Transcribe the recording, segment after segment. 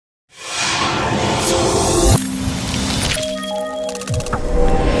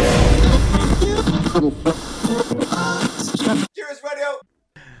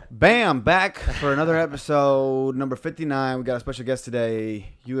Bam, back for another episode, number 59. We got a special guest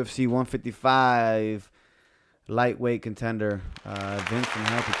today, UFC 155 Lightweight contender, Vinc From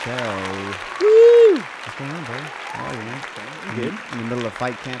Hell Pichel. Woo! What's going on, bro? How are you, man? Good. In the middle of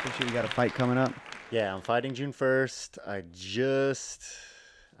fight camp and shit, you got a fight coming up? Yeah, I'm fighting June 1st.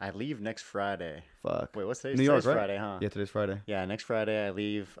 I leave next Friday. Fuck. Wait, what's today? New York, Today's right? Friday, huh? Yeah, today's Friday. Yeah, next Friday I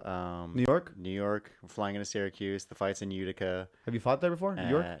leave. New York? New York. I'm flying into Syracuse. The fight's in Utica. Have you fought there before? New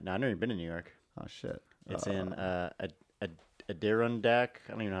York? No, I've never been to New York. Oh, shit. It's in Adirondack.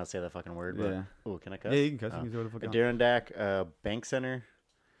 I don't even know how to say that fucking word. But, Yeah. oh, can I cuss? Yeah, you can cuss. You can do what the fuck you want. Adirondack Bank Center.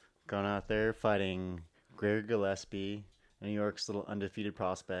 Going out there fighting Greer Gillespie, New York's little undefeated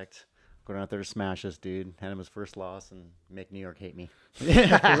prospect. Going out there to smash this dude, hand him his first loss, and make New York hate me.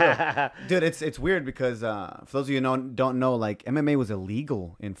 Yeah, for real. Dude, it's weird because for those of you who don't know, like MMA was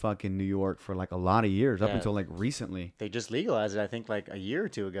illegal in fucking New York for like a lot of years, up until like recently. They just legalized it, I think, like a year or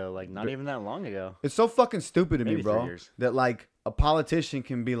two ago, like not even that long ago. It's so fucking stupid to me, Maybe 3 bro, years. that like a politician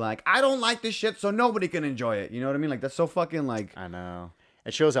can be like, I don't like this shit, so nobody can enjoy it. You know what I mean? Like that's so fucking like. I know.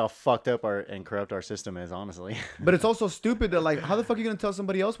 It shows how fucked up and corrupt our system is, honestly. But it's also stupid that like, how the fuck are you gonna tell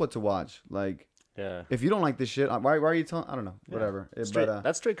somebody else what to watch? Like, yeah. if you don't like this shit, why are you telling? I don't know. Yeah. Whatever.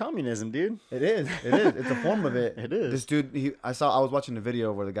 That's straight communism, dude. It is. It is. It's a form of it. It is. This dude, I was watching a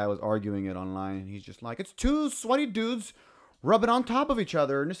video where the guy was arguing it online, and he's just like, it's two sweaty dudes rubbing on top of each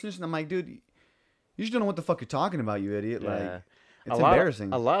other, and this and this. And I'm like, dude, you just don't know what the fuck you're talking about, you idiot. Yeah. Like, it's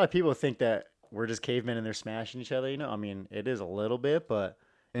embarrassing. A lot of people think that we're just cavemen and they're smashing each other. You know, I mean, it is a little bit, but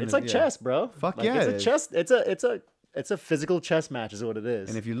it's like chess, bro. Fuck like, yeah, it's a chess. It's a physical chess match, is what it is.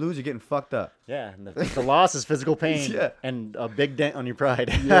 And if you lose, you're getting fucked up. Yeah, and the loss is physical pain. Yeah. And a big dent on your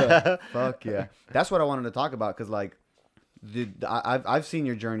pride. Yeah, fuck yeah. That's what I wanted to talk about, because like, dude, I've seen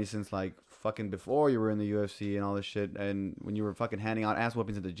your journey since like fucking before you were in the UFC and all this shit, and when you were fucking handing out ass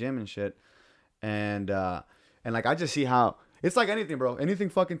whoopings at the gym and shit, and like I just see how it's like anything, bro. Anything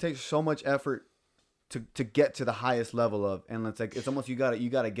fucking takes so much effort to get to the highest level of, and it's like it's almost you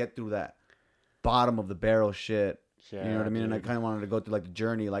gotta get through that bottom of the barrel shit. Yeah, you know what I mean? dude. And I kind of wanted to go through like the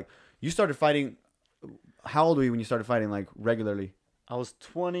journey. Like you started fighting. How old were you when you started fighting like regularly? I was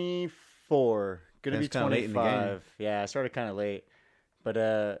 24, gonna be That's kinda late in the game. 25. Yeah, I started kind of late,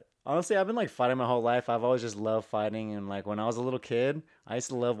 but honestly, I've been like fighting my whole life. I've always just loved fighting, and like when I was a little kid, I used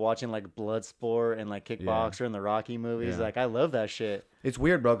to love watching like Bloodsport and like Kickboxer and the Rocky movies. Yeah. Like I love that shit. It's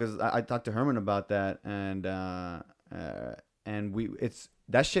weird, bro, because I talked to Herman about that, and that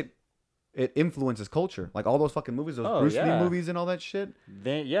shit. It influences culture, like all those fucking movies, those Bruce Lee movies and all that shit.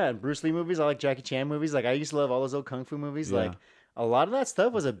 And Bruce Lee movies. I like Jackie Chan movies. Like I used to love all those old kung fu movies. Yeah. Like a lot of that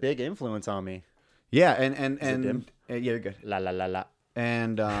stuff was a big influence on me. Yeah, and yeah, you're good. La la la la.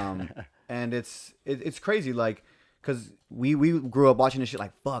 And and it's crazy, like, cause we grew up watching this shit,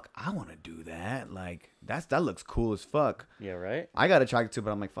 like, fuck, I want to do that, like that looks cool as fuck. Yeah, right. I got attracted to it,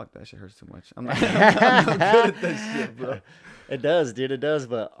 but I'm like, fuck, that shit hurts too much. I'm not good at that shit, bro. It does, dude. It does.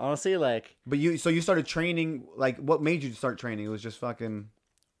 But honestly, like, But you started training. Like, what made you start training? It was just fucking.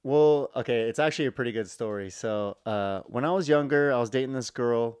 well, okay, it's actually a pretty good story. So, when I was younger, I was dating this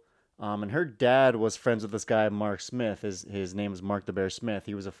girl, and her dad was friends with this guy, Mark Smith. His name is Mark the Bear Smith.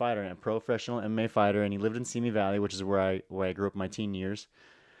 He was a fighter, a professional MMA fighter, and he lived in Simi Valley, which is where I grew up in my teen years.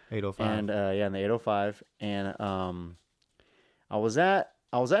 805. And yeah, in the 805. And I was at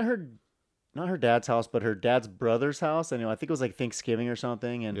her, not her dad's house, but her dad's brother's house. And I think it was like Thanksgiving or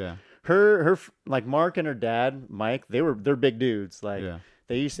something. And Yeah. her like Mark and her dad, Mike, they're big dudes. Like Yeah.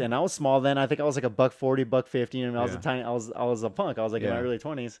 they used to, and I was small then. I think I was like $140, $150, and I was Yeah. I was a punk. I was like in Yeah. my early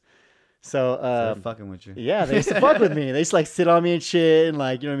 20s. So Started fucking with you. yeah, they used to fuck with me. They used to like sit on me and shit, and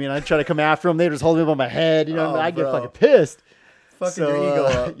like, you know what I mean? I'd try to come after them. They would just hold me up on my head. You know what I mean? I'd get bro. fucking pissed. Fucking your ego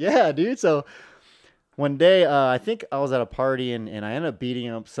up. Yeah, dude. So one day, I think I was at a party, and I ended up beating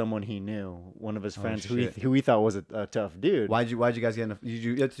up someone he knew, one of his friends who he thought was a tough dude. Why'd you guys get in that's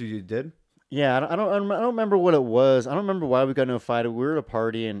what you did? Yeah, I don't remember what it was. I don't remember why we got into a fight. We were at a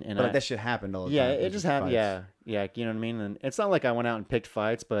party, and But like, that shit happened all the yeah, time. it just happened. Fights. Yeah, you know what I mean. And it's not like I went out and picked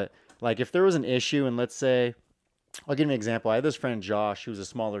fights, but like if there was an issue, and let's say, I'll give you an example. I had this friend Josh, who was a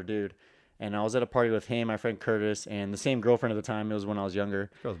smaller dude, and I was at a party with him, my friend Curtis, and the same girlfriend at the time. It was when I was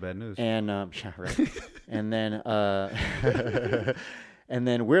younger. Girl's bad news. And yeah, right. And then and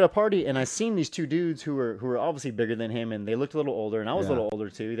then we're at a party, and I seen these two dudes who were obviously bigger than him, and they looked a little older, and I was a little older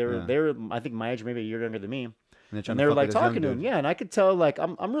too. They were I think my age, maybe a year younger than me. And they were like talking to him, yeah, and I could tell, like,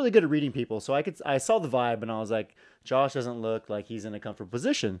 I'm really good at reading people, so I saw the vibe, and I was like, Josh doesn't look like he's in a comfortable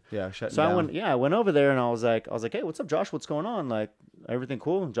position. Yeah, I went over there, and I was like, hey, what's up, Josh? What's going on? Like, everything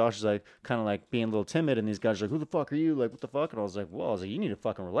cool? And Josh is like, kind of like being a little timid. And these guys are like, who the fuck are you? Like, what the fuck? And I was like, well, you need to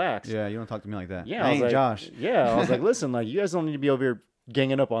fucking relax. Yeah, you don't talk to me like that. Yeah, I ain't like, Josh. Yeah, I was like, listen, like, you guys don't need to be over here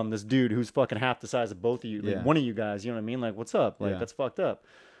ganging up on this dude who's fucking half the size of both of you. Like, one of you guys, you know what I mean? Like, what's up? Like, that's fucked up.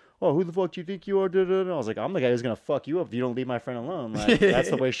 Oh, who the fuck do you think you are? I was like, I'm the guy who's going to fuck you up if you don't leave my friend alone. Like, that's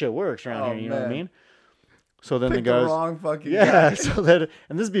the way shit works around here. You know what I mean? So then the guy's... wrong fucking guy. So then...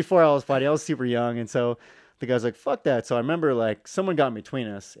 And this is before I was fighting. I was super young. And so the guy's like, fuck that. So I remember, like, someone got in between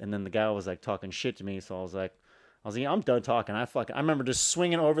us. And then the guy was, like, talking shit to me. So I was like, yeah, I'm done talking. I remember just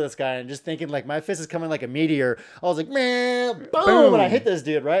swinging over this guy and just thinking, like, my fist is coming like a meteor. I was like, man, boom. And I hit this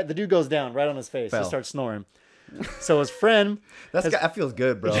dude, right? The dude goes down right on his face. He starts snoring. So his friend, that feels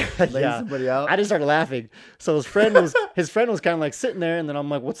good, bro. Laying somebody out. I just started laughing. So his friend was kind of like sitting there, and then I'm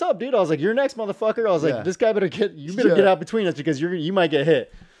like, "What's up, dude?" I was like, "You're next, motherfucker." I was like, "This guy better get out between us because you might get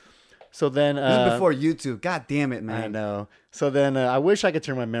hit." So then this is before YouTube. God damn it, man. I know. So then I wish I could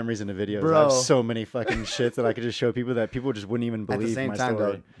turn my memories into videos. Bro. I have so many fucking shits that I could just show people that people just wouldn't even believe. At the same time,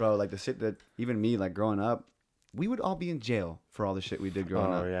 though, bro, like the shit that even me, like growing up, we would all be in jail for all the shit we did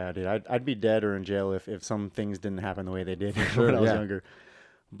growing up. Oh, yeah, dude. I'd be dead or in jail if some things didn't happen the way they did when I was younger.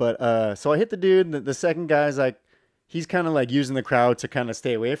 But so I hit the dude. The second guy's like, he's kind of like using the crowd to kind of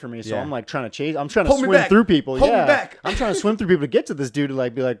stay away from me. So I'm like trying to chase. I'm trying to swim through people. Hold me back. I'm trying to swim through people to get to this dude to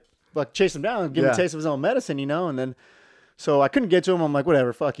like be like chase him down and give him a taste of his own medicine, you know? And then so I couldn't get to him. I'm like,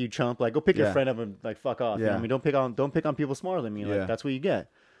 whatever, fuck you, chump. Like, go pick your friend up and like fuck off. You know what I mean? Don't pick on people smarter than me. Like, that's what you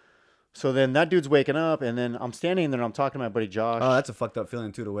get. So then that dude's waking up, and then I'm standing there, and I'm talking to my buddy Josh. Oh, that's a fucked up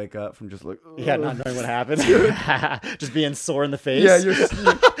feeling, too, to wake up from just like... Yeah, not knowing what happened. Just being sore in the face. Yeah, you're...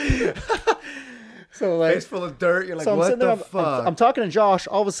 So, like... Face full of dirt. You're like, what the fuck? I'm talking to Josh.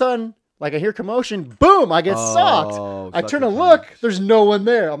 All of a sudden, like, I hear commotion. Boom! I get socked. I turn to look. There's no one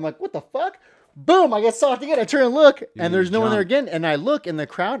there. I'm like, what the fuck? Boom! I get socked again. I turn and look, and there's no one there again. And I look in the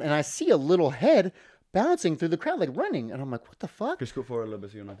crowd, and I see a little head bouncing through the crowd, like running. And I'm like, what the fuck? Just scoot forward a little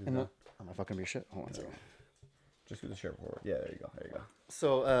bit so you're not too far. I'm not fucking be shit. Hold on a second. Just get the chair forward. Yeah, there you go. There you go.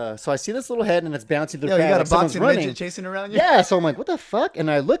 So I see this little head and it's bouncing through the crowd. You got like a boxing midget chasing around you? Yeah, so I'm like, what the fuck?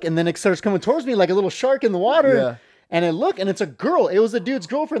 And I look, and then it starts coming towards me like a little shark in the water. Yeah. And I look, and it's a girl. It was the dude's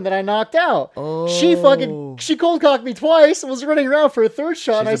girlfriend that I knocked out. Oh. She cold cocked me twice and was running around for a third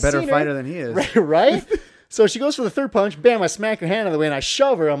shot. She's a better fighter than he is. Right? So she goes for the third punch. Bam, I smack her hand out of the way, and I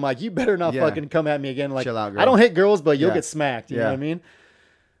shove her. I'm like, you better not fucking come at me again. Like, chill out, girl. I don't hit girls, but you'll get smacked. You know what I mean?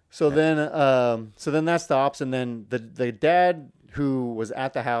 So then that stops, and then the dad who was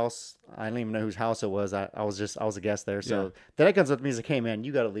at the house, I don't even know whose house it was. I was a guest there. So the dad comes up to me and he's like, hey man,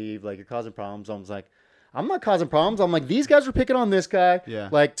 you got to leave. Like, you're causing problems. I was like, I'm not causing problems. I'm like, these guys were picking on this guy. Yeah.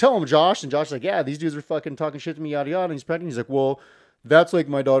 Like, tell him, Josh. And Josh's like, yeah, these dudes were fucking talking shit to me, yada yada. And he's pregnant. He's like, well, that's like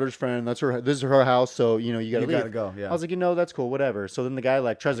my daughter's friend. This is her house. So, you gotta leave. Gotta go. Yeah. I was like, that's cool, whatever. So then the guy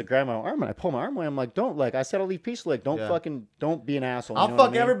like tries to grab my arm, and I pull my arm away. I'm like, don't, like, I said I'll leave peacefully. Like, don't be an asshole. I'll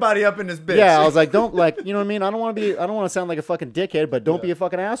fuck everybody up in this bitch. Yeah, I was like, don't, like, you know what I mean? I don't want to sound like a fucking dickhead, but don't be a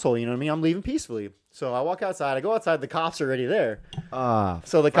fucking asshole. You know what I mean? I'm leaving peacefully. So I walk outside. I go outside. The cops are already there.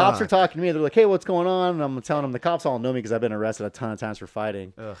 So the cops are talking to me. They're like, hey, what's going on? And I'm telling them the cops all know me because I've been arrested a ton of times for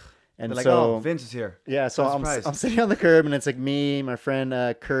fighting. Ugh. And they're like, oh, Vince is here. Yeah, so I'm sitting on the curb, and it's like me, my friend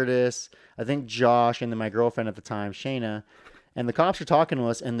Curtis, I think Josh, and then my girlfriend at the time, Shayna. And the cops are talking to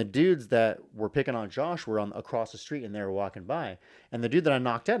us, and the dudes that were picking on Josh were across the street, and they were walking by. And the dude that I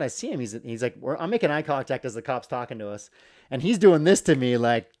knocked out, I see him. He's like, I'm making eye contact as the cop's talking to us, and he's doing this to me,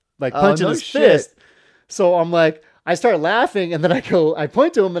 like punching his fist. So I'm like, I start laughing, and then I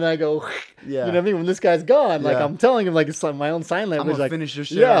point to him, and I go, you know what I mean? When this guy's gone, like, I'm telling him, like, it's like my own sign language. I'm gonna like, finish your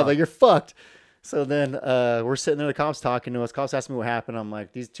shit off. Like, you're fucked. So then we're sitting there, the cops talking to us. Cops asked me what happened. I'm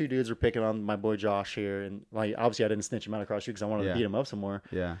like, these two dudes were picking on my boy Josh here, and like, obviously I didn't snitch him out across the street because I wanted to beat him up some more.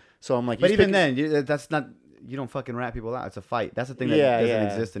 Yeah. So I'm like, but even then, that's not, you don't fucking rat people out. It's a fight. That's the thing that doesn't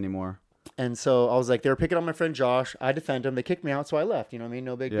exist anymore. And so I was like, they were picking on my friend Josh. I defend him. They kicked me out, so I left. You know what I mean?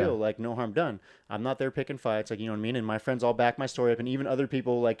 No big deal. Like, no harm done. I'm not there picking fights. Like, you know what I mean? And my friends all backed my story up, and even other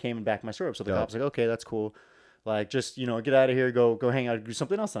people like came and backed my story up. So the cops like, okay, that's cool. Like, just, get out of here. Go hang out. Do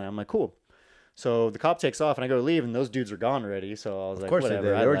something else. I'm like, cool. So the cop takes off, and I go to leave, and those dudes are gone already. So I was like,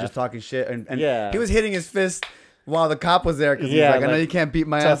 whatever. They were just talking shit, and he was hitting his fist while the cop was there because he's like, I know you can't beat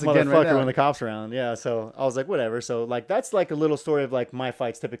my ass again right now. When the cop's around. Yeah, so I was like, whatever. So, like, that's like a little story of like my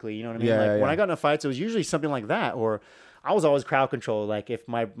fights typically. You know what I mean? Yeah, when I got into fights, it was usually something like that, or I was always crowd control. Like, if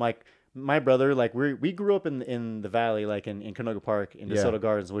my brother, like, we grew up in the valley, like in Canoga Park in DeSoto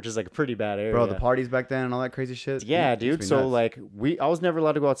Gardens, which is like a pretty bad area. Bro, the parties back then and all that crazy shit. Yeah, dude. So nuts. Like I was never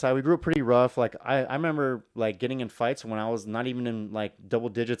allowed to go outside. We grew up pretty rough. Like I remember like getting in fights when I was not even in like double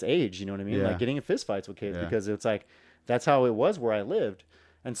digits age. You know what I mean? Like getting in fist fights with kids because it's like that's how it was where I lived.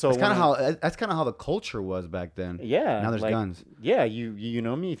 And so that's kind of how the culture was back then. Yeah. Now there's like, guns. Yeah, you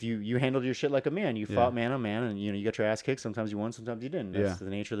know me. If you handled your shit like a man, you fought man on man, and you got your ass kicked. Sometimes you won, sometimes you didn't. That's the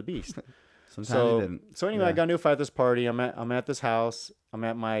nature of the beast. Sometimes you didn't. So anyway, I got into a fight at this party. I'm at this house. I'm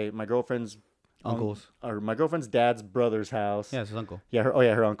at my girlfriend's uncle's or my girlfriend's dad's brother's house. Yeah, it's his uncle. Yeah,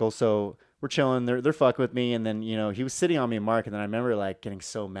 her uncle. So we're chilling. They're fucking with me, and then he was sitting on me and Mark, and then I remember like getting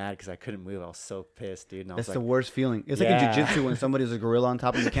so mad because I couldn't move. I was so pissed, dude. And I was That's the worst feeling. It's like in jiu-jitsu when somebody's a gorilla on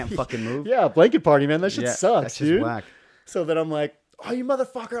top and you can't fucking move. Yeah, blanket party, man. That shit sucks, that's dude. Just whack. So then I'm like, oh, you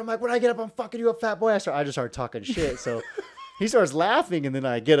motherfucker. I'm like, when I get up, I'm fucking you up, fat boy. I just start talking shit. So he starts laughing, and then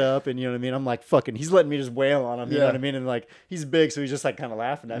I get up, and you know what I mean? I'm like, fucking, he's letting me just wail on him, you know what I mean? And like, he's big, so he's just like kind of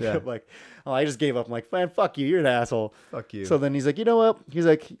laughing at me. I'm like, oh, I just gave up. I'm like, man, fuck you. You're an asshole. Fuck you. So then he's like, you know what? He's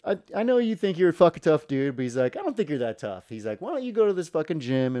like, I know you think you're a fucking tough dude, but he's like, I don't think you're that tough. He's like, why don't you go to this fucking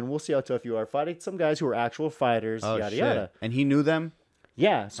gym, and we'll see how tough you are. Fighting some guys who are actual fighters, yada, yada. And he knew them?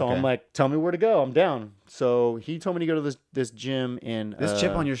 Yeah, so I'm like, tell me where to go. I'm down. So he told me to go to this gym in... This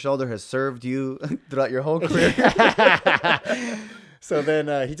chip on your shoulder has served you throughout your whole career. So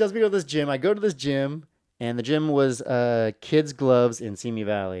then he tells me to go to this gym. I go to this gym, and the gym was Kids Gloves in Simi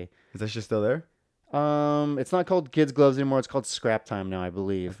Valley. Is that shit still there? It's not called Kids Gloves anymore. It's called Scrap Time now, I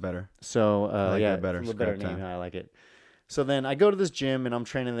believe. That's better. So that better. It's a little better name. I like it. So then I go to this gym, and I'm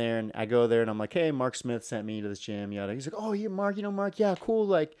training there, and I go there, and I'm like, hey, Mark Smith sent me to this gym. Yada. He's like, oh, yeah, Mark, Mark, yeah, cool.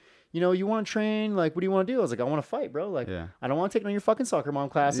 Like, you want to train? Like, what do you want to do? I was like, I want to fight, bro. Like, I don't want to take on your fucking soccer mom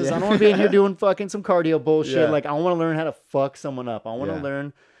classes. I don't want to be in here doing fucking some cardio bullshit. Like, I want to learn how to fuck someone up. I want to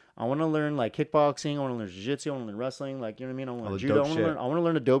learn like kickboxing. I want to learn jiu-jitsu. I want to learn wrestling. Like, you know what I mean? I want to learn judo. I want to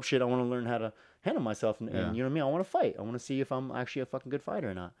learn the dope shit. I want to learn how to handle myself. And you know what I mean? I want to fight. I want to see if I'm actually a fucking good fighter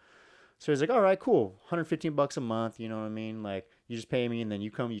or not. So he's like, all right, cool. $115 a month. You know what I mean? Like, you just pay me, and then you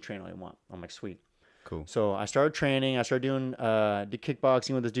come, you train all you want. I'm like, sweet. Cool. So I started training. I started doing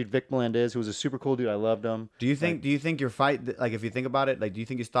kickboxing with this dude Vic Melendez, who was a super cool dude. I loved him. Do you think your fight, like if you think about it, like do you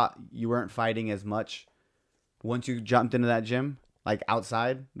think you weren't fighting as much once you jumped into that gym, like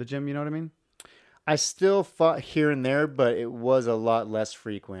outside the gym? You know what I mean? I still fought here and there, but it was a lot less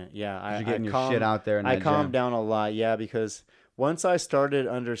frequent. Yeah, you're getting your shit out there. I calmed down a lot. Yeah, because once I started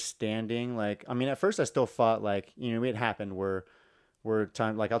understanding, like, I mean, at first I still fought, like, it happened where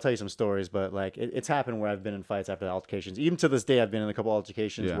time, like, I'll tell you some stories, but like it's happened where I've been in fights after altercations. Even to this day, I've been in a couple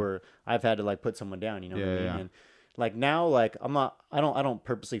altercations where I've had to like put someone down. You know what I mean? And like now, like I don't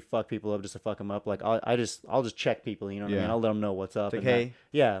purposely fuck people up just to fuck them up. Like I'll just check people. You know what I mean? I'll let them know what's up. Like, hey,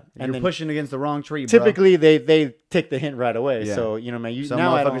 and you're then, pushing against the wrong tree. Typically, they take the hint right away. Yeah. So man, some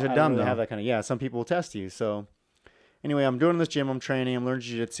now motherfuckers are dumb. Really have that kind of Some people will test you. So anyway, I'm doing this gym. I'm training. I'm learning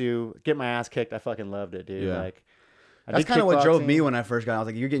jiu-jitsu. Get my ass kicked. I fucking loved it, dude. Like. That's kind of what drove me when I first got out. I was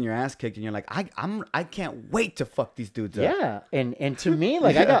like, you're getting your ass kicked, and you're like, I can't wait to fuck these dudes up. Yeah, and to me,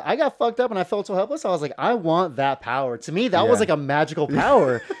 like, I got fucked up, and I felt so helpless. I was like, I want that power. To me, that was like a magical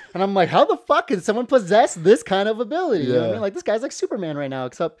power. And I'm like, how the fuck can someone possess this kind of ability? You know what I mean? Like, this guy's like Superman right now,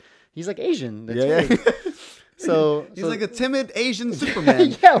 except he's like Asian. So he's like a timid Asian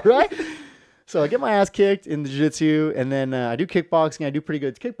Superman. Yeah, right? So I get my ass kicked in the jiu-jitsu, and then I do kickboxing. I do pretty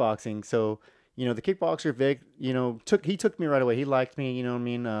good kickboxing, so... the kickboxer Vic, he took me right away. He liked me, you know what I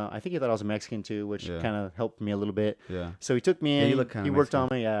mean? I think he thought I was a Mexican too, which kind of helped me a little bit. Yeah. So he took me in. He worked on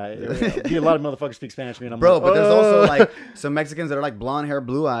me. A lot of motherfuckers speak Spanish to me. And I'm but there's also like some Mexicans that are like blonde hair,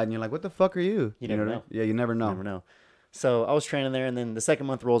 blue eyed, and you're like, what the fuck are you? You never know. Yeah, you never know. You never know. So I was training there, and then the second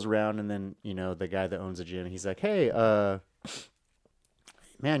month rolls around, and then, the guy that owns the gym, he's like, hey,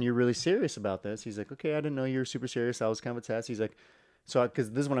 man, you're really serious about this. He's like, okay, I didn't know you were super serious. That was kind of a test. He's like, so,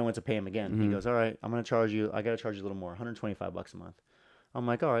 because this is when I went to pay him again. He goes, all right, I'm going to charge you. I got to charge you a little more, $125 a month. I'm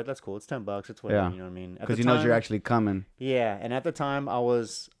like, all right, that's cool. It's $10. It's whatever. You know what I mean? Because he knows you're actually coming. Yeah. And at the time, I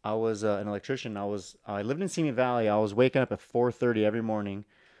was an electrician. I lived in Simi Valley. I was waking up at 4:30 every morning.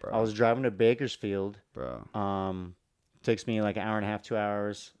 Bro. I was driving to Bakersfield. Bro. Takes me like an hour and a half, 2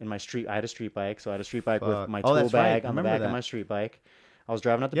 hours in my street. I had a street bike. So I had a street bike with my tool bag on the back of my street bike. I was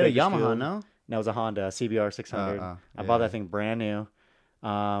driving out to Bakersfield. You had a Yamaha, no? No, it was a Honda, CBR 600. I bought that thing brand new.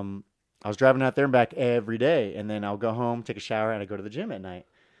 I was driving out there and back every day, and then I'll go home, take a shower, and I go to the gym at night.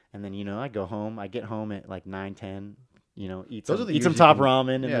 And then, I go home. I get home at like 9, 10, eat some top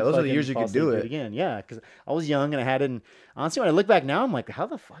ramen. And those are the years you could do it. Again. Yeah, because I was young, and I had it. And honestly, when I look back now, I'm like, how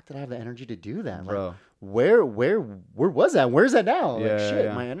the fuck did I have the energy to do that? Like, bro, where was that? Where's that now? Like,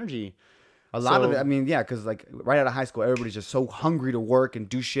 shit, my energy. A lot of it, I mean, yeah, because like right out of high school, everybody's just so hungry to work and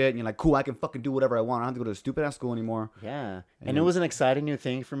do shit, and you're like, cool, I can fucking do whatever I want. I don't have to go to a stupid ass school anymore. Yeah, and it was an exciting new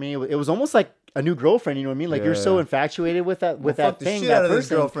thing for me. It was almost like a new girlfriend. You know what I mean? Like you're so infatuated with that thing, that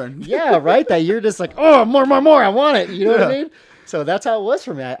person. Girlfriend. Yeah, right. That you're just like, oh, more, I want it. You know what I mean? So that's how it was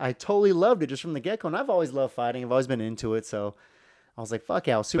for me. I totally loved it just from the get go, and I've always loved fighting. I've always been into it, so. I was like, fuck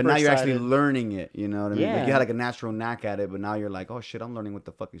yeah, I was super excited. But now you're actually learning it, you know what I mean? Like you had like a natural knack at it, but now you're like, oh shit, I'm learning what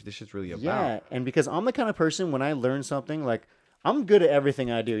the fuck this shit's really about. Yeah, and because I'm the kind of person, when I learn something, like, I'm good at everything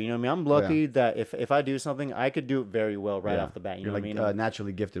I do, you know what I mean? I'm lucky that if I do something, I could do it very well right off the bat, you know what I mean?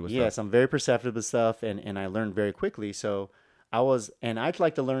 Naturally gifted with stuff. Yes, I'm very perceptive with stuff, and I learned very quickly, so and I'd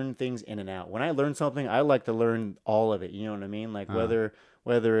like to learn things in and out. When I learn something, I like to learn all of it, you know what I mean? Like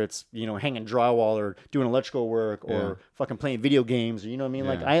whether it's, you know, hanging drywall or doing electrical work or fucking playing video games, or, you know what I mean?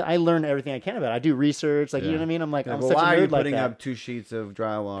 Like I learn everything I can about it. I do research, like, you know what I mean? I'm like, I'm such a nerd like that. Why are you putting up 2 sheets of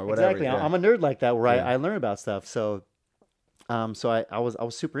drywall or whatever? Exactly. I'm a nerd like that where I learn about stuff. So I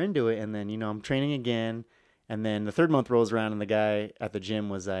was super into it, and then, you know, I'm training again, and then the 3rd month rolls around, and the guy at the gym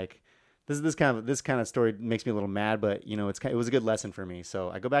was like, this kind of story makes me a little mad, but, you know, it was a good lesson for me. So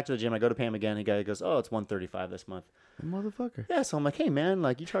I go back to the gym, I go to pay him again, and the guy goes, oh, it's $135 this month. Motherfucker. Yeah, so I'm like, hey man,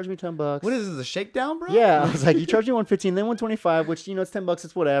 like, you charge me $10. What is this, a shakedown, bro? Yeah, I was like, you charge me $115, then $125, which, you know, it's $10,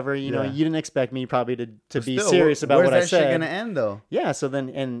 it's whatever. You know, you didn't expect me probably to be serious about what I said. Where's that shit gonna end though? Yeah, so then,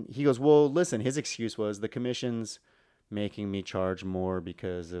 and he goes, well, listen, his excuse was the commission's making me charge more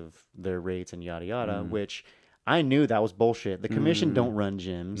because of their rates and yada yada, which I knew that was bullshit. The commission don't run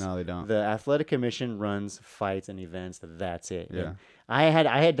gyms. No, they don't. The athletic commission runs fights and events. That's it. Yeah. And I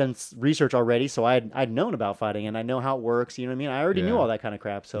had done research already, so I'd known about fighting, and I know how it works. You know what I mean? I already knew all that kind of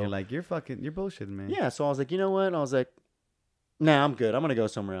crap. So you're like, you're bullshitting, man. Yeah. So I was like, you know what? And I was like, nah, I'm good. I'm gonna go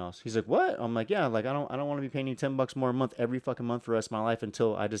somewhere else. He's like, what? I'm like, yeah. Like I don't want to be paying you $10 more a month every fucking month for the rest of my life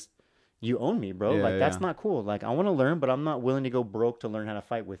until you own me, bro. Yeah, like that's not cool. Like I want to learn, but I'm not willing to go broke to learn how to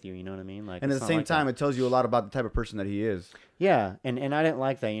fight with you. You know what I mean? Like, and at the same time, it tells you a lot about the type of person that he is. Yeah, and I didn't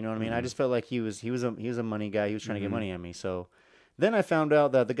like that. You know what I mean? I just felt like he was a money guy. He was trying to get money on me. So then I found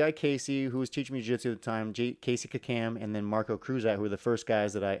out that the guy Casey, who was teaching me jiu-jitsu at the time, Casey Kakam, and then Marco Cruzat, who were the first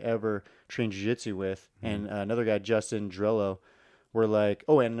guys that I ever trained jiu-jitsu with, and another guy Justin Drello, were like,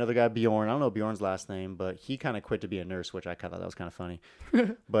 oh, and another guy, Bjorn. I don't know Bjorn's last name, but he kind of quit to be a nurse, which I thought that was kind of funny.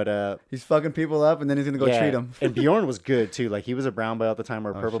 But he's fucking people up, and then he's gonna go treat them. And Bjorn was good too. Like he was a brown belt at the time,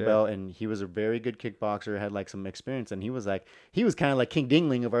 or a purple belt, and he was a very good kickboxer. Had like some experience, and he was kind of like King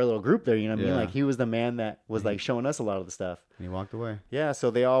Dingling of our little group there. You know what I mean? Like he was the man that was like showing us a lot of the stuff. And he walked away. Yeah,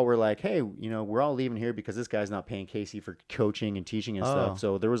 so they all were like, hey, you know, we're all leaving here because this guy's not paying Casey for coaching and teaching and stuff.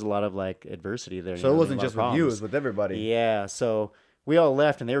 So there was a lot of like adversity there. So it wasn't just with you; it was with everybody. Yeah, so we all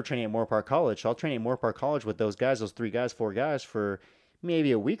left, and they were training at Moore Park College. So I was training at Moore Park College with those 4 guys, for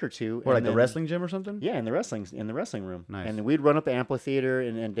maybe a week or two. Or like the wrestling gym or something? Yeah, in the wrestling room. Nice. And we'd run up the amphitheater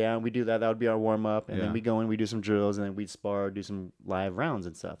and down. We'd do that. That would be our warm up. And then we'd go in, we'd do some drills, and then we'd spar, do some live rounds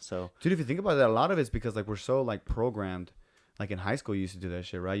and stuff. So, dude, if you think about that, a lot of it's because like we're so like programmed. Like in high school, you used to do that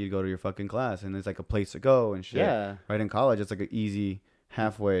shit, right? You go to your fucking class, and it's like a place to go and shit. Yeah. Right in college, it's like an easy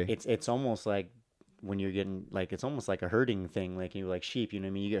halfway. It's almost like when you're getting like, it's almost like a herding thing, like you like sheep, you know what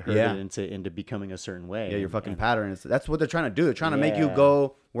I mean? You get herded into becoming a certain way. Yeah, your fucking pattern. That's what they're trying to do. They're trying to make you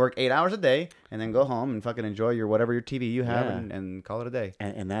go work 8 hours a day and then go home and fucking enjoy your TV you have and call it a day.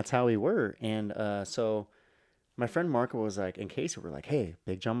 And that's how we were. And so my friend Marco was like, in case we were like, hey,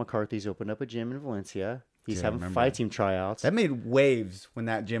 Big John McCarthy's opened up a gym in Valencia. He's having fight team tryouts. That made waves when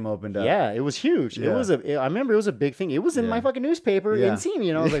that gym opened up. Yeah, it was huge. Yeah. I remember it was a big thing. It was in my fucking newspaper in Team.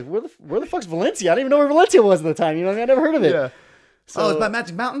 You know, I was like, where the fuck's Valencia? I didn't even know where Valencia was at the time. You know what I mean? I never heard of it. Yeah. So, it's by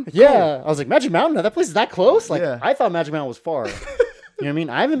Magic Mountain? Yeah. Cool. I was like, Magic Mountain? That place is that close? Like, I thought Magic Mountain was far. You know what I mean?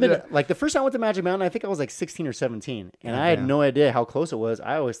 I haven't been, like, the first time I went to Magic Mountain, I think I was like 16 or 17. And I had no idea how close it was.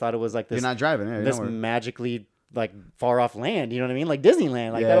 I always thought it was like this. You're not driving. This magically like far off land, you know what I mean? Like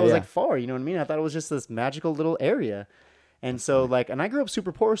Disneyland, like that was like far, you know what I mean? I thought it was just this magical little area. And so like, and I grew up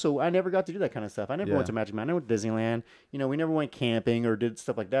super poor, so I never got to do that kind of stuff. I never went to Magic Mountain. I went to Disneyland. You know, we never went camping or did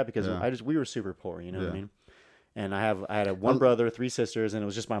stuff like that because we were super poor, you know what I mean? And I had one brother, 3 sisters, and it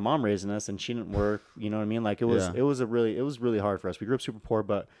was just my mom raising us, and she didn't work. You know what I mean? Like it was really hard for us. We grew up super poor,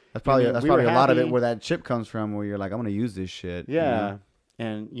 but that's probably a lot of it where that chip comes from, where you're like, I'm gonna use this shit. Yeah, you know?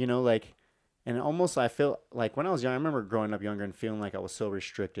 And you know, like. And almost I feel like when I was young, I remember growing up younger and feeling like I was so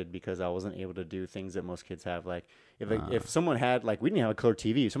restricted because I wasn't able to do things that most kids have. Like if someone had, like, we didn't have a color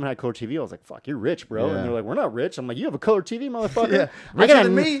TV. If someone had color TV, I was like, fuck, you're rich, bro. And they're like, we're not rich. I'm like, you have a color TV, motherfucker? Richer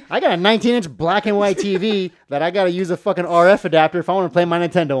than me? I got a 19-inch black and white TV that I got to use a fucking RF adapter if I want to play my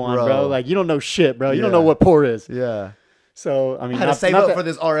Nintendo on, bro. Like, you don't know shit, bro. You don't know what poor is. Yeah. So I mean, I had to save up for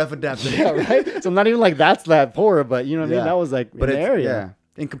this RF adapter. Yeah, right. So I'm not even like that's that poor, but you know what I mean. That was like but in the area.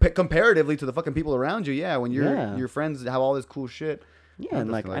 Yeah. And comparatively to the fucking people around you, when your friends have all this cool shit. Yeah,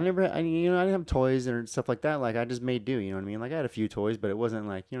 and like I didn't have toys or stuff like that. Like I just made do, you know what I mean? Like I had a few toys, but it wasn't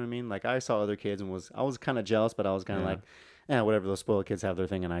like, you know what I mean? Like I saw other kids and I was kind of jealous, but I was kind of like, whatever, those spoiled kids have their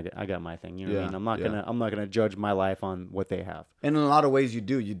thing and I got my thing, you know what I mean? I'm not gonna judge my life on what they have. And in a lot of ways you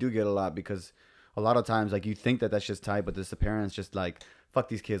do get a lot, because a lot of times like you think that that's just tight, but the parents just like, fuck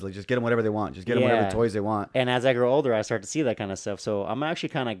these kids, like just get them whatever they want, just get them whatever toys they want. And as I grow older, I start to see that kind of stuff. So I'm actually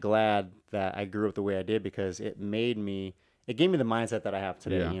kind of glad that I grew up the way I did, because it gave me the mindset that I have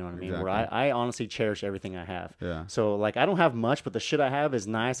today. You know what I mean? Exactly. Where I honestly cherish everything I have. Yeah. So like I don't have much, but the shit I have is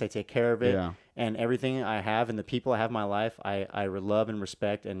nice. I take care of it. Yeah. And everything I have and the people I have in my life, I love and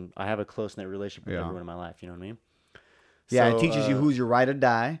respect, and I have a close knit relationship with everyone in my life. You know what I mean? Yeah, so, it teaches you who's your ride or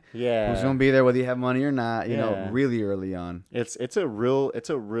die. Yeah, who's gonna be there whether you have money or not. You know, really early on. It's a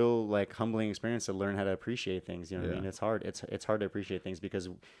real like humbling experience to learn how to appreciate things. You know what I mean? It's hard. It's hard to appreciate things because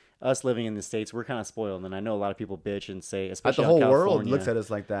us living in the States, we're kind of spoiled, and I know a lot of people bitch and say, especially the whole world looks at us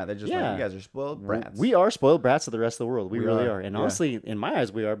like that. They're just like, you guys are spoiled brats. We are spoiled brats to the rest of the world. We really are. And honestly, in my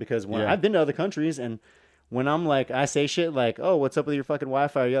eyes, we are, because when I've been to other countries and when I'm like, I say shit like, "Oh, what's up with your fucking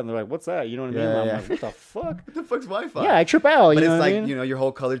Wi-Fi?" And they're like, "What's that?" You know what I mean? I'm like, "What the fuck? What the fuck's Wi-Fi?" Yeah, I trip out. But it's like, I mean? your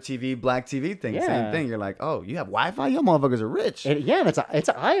whole color TV, black TV thing, same thing. You're like, "Oh, you have Wi-Fi? Y'all motherfuckers are rich." And it's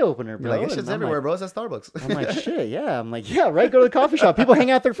an eye opener, bro. You're like, shit's everywhere, bro. It's at Starbucks. I'm like, shit, yeah. I'm like, yeah, right. Go to the coffee shop. People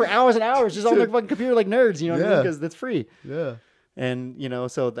hang out there for hours and hours just on their fucking computer like nerds. You know what I mean? Because it's free. Yeah. And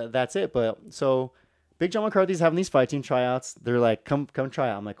so that's it. But so. Big John McCarthy's having these fight team tryouts. They're like, come try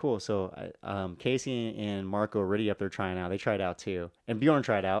out. I'm like, cool. So Casey and Marco are already up there trying out. They tried out too. And Bjorn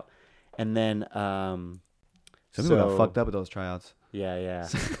tried out. And then some people got fucked up with those tryouts. Yeah.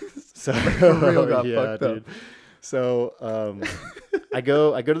 So for real got fucked up. So I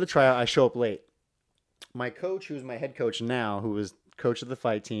go to the tryout. I show up late. My coach, who's my head coach now, who was coach of the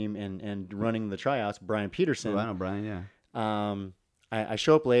fight team and running the tryouts, Brian Peterson. Oh, I know Brian, yeah. I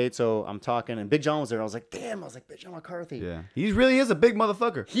show up late, so I'm talking, and Big John was there. I was like, damn, Big John McCarthy. Yeah. He really is a big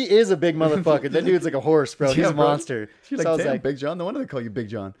motherfucker. He is a big motherfucker. That dude's like a horse, bro. He's a monster. She's like, damn, Big John. No wonder they call you Big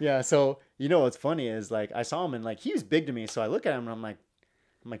John. Yeah, so, what's funny is, like, I saw him, and, like, he was big to me, so I look at him, and I'm like,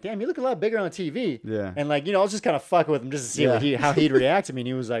 damn, you look a lot bigger on TV. Yeah. And, like, I was just kind of fucking with him just to see how he'd react to me, and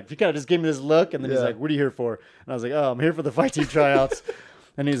he was like, he kind of just gave me this look, and then he's like, what are you here for? And I was like, oh, I'm here for the fight team tryouts.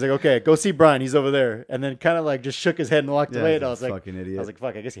 And he's like, okay, go see Brian. He's over there. And then kind of like just shook his head and walked away. And I was like, fucking idiot. I was like,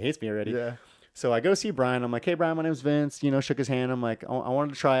 fuck, I guess he hates me already. Yeah. So I go see Brian. I'm like, hey, Brian, my name's Vince. Shook his hand. I'm like, I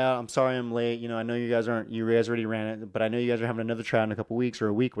wanted to try out. I'm sorry I'm late. I know you guys already ran it, but I know you guys are having another tryout in a couple weeks or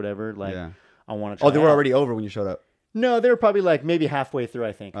a week, whatever. Like, I want to try they were already over when you showed up? No, they were probably like maybe halfway through,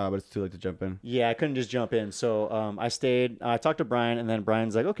 I think. But it's too late to jump in. Yeah, I couldn't just jump in. So I stayed. I talked to Brian, and then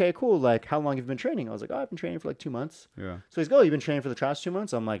Brian's like, okay, cool. Like, how long have you been training? I was like, I've been training for like 2 months. Yeah. So he's like, oh, you've been training for the trials 2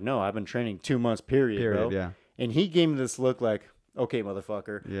 months? I'm like, no, I've been training 2 months, period, bro. Yeah. And he gave me this look like, okay,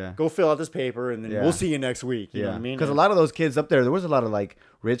 motherfucker. Yeah. Go fill out this paper, and then we'll see you next week. You know what I mean? Because a lot of those kids up there was a lot of like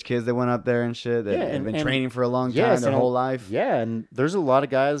rich kids that went up there and shit that have been training for a long time, their whole life. Yeah, and there's a lot of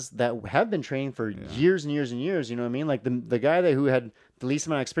guys that have been training for years and years and years. You know what I mean? Like the guy who had the least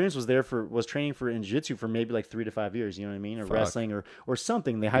amount of experience was training in jiu-jitsu for maybe like 3 to 5 years. You know what I mean? Or wrestling or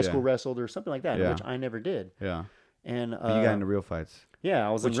something. They high school wrestled or something like that, which I never did. Yeah. And but you got into real fights. Yeah,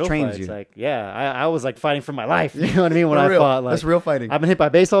 I was in real fights. You. Like, I was like fighting for my life. You know what I mean? When I fought, like, that's real fighting. I've been hit by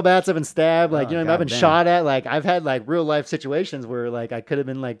baseball bats. I've been stabbed. Like, I've been shot at. Like, I've had like real life situations where like I could have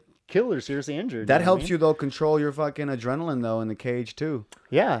been like killed or seriously injured. That helps you though control your fucking adrenaline though in the cage too.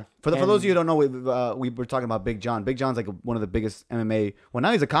 Yeah. For those of you who don't know, we were talking about Big John. Big John's like one of the biggest MMA. Well,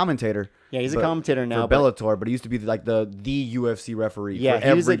 now he's a commentator. Yeah, he's a commentator now. For Bellator, but he used to be like the UFC referee.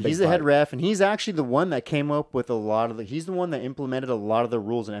 Yeah, he's the head ref, and he's actually the one that came up with a lot of he's the one that implemented a lot of the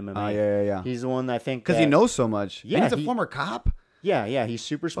rules in MMA. Yeah. He's the one that I think because he knows so much. Yeah, and he's a former cop. Yeah, he's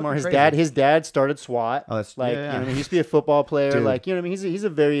super smart. His dad started SWAT. Oh, that's like he used to be a football player. Dude. Like he's a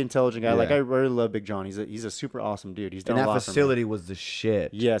very intelligent guy. Yeah. Like I really love Big John. He's a super awesome dude. He's done a lot. And that facility was the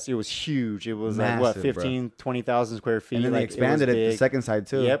shit. Yes, it was huge. It was massive, like what 20,000 square feet. And then they expanded it the second side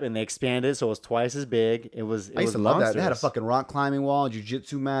too. Yep, and they expanded so it was twice as big. I used to love that. They had a fucking rock climbing wall,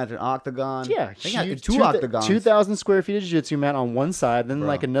 jiu-jitsu mat, an octagon. Yeah, they had 2 octagons. 2,000 square feet of jiu-jitsu mat on one side, then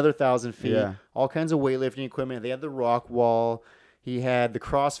like another 1,000 feet. Yeah. All kinds of weightlifting equipment. They had the rock wall. He had the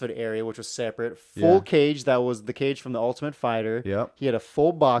CrossFit area, which was separate. Full cage, that was the cage from the Ultimate Fighter. Yep. He had a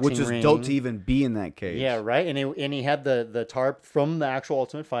full boxing Which is ring. dope to even be in that cage. Yeah, right. And he had the tarp from the actual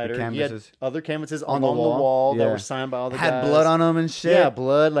Ultimate Fighter. The canvases. He had other canvases On along the the wall yeah. that were signed by all the guys. Had blood on them and shit. Yeah,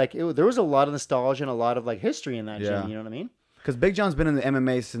 blood. Like there was a lot of nostalgia and a lot of like history in that gym. You know what I mean? Because Big John's been in the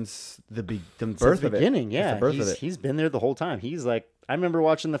MMA since the birth Since of the it. beginning, yeah. Since the birth of it. He's been there the whole time. He's like, I remember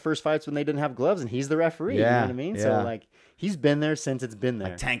watching the first fights when they didn't have gloves, and he's the referee. You know what I mean? Yeah. So like, he's been there since it's been there.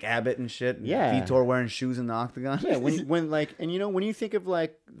 Like Tank Abbott and shit. Yeah. Vitor wearing shoes in the octagon. Yeah, when like, and you know, when you think of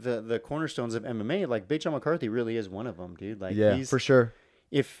like the cornerstones of MMA, like Big John McCarthy really is one of them, dude. Like, yeah, for sure.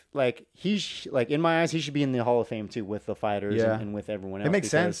 If like he's like in my eyes, he should be in the Hall of Fame too with the fighters and with everyone else. It makes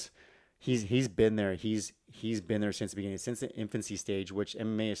sense. He's been there. He's been there since the beginning, since the infancy stage, which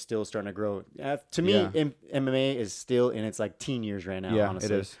MMA is still starting to grow. To me, MMA is still in its like teen years right now. Yeah,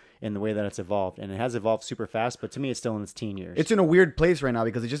 honestly, it is. In the way that it's evolved, and it has evolved super fast. But to me, it's still in its teen years. It's in a weird place right now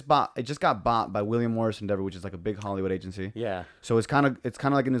because it just got bought by William Morris Endeavor, which is like a big Hollywood agency. Yeah. So it's kind of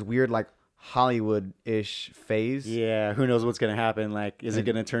like in this weird like Hollywood-ish phase. Yeah, who knows what's gonna happen? Like, is it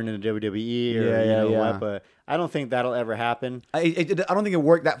gonna turn into WWE or what? But I don't think that'll ever happen. I don't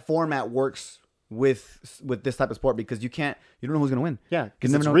think that format works with this type of sport because you don't know who's gonna win. Yeah,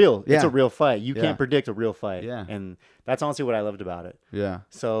 because it's real. Yeah. It's a real fight. You can't predict a real fight. Yeah, and that's honestly what I loved about it. Yeah.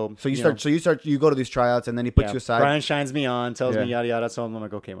 So you go to these tryouts and then he puts you aside. Brian shines me on, tells me yada yada. So I'm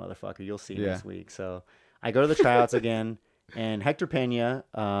like, okay, motherfucker, you'll see next week. So I go to the tryouts again, and Hector Pena,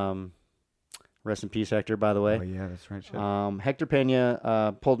 rest in peace, Hector, by the way. Oh yeah, that's right. Shit. Hector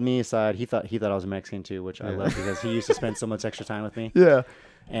Pena pulled me aside. He thought I was a Mexican too, which I love because he used to spend so much extra time with me. Yeah.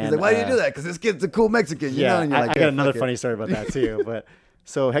 And, he's like, why do you do that? Because this kid's a cool Mexican. You know? And you're like, I got another funny story about that too. But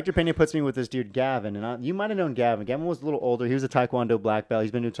so Hector Pena puts me with this dude Gavin, and you might have known Gavin. Gavin was a little older. He was a Taekwondo black belt.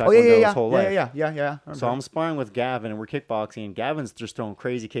 He's been doing Taekwondo his whole life. Yeah. So I'm sparring with Gavin, and we're kickboxing, and Gavin's just throwing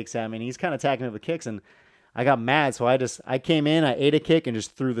crazy kicks at me, and he's kind of attacking me with kicks, and I got mad, so I came in, I ate a kick, and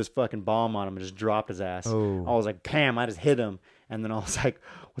just threw this fucking bomb on him and just dropped his ass. Oh. I was like, bam, I just hit him. And then I was like,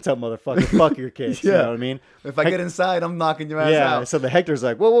 what's up, motherfucker? Fuck your kicks. You know what I mean? If I get inside, I'm knocking your ass out. So the Hector's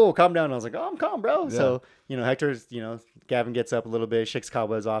like, whoa, calm down. And I was like, oh, I'm calm, bro. Yeah. So, Hector's, Gavin gets up a little bit, shakes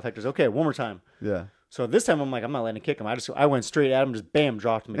cobwebs off. Hector's, okay, one more time. Yeah. So this time I'm like, I'm not letting him kick him. I went straight at him, just bam,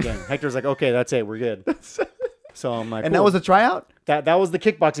 dropped him again. Hector's like, okay, that's it. We're good. So I'm like, and that was a tryout? That was the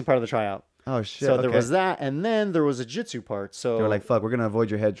kickboxing part of the tryout. Oh shit! So there was that, and then there was a jiu-jitsu part. So they were like, "Fuck, we're gonna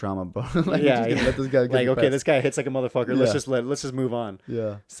avoid your head trauma, bro." Like, let this guy like, okay, this guy hits like a motherfucker. Let's just move on.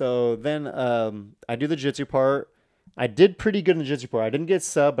 Yeah. So then I do the jiu-jitsu part. I did pretty good in the jiu-jitsu part. I didn't get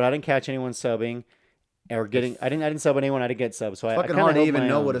sub, but I didn't catch anyone subbing or getting. I didn't sub anyone. I didn't get sub. So I fucking kind hard of to even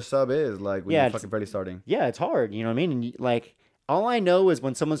know what a sub is. Like when you're fucking barely starting. Yeah, it's hard. You know what I mean? And like. All I know is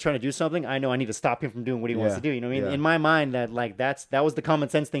when someone's trying to do something, I know I need to stop him from doing what he wants to do. You know what I mean? Yeah. In my mind, that was the common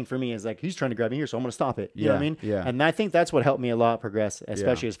sense thing for me is like, he's trying to grab me here, so I'm going to stop it. You know what I mean? Yeah. And I think that's what helped me a lot progress,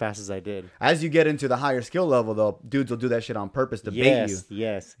 especially as fast as I did. As you get into the higher skill level, though, dudes will do that shit on purpose to bait you.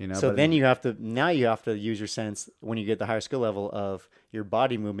 Yes. So then you have to use your sense when you get the higher skill level of your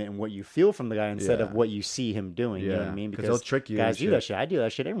body movement and what you feel from the guy instead of what you see him doing. You know what I mean? Because they'll trick you. Guys do that shit. I do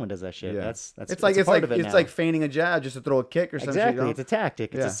that shit. Everyone does that shit. Yeah. That's it's like feigning a jab just to throw a kick or something. Exactly. It's a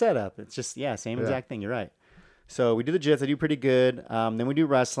tactic. It's a setup. It's just same exact thing. You're right. So we do the jits. I do pretty good. Then we do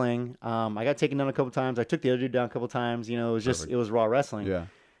wrestling. I got taken down a couple times. I took the other dude down a couple times. It was raw wrestling. Yeah.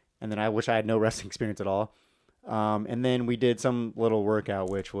 And then I wish I had no wrestling experience at all. And then we did some little workout,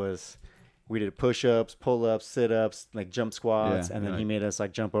 which was. We did push-ups, pull-ups, sit-ups, like jump squats, and then he made us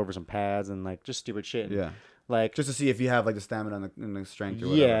like jump over some pads and like just stupid shit. Yeah, like just to see if you have like the stamina and the strength. Or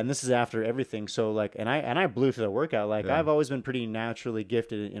whatever. Yeah, and this is after everything. So like, and I blew through the workout. Like I've always been pretty naturally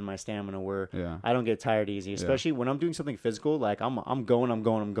gifted in my stamina, where I don't get tired easy, especially when I'm doing something physical. Like I'm going.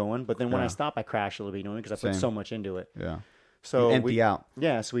 But then when I stop, I crash a little bit, because I put so much into it. Yeah. So you empty out.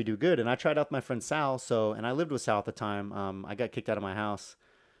 Yeah, so we do good. And I tried out with my friend Sal. And I lived with Sal at the time. I got kicked out of my house.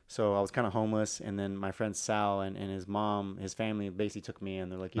 So I was kind of homeless, and then my friend Sal and his mom, his family basically took me in.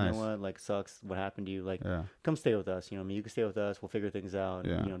 They're like, you know what, like, sucks what happened to you. Like, come stay with us. You can stay with us. We'll figure things out.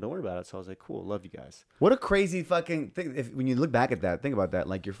 And, don't worry about it. So I was like, cool, love you guys. What a crazy fucking thing. When you look back at that, think about that.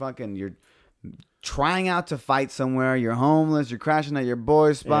 Like, you're trying out to fight somewhere. You're homeless. You're crashing at your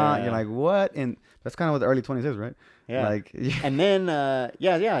boy's spot. Yeah. You're like, what? And that's kind of what the early 20s is, right? Yeah. Like, and then,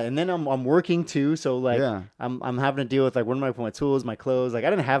 and then I'm working too. So like, I'm having to deal with like, where am I put my tools, my clothes? Like, I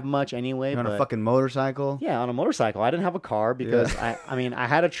didn't have much anyway. You're on a fucking motorcycle. Yeah, on a motorcycle. I didn't have a car because I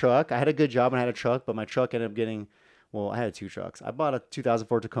had a truck. I had a good job and I had a truck, but my truck ended up getting. Well, I had two trucks. I bought a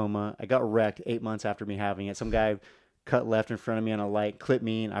 2004 Tacoma. I got wrecked 8 months after me having it. Some guy cut left in front of me on a light, clipped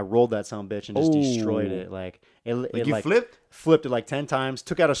me, and I rolled that son of a bitch and just destroyed it. Like it you flipped? Flipped it like 10 times,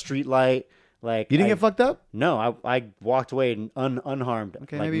 took out a street light. Like You didn't get fucked up? No, I walked away unharmed.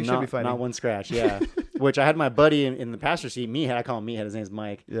 Okay, like, maybe you should be fighting. Not one scratch, yeah. Which I had my buddy in the passenger seat, Meathead. I call him Meathead. His name's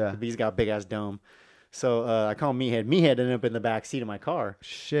Mike. Yeah. He's got a big ass dome. So I call him Meathead. Meathead ended up in the back seat of my car.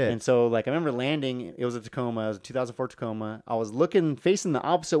 Shit. And so like I remember landing. It was a Tacoma. It was a 2004 Tacoma. I was facing the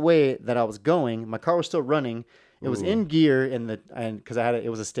opposite way that I was going. My car was still running. It was in gear because it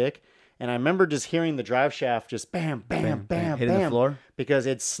was a stick. And I remember just hearing the drive shaft just bam, bam, bam, hitting the floor because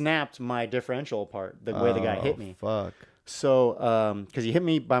it snapped my differential apart the way the guy hit me. Fuck. So, because he hit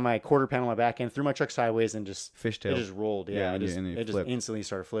me by my quarter panel, my back end, threw my truck sideways, and just fishtail. It just rolled. Yeah, it just instantly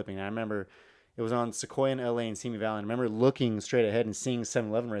started flipping. And I remember it was on Sequoia in LA and Simi Valley. And I remember looking straight ahead and seeing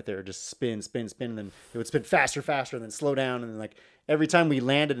 7-Eleven right there, just spin, and then it would spin faster, and then slow down, and then like every time we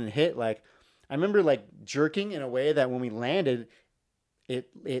landed and hit, like I remember like jerking in a way that when we landed,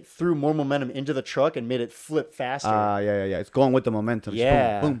 it threw more momentum into the truck and made it flip faster. Yeah. It's going with the momentum.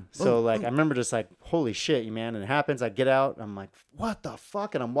 Yeah. Boom, boom, so boom, like boom. I remember just like, holy shit, man. And it happens. I get out. I'm like, what the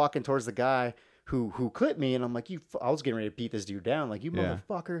fuck? And I'm walking towards the guy who clipped me. And I'm like, I was getting ready to beat this dude down. Like, you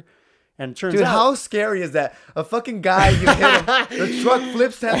motherfucker. And it turns out, how scary is that? A fucking guy, you hit him, the truck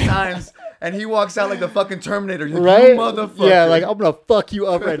flips 10 times, and he walks out like the fucking Terminator. You're like, right? You motherfucker. Yeah, like, I'm going to fuck you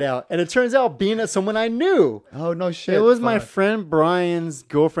up right now. And it turns out being someone I knew. Oh, no shit. It was my friend Brian's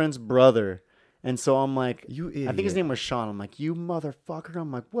girlfriend's brother. And so I'm like, you idiot. I think his name was Sean. I'm like, you motherfucker.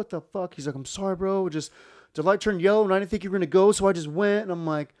 I'm like, what the fuck? He's like, I'm sorry, bro. The light turned yellow, and I didn't think you were going to go, so I just went. And I'm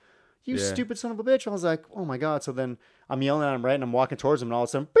like, you stupid son of a bitch. I was like, oh, my God. So then I'm yelling at him, right? And I'm walking towards him, and all of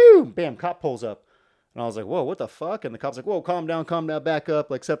a sudden, boom, bam, cop pulls up. And I was like, whoa, what the fuck? And the cop's like, whoa, calm down, back up,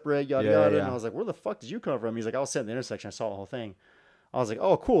 like separate, yada, yada. And I was like, where the fuck did you come from? He's like, I was sitting in the intersection. I saw the whole thing. I was like,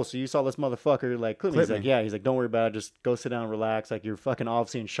 oh, cool. So you saw this motherfucker, like, clip me. He's like, yeah. He's like, don't worry about it. Just go sit down and relax. Like, you're fucking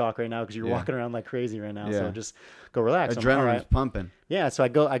obviously in shock right now because you're walking around like crazy right now. So just go relax. Adrenaline's pumping. Yeah. So I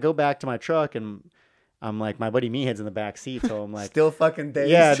go back to my truck and I'm like, my buddy Meathead's in the back seat, so I'm like, still fucking dazed.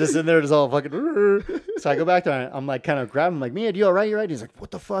 Yeah, just in there, just all fucking. So I go back to him, I'm like, kind of grab him, like, Meathead, you all right? You all right? He's like,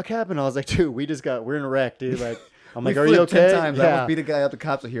 what the fuck happened? I was like, dude, we're in a wreck, dude. Like, I'm like, are you okay? 10 times. Yeah. I almost beat a guy up. The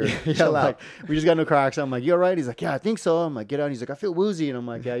cops are here. Yeah, Chill out. like, we just got into a car accident. I'm like, you all right? He's like, yeah, I think so. I'm like, get out. He's like, I feel woozy, and I'm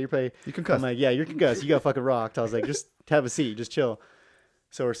like, yeah, you're concussed. I'm like, yeah, you're concussed. You got fucking rocked. I was like, just have a seat, just chill.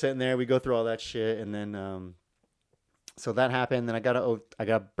 So we're sitting there. We go through all that shit, and then so that happened. Then I got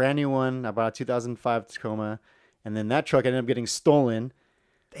a brand new one. I bought a 2005 Tacoma. And then that truck ended up getting stolen.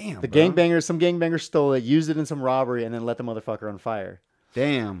 Damn. Some gangbanger stole it, used it in some robbery, and then let the motherfucker on fire.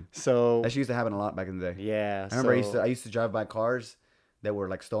 Damn. So that shit used to happen a lot back in the day. Yeah. I remember I used to drive by cars that were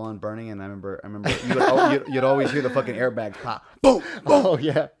like stolen, burning, and I remember you'd always hear the fucking airbags pop. Boom, boom. Oh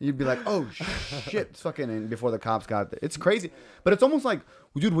yeah. You'd be like, oh shit, it's fucking. And before the cops got there, it's crazy. But it's almost like,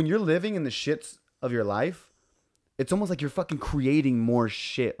 dude, when you're living in the shits of your life, it's almost like you're fucking creating more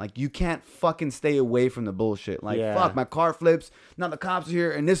shit. Like, you can't fucking stay away from the bullshit. Like, fuck, my car flips. Now the cops are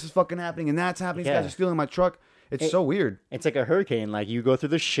here, and this is fucking happening, and that's happening. These guys are stealing my truck. It's so weird. It's like a hurricane. Like, you go through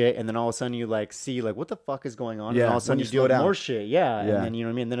the shit, and then all of a sudden you, like, see, like, what the fuck is going on? Yeah, and all of a sudden you deal with more shit. Yeah. And then, you know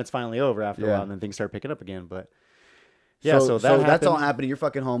what I mean? And then it's finally over after a while, and then things start picking up again. But, yeah, so that's all happening. You're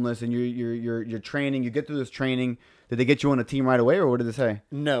fucking homeless, and you're training. You get through this training. Did they get you on a team right away, or what did they say?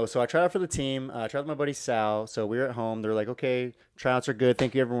 No, so I tried out for the team. I tried with my buddy Sal. So we were at home. They're like, okay, tryouts are good.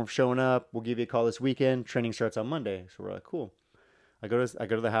 Thank you everyone for showing up. We'll give you a call this weekend. Training starts on Monday. So we're like, cool. I go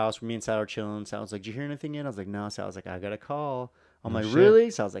to the house. Me and Sal are chilling. Sal was like, did you hear anything yet? I was like, no. Sal was like, I got a call. I'm like,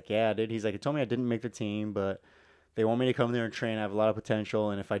 really? So I was like, yeah, dude. He's like, he told me I didn't make the team, but they want me to come there and train. I have a lot of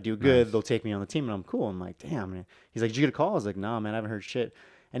potential, and if I do good, they'll take me on the team. And I'm cool. I'm like, damn. Man. He's like, did you get a call? I was like, nah, man, I haven't heard shit.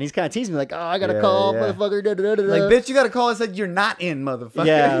 And he's kind of teasing me like, oh, I got a call, motherfucker. Da, da, da, da. Like, bitch, you got a call. It said you're not in, motherfucker.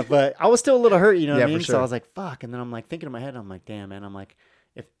 Yeah, but I was still a little hurt, you know what I mean? For sure. So I was like, fuck. And then I'm like thinking in my head, I'm like, damn, man. I'm like,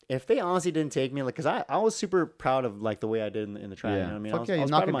 if they honestly didn't take me, like, because I was super proud of, like, the way I did in the trial, you know what I mean? Fuck I you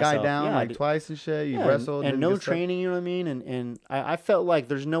was knock proud a of guy myself. down like twice and shit. You wrestled. And no training, you know what I mean? And I felt like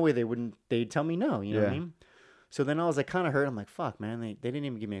there's no way they'd tell me no, you know what I mean? So then I was like kind of hurt. I'm like, fuck, man. They didn't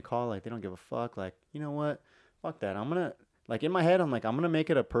even give me a call. Like, they don't give a fuck. Like, you know what? Fuck that. I'm going to, like, in my head, I'm like, I'm going to make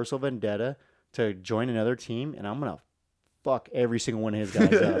it a personal vendetta to join another team, and I'm going to fuck every single one of his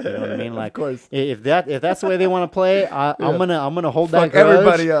guys up. You know what I mean? Like, of course. If that's the way they want to play, I'm gonna hold that grudge.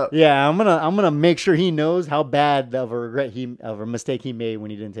 Everybody up. Yeah, I'm gonna make sure he knows how bad of a mistake he made when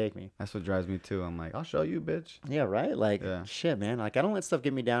he didn't take me. That's what drives me too. I'm like, I'll show you, bitch. Yeah, right. Like, shit, man. Like, I don't let stuff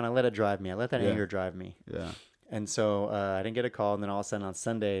get me down. I let it drive me. I let that anger drive me. Yeah. And so I didn't get a call, and then all of a sudden on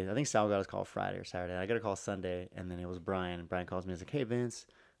Sunday, I think Sal got his call Friday or Saturday. I got a call Sunday, and then it was Brian. And Brian calls me. He's like, "Hey, Vince,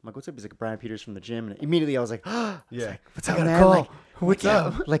 like, what's up? He's like, Brian Peters from the gym. And immediately I was like, Yeah. like, what's up, I got a man? call. Like, What's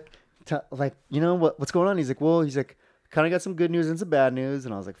up? Like, you know what's going on? He's like, well, kind of got some good news and some bad news.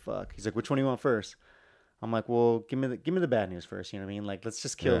 And I was like, fuck. He's like, which one do you want first? I'm like, well, give me the bad news first. You know what I mean? Like, let's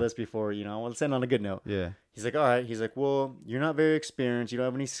just kill this before, you know, let's end on a good note. Yeah. He's like, all right. He's like, well, you're not very experienced. You don't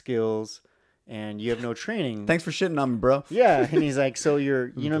have any skills and you have no training. Thanks for shitting on me, bro. Yeah. And he's like, so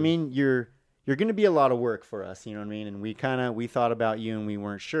you know what I mean? You're going to be a lot of work for us. You know what I mean? And we thought about you and we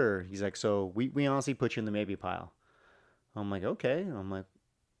weren't sure. He's like, so we honestly put you in the maybe pile. I'm like, okay. And I'm like,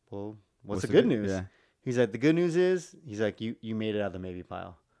 well, what's the good news? Yeah. He's like, the good news is, he's like, you made it out of the maybe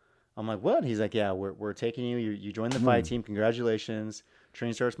pile. I'm like, what? He's like, yeah, we're taking you. You joined the fight team. Congratulations.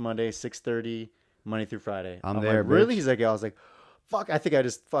 Training starts Monday, 6:30, Monday through Friday. I'm there, like, really? bitch. He's like, yeah. I was like, fuck. I think I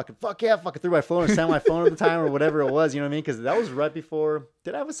just fucking threw my phone or sent my phone at the time or whatever it was. You know what I mean? Because that was right before.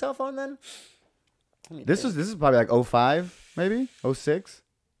 Did I have a cell phone then? This is probably like 05, maybe 06.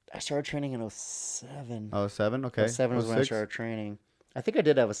 I started training in 07. 07, okay. 07 was when I started training. I think I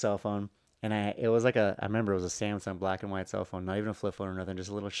did have a cell phone. And it was like I remember it was a Samsung black and white cell phone, not even a flip phone or nothing,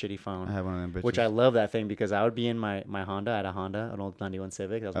 just a little shitty phone. I have one of them bitches. Which I love that thing because I would be in my Honda. I had a Honda, an old 91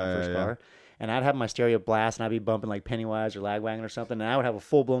 Civic. That was my first car. And I'd have my stereo blast and I'd be bumping like Pennywise or Lagwagon or something. And I would have a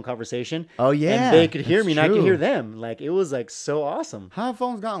full blown conversation. Oh, yeah. And they could hear me and I could true. hear them. Like, it was like so awesome. How have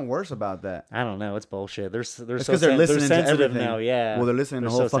phones gotten worse about that? I don't know. It's bullshit. They're so It's because they're listening to sensitive everything. now. Yeah. Well, they're listening to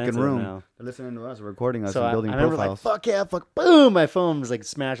the whole so fucking sensitive room. now. They're listening to us, recording us, So and building I remember profiles. like, fuck yeah, fuck, boom. My phone was like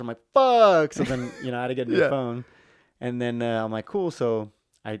smashed. I'm like, fuck. So then, you know, I had to get a new phone. And then I'm like, cool. So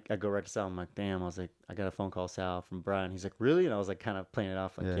I go right to Sal. I'm like, damn. I was like, I got a phone call, Sal, from Brian. He's like, really? And I was like, kind of playing it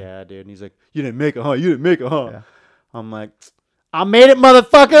off like, yeah, dude. And he's like, you didn't make it, huh? You didn't make it, huh? Yeah. I'm like, I made it,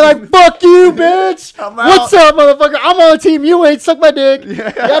 motherfucker. Like, fuck you, bitch. What's up, motherfucker? I'm on the team. You ain't. Suck my dick.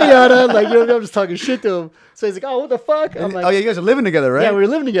 Yada, yada. Like, you know, I'm just talking shit to him. So he's like, oh, what the fuck? I'm like, oh, yeah, you guys are living together, right? yeah, we were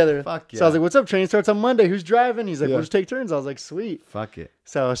living together. Fuck yeah. So I was like, what's up? Training starts on Monday. Who's driving? He's like, we'll just take turns. I was like, sweet. Fuck it.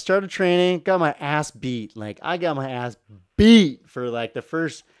 So I started training, got my ass beat. Like, I got my ass beat for like the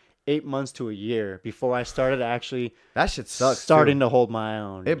first 8 months to a year before I started actually That shit sucks. starting to hold my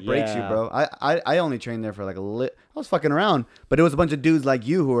own. It breaks you, bro. I only trained there for like I was fucking around, but it was a bunch of dudes like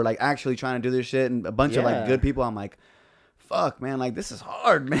you who were like actually trying to do this shit, and a bunch of like good people. I'm like, fuck, man, like this is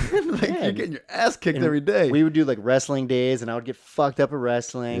hard, man. Like you're getting your ass kicked every day. We would do like wrestling days, and I would get fucked up at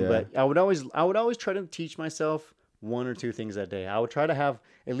wrestling. But I would always try to teach myself one or two things that day. I would try to have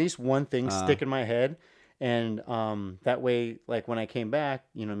at least one thing stick in my head. And that way, like when I came back,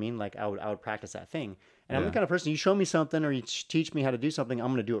 you know what I mean? Like I would practice that thing. And I'm the kind of person, you show me something or you teach me how to do something, I'm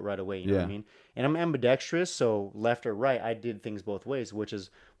going to do it right away. You know what I mean? And I'm ambidextrous, so left or right, I did things both ways, which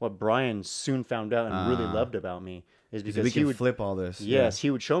is what Brian soon found out and really loved about me. Is because he would flip all this. Yes, he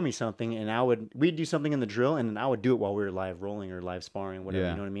would show me something, and we'd do something in the drill, and then I would do it while we were live rolling or live sparring, whatever.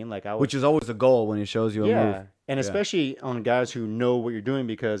 You know what I mean? Like which is always a goal when he shows you a move. And especially on guys who know what you're doing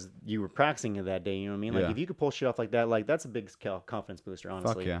because you were practicing it that day. You know what I mean? Like if you could pull shit off like that, like that's a big confidence booster,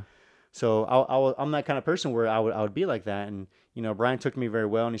 honestly. Fuck yeah. So I'm that kind of person where I would be like that, and you know, Brian took me very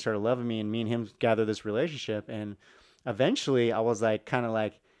well, and he started loving me, and me and him gathered this relationship, and eventually I was like, kind of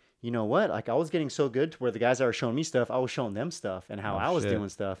like, you know what? Like I was getting so good to where the guys that were showing me stuff, I was showing them stuff and how I was doing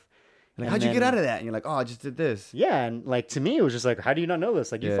stuff. Like, how'd you get out of that? And you're like, oh, I just did this. Yeah, and like to me, it was just like, how do you not know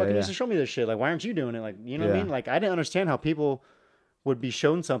this? Like you fucking used to show me this shit. Like why aren't you doing it? Like you know what I mean? Like I didn't understand how people would be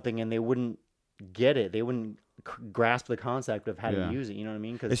shown something and they wouldn't get it. They wouldn't grasp the concept of how to use it. You know what I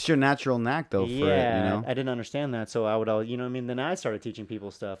mean? Because it's your natural knack though. For it, you know? I didn't understand that, so I would, you know what I mean. Then I started teaching people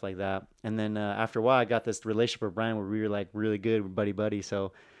stuff like that, and then after a while, I got this relationship with Brian where we were like really good, buddy.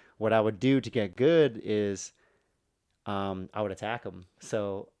 So what I would do to get good is, I would attack him.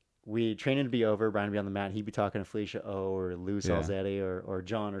 So we training to be over, Brian would be on the mat, he'd be talking to Felicia O or Lou Salzetti or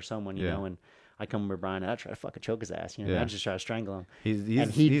John or someone, you know, and I come with Brian and I try to fucking choke his ass, you know, I just try to strangle him.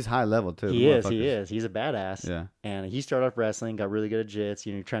 He's high level too. He is. He's a badass. Yeah. And he started off wrestling, got really good at jits,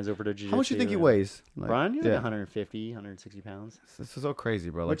 you know, trans over to jiu-jitsu. How much do you think he weighs? Like, Brian, he's like 150, 160 pounds. This is so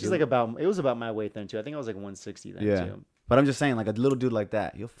crazy, bro. Which is like it was about my weight then too. I think I was like 160 then too. But I'm just saying, like a little dude like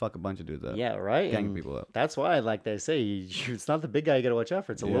that, he'll fuck a bunch of dudes up. Yeah, right. Gang people up. That's why, like they say, it's not the big guy you gotta watch out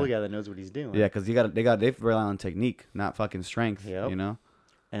for. It's a little guy that knows what he's doing. Yeah, because they rely on technique, not fucking strength. You know.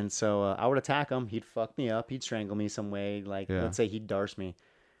 And so I would attack him. He'd fuck me up. He'd strangle me some way. Like let's say he'd darce me.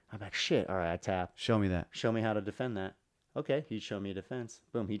 I'm like, shit. All right, I tap. Show me that. Show me how to defend that. Okay, he'd show me a defense.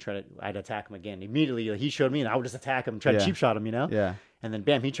 Boom. I'd attack him again. Immediately, he showed me, and I would just attack him, try to cheap shot him, you know. Yeah. And then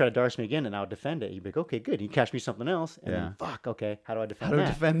bam, he'd try to darce me again, and I would defend it. He'd be like, okay, good. He'd catch me something else, and then fuck, okay, how do I defend that? How do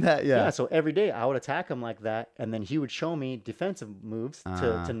I defend that? Yeah. Yeah. So every day I would attack him like that, and then he would show me defensive moves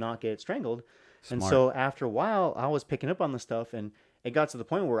to not get strangled. Smart. And so after a while, I was picking up on the stuff, and it got to the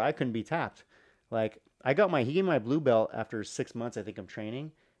point where I couldn't be tapped. Like he gave me my blue belt after 6 months, I think, of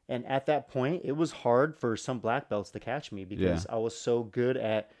training. And at that point, it was hard for some black belts to catch me because I was so good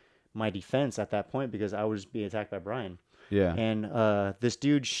at my defense at that point because I was being attacked by Brian. Yeah. And this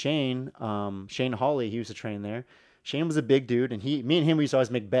dude, Shane Hawley, he used to train there. Shane was a big dude, and me and him, we used to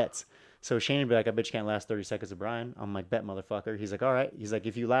always make bets. So Shane would be like, I bet you can't last 30 seconds of Brian. I'm like, bet, motherfucker. He's like, all right. He's like,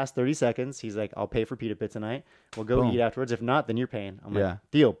 if you last 30 seconds, he's like, I'll pay for pita pit tonight. We'll go eat afterwards. If not, then you're paying. I'm like,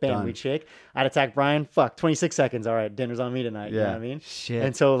 deal. Bam, we'd shake. I'd attack Brian. Fuck, 26 seconds. All right, dinner's on me tonight. You know what I mean? Shit.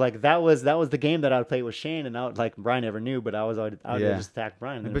 And so like that was the game that I would play with Shane, and like Brian never knew, but I would just attack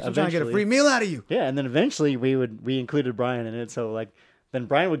Brian. But I'm trying to get a free meal out of you. Yeah, and then eventually we included Brian in it. So like then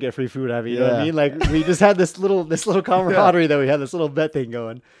Brian would get free food out of it. You know what I mean? Like we just had this little camaraderie that we had this little bet thing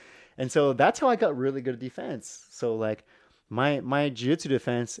going. And so that's how I got really good at defense. So like my jiu-jitsu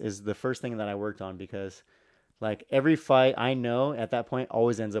defense is the first thing that I worked on because like every fight I know at that point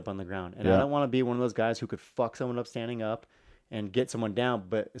always ends up on the ground. And I don't want to be one of those guys who could fuck someone up standing up and get someone down,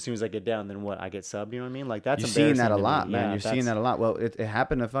 but as soon as I get down, then what? I get subbed, you know what I mean? Like that's You're seeing that a lot, man. Yeah, You're seeing that a lot. Well, it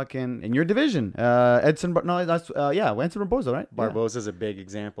happened to fucking in your division. Edson Barboza, right? Barboza's a big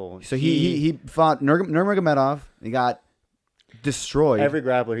example. So he fought Nurmagomedov. He got destroyed. Every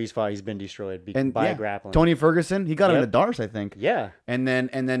grappler he's fought, he's been destroyed by grappling. Tony Ferguson, he got him in the Darce, I think. Yeah. And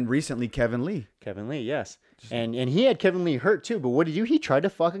then recently Kevin Lee. Kevin Lee, yes. And he had Kevin Lee hurt too, but what did he do? He tried to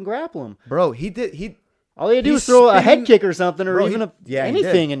fucking grapple him. Bro, all he had to do was throw a head kick or something, or even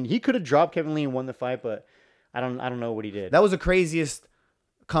anything, and he could have dropped Kevin Lee and won the fight, but I don't know what he did. That was the craziest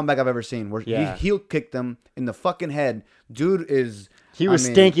comeback I've ever seen, where he heel kicked him in the fucking head. Dude is... He was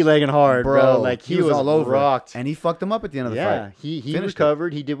stanky legging hard, bro. Like he was all over rocked, and he fucked him up at the end of the fight. He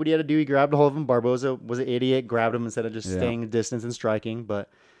recovered. He did what he had to do. He grabbed a hold of him. Barboza was an idiot, grabbed him instead of just staying distance and striking. But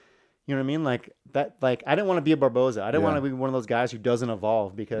you know what I mean? Like that. Like I didn't want to be a Barboza. I didn't want to be one of those guys who doesn't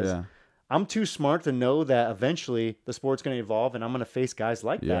evolve because I'm too smart to know that eventually the sport's going to evolve, and I'm going to face guys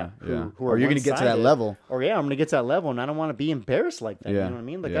like that who are or you're going to get to that level. Or I'm going to get to that level, and I don't want to be embarrassed like that. You know what I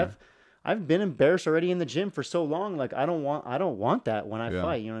mean? Like I've been embarrassed already in the gym for so long. Like I don't want that when I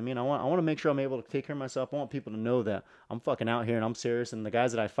fight. You know what I mean? I want to make sure I'm able to take care of myself. I want people to know that I'm fucking out here and I'm serious. And the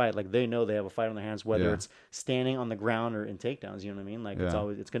guys that I fight, like they know they have a fight on their hands, whether it's standing on the ground or in takedowns. You know what I mean? Like it's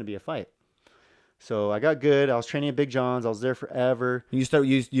going to be a fight. So I got good. I was training at Big John's. I was there forever. You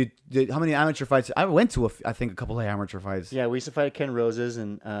did how many amateur fights? I went to I think a couple of amateur fights. Yeah, we used to fight at Ken Rose's,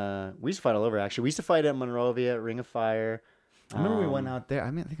 and we used to fight all over. Actually, we used to fight at Monrovia, at Ring of Fire. I remember we went out there. I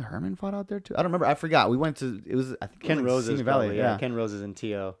think Herman fought out there too. I don't remember. I forgot. We went to. It was I think Ken Rose's Valley. Yeah, Ken Rose's in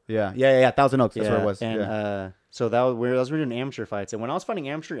TO. Yeah. Thousand Oaks. That's where it was. And so that was where we were doing amateur fights. And when I was fighting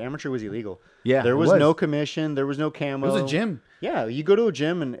amateur was illegal. Yeah, there was no commission. There was no camo. It was a gym. Yeah, you go to a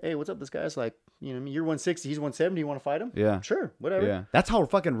gym and hey, what's up? This guy's like, you know, you're 160, he's 170. You want to fight him? Yeah, sure, whatever. Yeah, that's how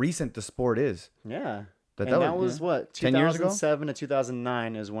fucking recent the sport is. Yeah, that was what 10 years ago. 2007 to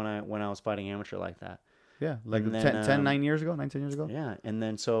 2009 is when I was fighting amateur like that. Yeah, like 9 years ago. Yeah, and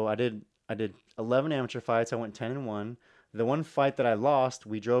then so I did 11 amateur fights. I went 10-1. The one fight that I lost,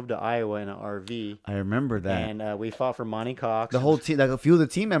 we drove to Iowa in an RV. I remember that. And we fought for Monty Cox. The whole team, like a few of the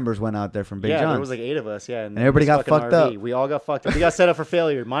team members went out there from Big John's. Yeah, there was like 8 of us. Yeah, and everybody got fucked up. We all got fucked up. We got set up for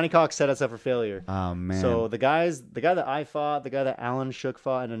failure. Monty Cox set us up for failure. Oh man. So the guy that I fought, the guy that Alan Shook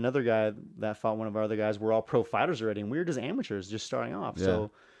fought, and another guy that fought one of our other guys were all pro fighters already, and we were just amateurs, just starting off. Yeah.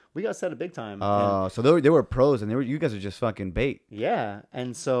 So we got set up big time. Oh, so they were pros, and you guys are just fucking bait. Yeah,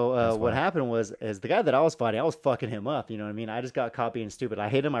 and so what happened was the guy that I was fighting, I was fucking him up. You know what I mean? I just got caught being stupid. I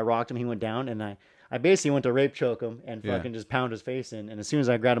hit him, I rocked him, he went down, and I basically went to rape choke him and fucking just pound his face in. And as soon as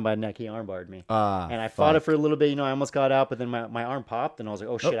I grabbed him by the neck, he armbarred me. And I fought it for a little bit. You know, I almost got out, but then my arm popped, and I was like,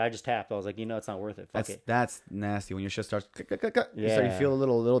 oh shit, I just tapped. I was like, you know, it's not worth it. Fuck it. That's nasty when your shit starts. You feel a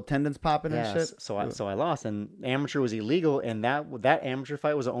little tendons popping and shit. So I lost, and amateur was illegal, and that amateur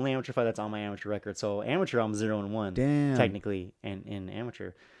fight was the only amateur fight that's on my amateur record. So amateur, I'm 0-1. Damn. Technically, and in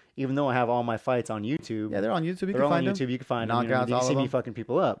amateur. Even though I have all my fights on YouTube. Yeah, they're on YouTube. You can find them. You can find them. You can see me fucking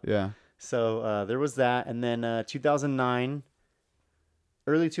people up. Yeah. So there was that, and then 2009,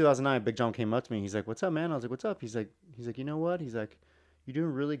 early 2009, Big John came up to me. He's like, "What's up, man?" I was like, "What's up?" He's like, "You know what?" He's like, "You're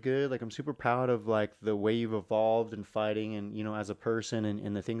doing really good. Like, I'm super proud of like the way you've evolved in fighting, and you know, as a person,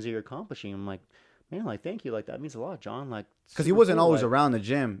 and the things that you're accomplishing." I'm like, "Man, like, thank you. Like, that means a lot, John." Like, because he wasn't always around the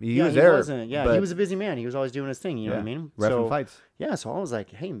gym. He was he there. Wasn't. Yeah, he was a busy man. He was always doing his thing. You know what I mean? Reffing fights. Yeah. So I was like,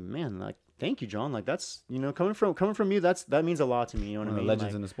 "Hey, man, like." Thank you, John. Like that's, you know, coming from you, that means a lot to me. You know what I mean?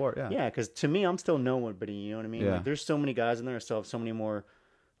 Legends in the sport, yeah. Yeah, because to me, I'm still nobody. You know what I mean? Yeah. Like, there's so many guys in there. I still have so many more,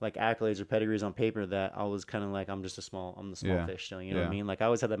 like accolades or pedigrees on paper that I was kind of like, I'm the small fish still. You know what I mean? Like I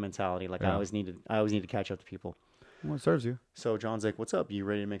always had that mentality. Like I always need to catch up to people. What serves you? So John's like, "What's up? You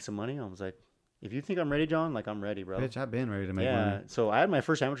ready to make some money?" I was like, "If you think I'm ready, John, like I'm ready, bro." Bitch, I've been ready to make money. So I had my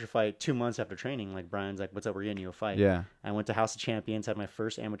first amateur fight 2 months after training. Like Brian's like, "What's up? We're getting you a fight." Yeah. I went to House of Champions, had my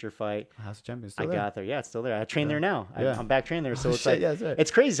first amateur fight. House of Champions. I got there. Yeah, it's still there. I train there now. I'm back training there. So it's shit, like, right. it's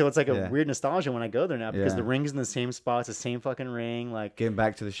crazy. So it's like a weird nostalgia when I go there now because Yeah. the ring's in the same spot. It's the same fucking ring. Like Getting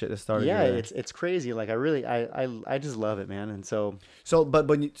back to the shit that started. yeah, you there. it's crazy. Like I just love it, man. And so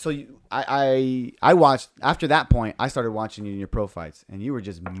I watched after that point. I started watching you in your pro fights, and you were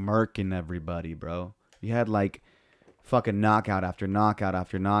just murking everybody, bro. You had like fucking knockout after knockout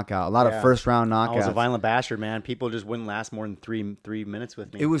after knockout. A lot of first round knockouts. I was a violent bastard, man. People just wouldn't last more than three minutes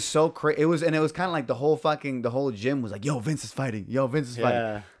with me. It was so crazy. It was kind of like the whole gym was like, "Yo, Vince is fighting. Yo, Vince is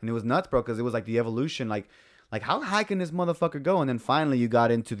fighting." And it was nuts, bro, because it was like the evolution, like how high can this motherfucker go? And then finally you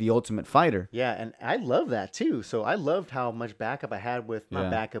got into the Ultimate Fighter. Yeah, and I love that too. So I loved how much backup I had with not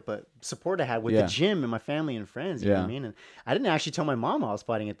backup, but support I had with the gym and my family and friends. You know what I mean? And I didn't actually tell my mom I was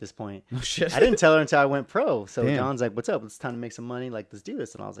fighting at this point. No shit. I didn't tell her until I went pro. So Damn. John's like, "What's up? It's time to make some money. Like, let's do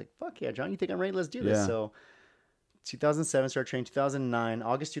this." And I was like, "Fuck yeah, John, you think I'm ready? Let's do this." Yeah. So 2007 started training. 2009,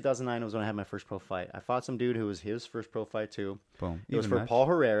 August 2009 was when I had my first pro fight. I fought some dude who was his first pro fight too. Boom. It was for Paul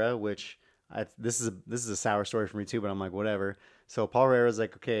Herrera, which this is a sour story for me too, but I'm like, whatever. So Paul Herrera's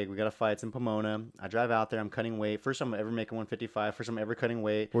like, "Okay, we got to fight. It's in Pomona." I drive out there. I'm cutting weight. First time I'm ever making 155. First time I'm ever cutting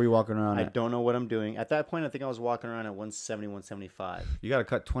weight. Where are you walking around I at? don't know what I'm doing. At that point, I think I was walking around at 170, 175. You got to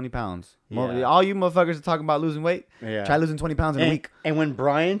cut 20 pounds. Yeah. All you motherfuckers are talking about losing weight. Yeah. Try losing 20 pounds in a week. And when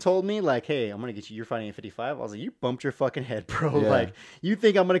Brian told me, like, "Hey, I'm going to get you, you're fighting at 55, I was like, "You bumped your fucking head, bro." Yeah. Like, you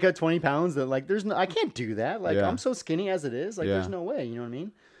think I'm going to cut 20 pounds? That, like, I can't do that. Like, Yeah. I'm so skinny as it is. Like, Yeah. there's no way. You know what I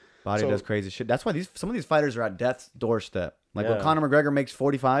mean? Body does crazy shit. That's why some of these fighters are at death's doorstep. Like when Yeah. Conor McGregor makes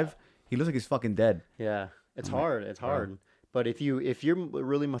 45, he looks like he's fucking dead. Yeah. It's hard. It's hard. But if you're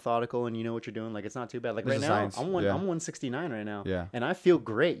really methodical and you know what you're doing, like it's not too bad. Like There's right a now, science. I'm 169 right now. Yeah. And I feel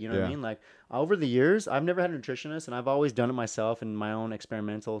great. You know what I Yeah. mean? Like over the years, I've never had a nutritionist, and I've always done it myself in my own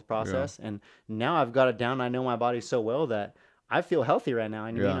experimental process. And now I've got it down. I know my body so well that I feel healthy right now.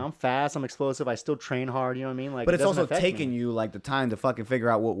 And you know, I'm fast. I'm explosive. I still train hard. You know what I mean? Like, But it's it doesn't also affect taking me. you like the time to fucking figure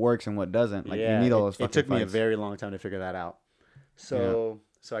out what works and what doesn't. Like Yeah, you need all those it fucking took me a fights. very long time to figure that out. So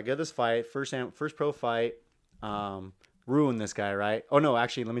I get this fight, first pro fight, ruined this guy, right? Oh no,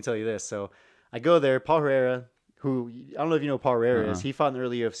 actually, let me tell you this. So I go there, Paul Herrera, who I don't know if you know who Paul Herrera is. He fought in the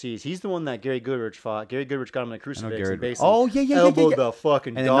early UFCs. He's the one that Gary Goodrich fought. Gary Goodrich got him in a crucifix Gary- and basically elbowed the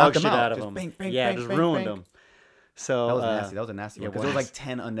fucking And then dog knocked him shit out. out of Just him. bang, bang, Yeah, bang, just bang, ruined bang. him. So That was nasty. That was a nasty one. Because there was like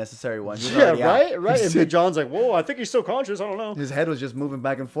 10 unnecessary ones. He was Yeah, already out. right. And then John's like, "Whoa, I think he's still conscious. I don't know." His head was just moving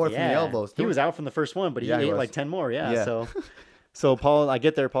back and forth from the elbows. He was out from the first one, but he ate was. like 10 more. Yeah. Yeah. So Paul, I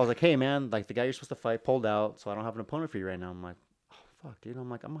get there. Paul's like, "Hey, man, like the guy you're supposed to fight pulled out, so I don't have an opponent for you right now." I'm like, "Oh, fuck, dude." I'm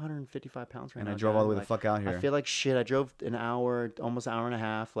like, "I'm 155 pounds right And now." I drove all the way the fuck out here. I feel like shit. I drove an hour, almost an hour and a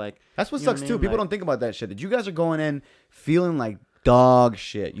half. Like, That's what you know sucks I too. mean? People Like- don't think about that shit. That you guys are going in feeling like dog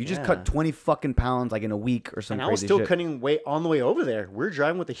shit. You just Yeah. cut 20 fucking pounds like in a week or something. And I was still cutting weight on the way over there. We're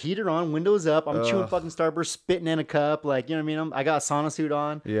driving with the heater on, windows up. I'm chewing fucking Starburst, spitting in a cup. Like, you know what I mean? I got a sauna suit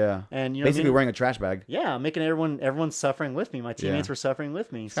on. Yeah. And you know basically what I mean? wearing a trash bag. Yeah, I'm making everyone's suffering with me. My teammates were suffering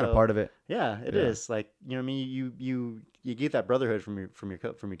with me. It's kind of part of it. Yeah, it is. Like, you know what I mean? You get that brotherhood from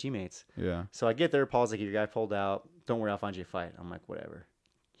your teammates. Yeah. So I get there. Paul's like, "Your guy pulled out. Don't worry, I'll find you a fight." I'm like, "Whatever."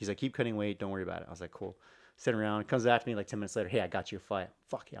 He's like, "Keep cutting weight. Don't worry about it." I was like, "Cool." Sitting around, comes back to me like 10 minutes later. "Hey, I got you a fight."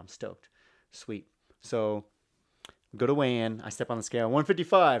 Fuck yeah, I'm stoked. Sweet. So go to weigh in. I step on the scale.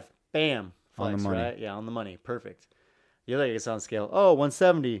 155. Bam. On the Flex, money. right? Yeah, on the money. Perfect. The other guy gets on the scale. Oh,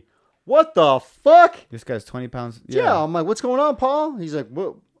 170. What the fuck? This guy's 20 pounds. Yeah. I'm like, "What's going on, Paul?" He's like,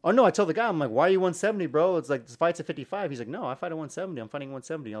 "What?" Oh no, I tell the guy, I'm like, "Why are you 170, bro? It's like this fight's at 55. He's like, "No, I fight at 170. I'm fighting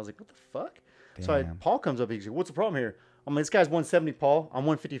 170. I was like, "What the fuck?" So Damn. Paul comes up. He's like, "What's the problem here?" I'm like, "This guy's 170, Paul. I'm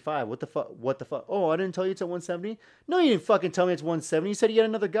 155. What the fuck? What the fuck? Oh, I didn't tell you it's at 170. No, you didn't fucking tell me it's 170. You said you had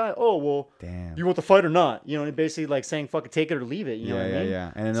another guy. Oh, well, Damn. you want the fight or not? You know, and basically like saying fucking take it or leave it. You know what I mean?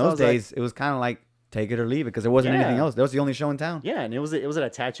 Yeah. And in So I those was like- days, it was kind of like take it or leave it because there wasn't anything else. That was the only show in town. Yeah, and it was at a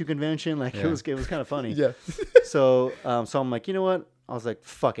tattoo convention. Like it was kind of funny. Yeah. So I'm like, you know what? I was like,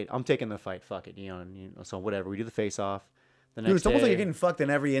 fuck it. I'm taking the fight. Fuck it. You know, so whatever. We do the face off. The next Dude, it's almost like day- you're getting fucked in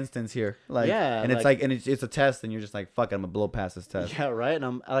every instance here. Like, Yeah, and it's like- like, and it's a test, and you're just like, fuck it, I'm gonna blow past this test. Yeah, right.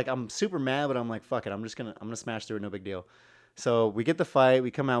 And I'm super mad, but I'm like, fuck it. I'm gonna smash through it. No big deal. So we get the fight.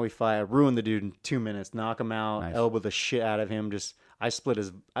 We come out. We fight. I ruin the dude in 2 minutes. Knock him out. Nice. Elbow the shit out of him. I split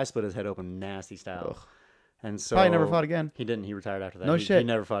his head open, nasty style. Ugh. And so Probably never fought again. He didn't. He retired after that. No He shit.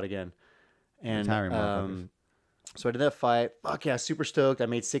 never fought again. And Retiring motherfuckers. So I did that fight. Fuck yeah, super stoked. I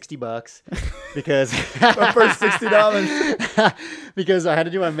made $60 because My first $60. because I had to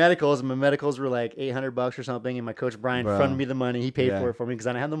do my medicals, and my medicals were like $800 or something. And my coach Brian Bro. fronted me the money. He paid Yeah. for it for me because I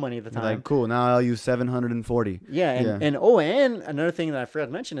didn't have the money at the time. Like, cool. Now I'll use 740. Yeah, and another thing that I forgot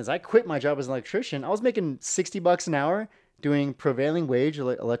to mention is I quit my job as an electrician. I was making $60 an hour doing prevailing wage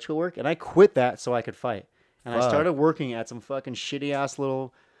electrical work, and I quit that so I could fight. And I started working at some fucking shitty ass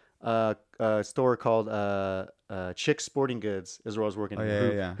little store called Chick's Sporting Goods is where I was working.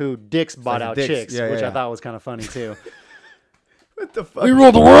 Who Dick's bought out Chicks, which I thought was kind of funny too. What the fuck? We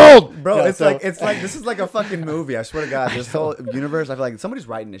rule the world, bro. Yeah, it's like this is like a fucking movie. I swear to God, this whole universe. I feel like somebody's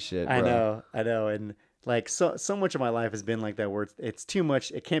writing this shit. Bro. I know, and like so much of my life has been like that. Where it's too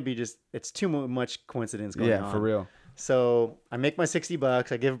much. It can't be just. It's too much coincidence going on. Yeah, for real. So I make my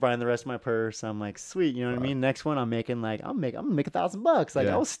 $60. I give Brian the rest of my purse. I'm like, sweet, you know what I mean? Next one, I'm making like I'm gonna make $1,000. Like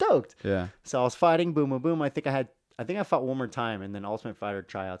I was stoked. Yeah. So I was fighting, boom, boom, boom. I think I fought one more time, and then Ultimate Fighter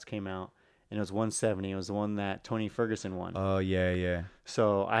tryouts came out, and it was 170. It was the one that Tony Ferguson won. Oh yeah.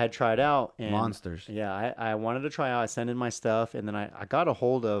 So I had tried out, and Monsters. Yeah, I wanted to try out. I sent in my stuff, and then I got a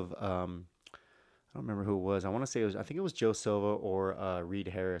hold of I don't remember who it was. I think it was Joe Silva or Reed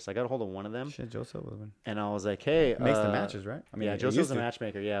Harris. I got a hold of one of them. Shit, Joe Silva. And I was like, hey. Makes the matches, right? I mean, yeah, Joe Silva's a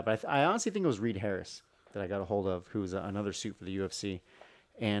matchmaker, yeah. But I honestly think it was Reed Harris that I got a hold of, who's another suit for the UFC.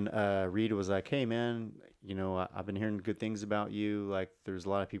 And Reed was like, hey, man, you know, I've been hearing good things about you. Like, there's a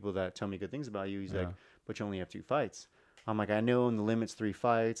lot of people that tell me good things about you. He's like, but you only have 2 fights. I'm like, I know, and the limit's 3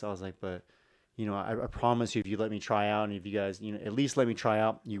 fights. I was like, but... You know, I promise you, if you let me try out, and if you guys, you know, at least let me try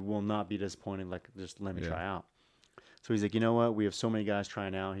out, you will not be disappointed. Like, just let me try out. So he's like, you know what? We have so many guys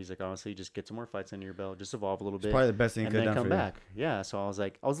trying out. He's like, honestly, just get some more fights under your belt, just evolve a little bit. Probably the best thing you could have done come for back. Yeah. So I was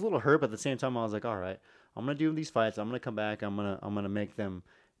like, I was a little hurt, but at the same time, I was like, all right, I'm gonna do these fights. I'm gonna come back. I'm gonna make them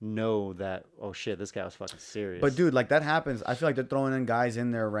know that, oh shit, this guy was fucking serious. But dude, like that happens. I feel like they're throwing in guys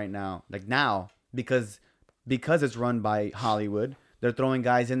in there right now, like now, because it's run by Hollywood. They're throwing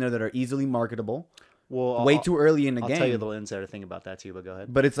guys in there that are easily marketable. Well, way too early in the game. I'll tell you the insider thing about that too, but go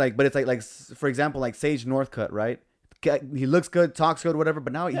ahead. But it's like for example, like Sage Northcutt, right? He looks good, talks good, whatever.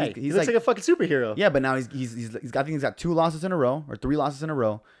 But now he he's looks like a fucking superhero. Yeah, but now he's I think he's got 2 losses in a row or 3 losses in a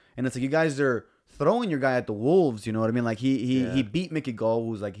row, and it's like you guys are throwing your guy at the wolves. You know what I mean? Like he beat Mickey Gall,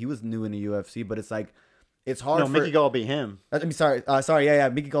 who's like he was new in the UFC, but it's like. It's hard. No, Mickey Gall beat him. I mean, sorry, yeah.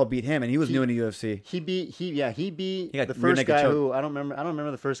 Mickey Gall beat him, and he was new in the UFC. He beat the first guy who I don't remember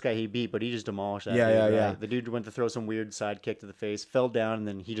the first guy he beat, but he just demolished that. Yeah. The dude went to throw some weird side kick to the face, fell down, and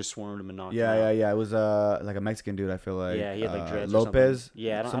then he just swarmed him and knocked him out. Yeah. It was like a Mexican dude. I feel like. Yeah, he had like dreads. Lopez.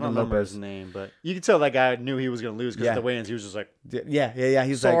 Yeah, I don't remember his name, but you could tell that guy knew he was gonna lose because the weigh-ins. He was just like, yeah.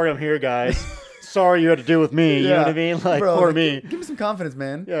 He's sorry, like, I'm here, guys. Sorry you had to deal with me. You know what I mean? Like, bro, poor me. Give me some confidence,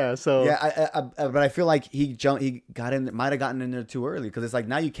 man. Yeah. So. Yeah, but I feel like he might have gotten in there too early because it's like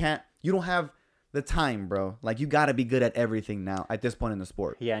now you don't have the time, bro. Like you got to be good at everything now at this point in the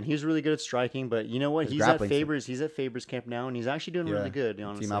sport. Yeah, and he's really good at striking, but you know what? He's at Faber's. He's at Faber's camp now, and he's actually doing really good.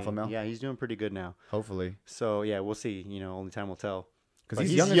 Honestly. Team Alpha Male. Yeah, he's doing pretty good now. Hopefully. So yeah, we'll see. You know, only time will tell. Because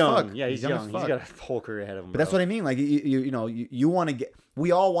he's young as fuck. Yeah, he's young. He's got a whole career ahead of him. But that's what I mean. Like you want to get.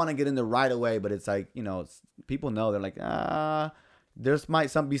 We all want to get in there right away, but it's like people know they're like there's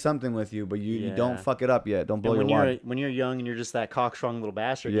might be something with you, but you don't fuck it up yet. Don't blow your wad. When you're young and you're just that cockstrong little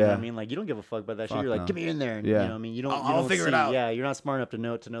bastard, you know what I mean? Like you don't give a fuck about that shit. You're like, get me in there. And, you know what I mean? You don't. I'll figure it out. Yeah, you're not smart enough to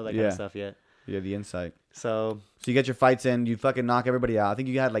know that kind of stuff yet. Yeah, the insight. So you get your fights in, you fucking knock everybody out. I think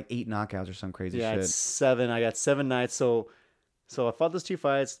you had like 8 knockouts or some crazy shit. Yeah, it's 7. I got 7 nights. So I fought those 2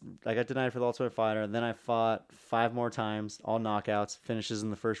 fights. I got denied for the Ultimate Fighter. And then I fought 5 more times, all knockouts, finishes in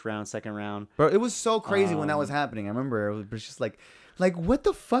the first round, second round. Bro, it was so crazy when that was happening. I remember it was just like what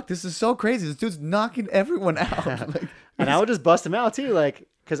the fuck? This is so crazy. This dude's knocking everyone out. And I would just bust him out too, like.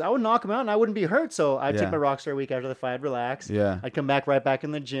 Because I would knock him out and I wouldn't be hurt. So I'd take my Rockstar week after the fight, I'd relax. Yeah. I'd come back right back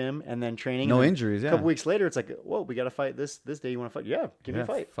in the gym and then training. No injuries, A couple weeks later, it's like, whoa, we got to fight this day. You want to fight? Yeah, give me a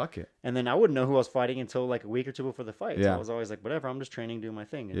fight. Fuck it. And then I wouldn't know who I was fighting until like a week or 2 before the fight. Yeah. So I was always like, whatever, I'm just training, doing my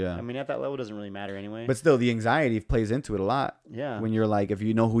thing. And, I mean, at that level, it doesn't really matter anyway. But still, the anxiety plays into it a lot. Yeah. When you're like, if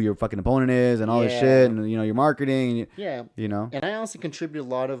you know who your fucking opponent is and all this shit and, your marketing. Yeah. You know? And I honestly contribute a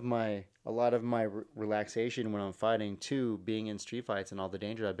lot of my relaxation when I'm fighting to being in street fights and all the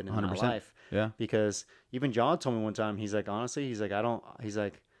danger I've been in 100%. My life. Yeah. Because even John told me one time, he's like, honestly, he's like, don't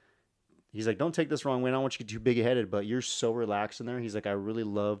take this wrong way. I don't want you to get too big headed, but you're so relaxed in there. He's like, I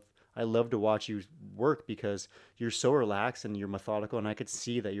love to watch you work because you're so relaxed and you're methodical, and I could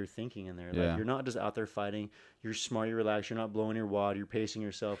see that you're thinking in there. Like you're not just out there fighting. You're smart, you're relaxed, you're not blowing your wad, you're pacing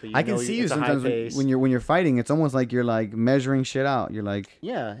yourself. But I can see you sometimes when you're fighting. It's almost like you're like measuring shit out. You're like,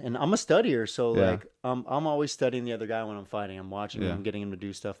 yeah, and I'm a studier, so like I'm always studying the other guy when I'm fighting. I'm watching him, getting him to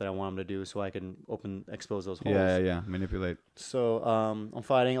do stuff that I want him to do, so I can expose those holes. Yeah, manipulate. So I'm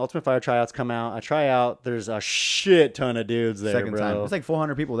fighting. Ultimate Fighter tryouts come out. I try out. There's a shit ton of dudes there, Second bro. time, it's like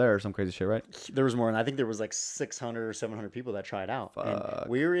 400 people there or some crazy shit, right? There was more, and I think there was like 600 or 700 people that tried out. Fuck. And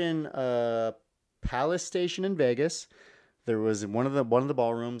we were in Palace Station in Vegas. There was one of the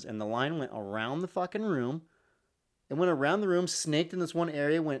ballrooms, and the line went around the fucking room. It went around the room, snaked in this one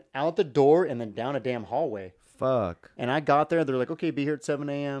area, went out the door, and then down a damn hallway. Fuck. And I got there. They're like, okay, be here at 7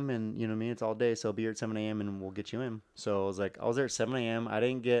 a.m. And you know what I mean? It's all day, so be here at 7 a.m. and we'll get you in. So I was there at 7 a.m. I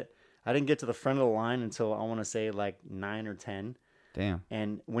didn't get to the front of the line until I want to say like 9 or 10. Damn.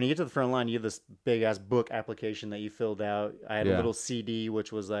 And when you get to the front line, you have this big ass book application that you filled out. I had a little CD,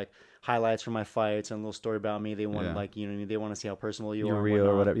 which was like highlights from my fights and a little story about me. They want like, you know, they want to see how personal you are. Real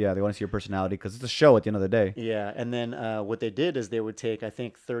or whatever. Yeah, they want to see your personality because it's a show at the end of the day. Yeah, and then what they did is they would take, I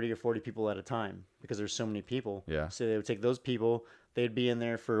think, 30 or 40 people at a time because there's so many people. Yeah. So they would take those people. They'd be in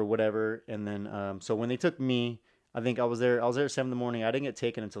there for whatever, and then so when they took me, I think I was there at 7 in the morning. I didn't get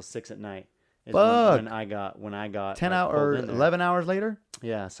taken until 6 at night. Fuck. When I got 10 hours or 11 hours later.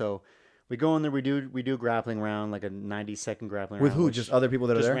 Yeah, so we go in there. We do a grappling round, like a 90-second grappling with round. who? Just other people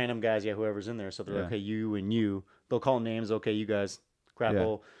that are there. Just random guys. Yeah, whoever's in there. So they're like, okay, you and you. They'll call names. Okay, you guys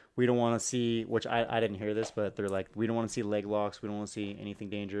grapple. Yeah. We don't want to see, which I didn't hear this, but they're like, we don't want to see leg locks. We don't want to see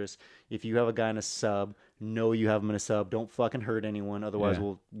anything dangerous. If you have a guy in a sub, know you have him in a sub. Don't fucking hurt anyone. Otherwise,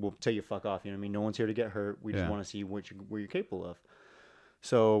 we'll tell you fuck off. You know what I mean? No one's here to get hurt. We just want to see what you're capable of.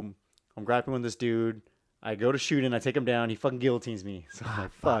 So I'm grappling with this dude. I go to shoot him. I take him down. He fucking guillotines me. So I'm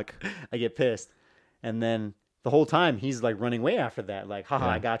like, fuck. I get pissed. And then the whole time, he's like running way after that. Like, haha,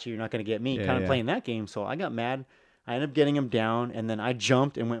 I got you. You're not going to get me. Kind of playing that game. So I got mad. I ended up getting him down. And then I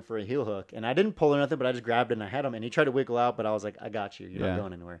jumped and went for a heel hook. And I didn't pull or nothing, but I just grabbed it and I had him. And he tried to wiggle out, but I was like, I got you. You're not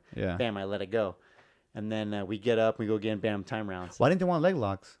going anywhere. Yeah. Bam, I let it go. And then we get up. We go again. Bam, time rounds. Why didn't they want leg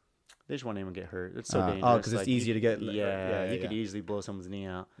locks? They just want anyone to get hurt. It's so dangerous. Oh, because it's easy to get. You could easily blow someone's knee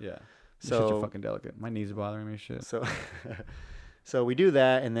out. Yeah. So you're fucking delicate. My knees are bothering me. Shit. So we do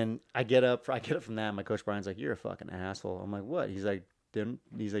that, and then I get up from that. And my coach Brian's like, "You're a fucking asshole." I'm like, "What?" He's like, "Didn't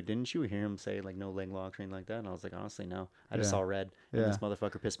you hear him say like no leg locks or anything like that?" And I was like, "Honestly, no. I just saw red." And this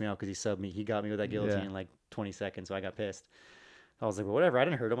motherfucker pissed me off because he subbed me. He got me with that guillotine in like 20 seconds, so I got pissed. I was like, "Well, whatever. I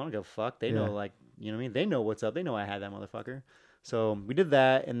didn't hurt him. I don't give a fuck. They know, like, you know what I mean? They know what's up. They know I had that motherfucker." So we did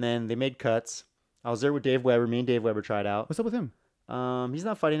that, and then they made cuts. I was there with Dave Weber. Me and Dave Weber tried out. What's up with him? He's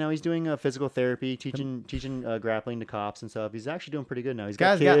not fighting now. He's doing physical therapy, teaching grappling to cops and stuff. He's actually doing pretty good now. He's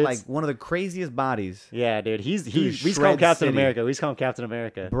got kids. Got like one of the craziest bodies. Yeah, dude. We call him Captain America. We call him Captain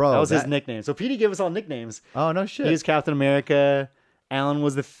America. Bro, that was his nickname. So Petey gave us all nicknames. Oh no shit. He was Captain America. Alan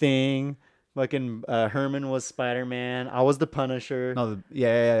was the Thing. Fucking Herman was Spider-Man. I was the Punisher. No,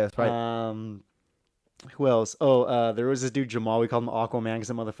 yeah, that's right. Who else? Oh, there was this dude Jamal. We called him Aquaman because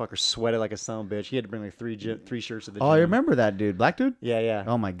that motherfucker sweated like a son of a bitch. He had to bring like three shirts to the gym. Oh, I remember that dude, black dude. Yeah.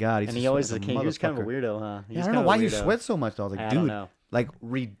 Oh my god, he always the king. He was kind of a weirdo, huh? I don't know why you sweat so much. Though. I was like, dude, like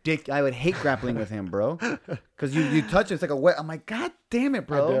ridiculous. I would hate grappling with him, bro. Because you touch it, it's like a wet. I'm like, god damn it,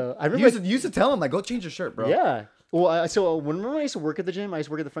 bro. I remember you used to tell him like, go change your shirt, bro. Yeah. Well, so when I used to work at the gym, I used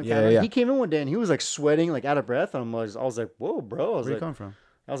to work at the front counter. Yeah. He came in one day and he was like sweating, like out of breath. And I was like, whoa, bro. Where you come from?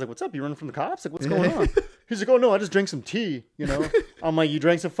 I was like, what's up? You running from the cops? Like, what's going on? He's like, oh, no, I just drank some tea, you know? I'm like, you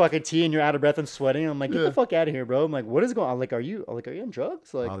drank some fucking tea and you're out of breath and sweating? I'm like, get the fuck out of here, bro. I'm like, what is going on? I'm like, are you on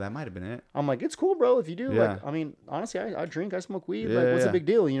drugs? Like, oh, that might have been it. I'm like, it's cool, bro, if you do. Yeah. Like, I mean, honestly, I drink, I smoke weed. Like, what's the big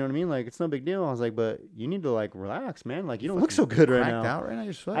deal? You know what I mean? Like, it's no big deal. I was like, but you need to, like, relax, man. Like, you don't look so good right now. Out right now?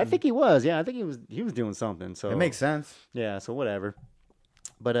 You're sweating. I think he was. Yeah, I think he was doing something. So it makes sense. Yeah, so whatever.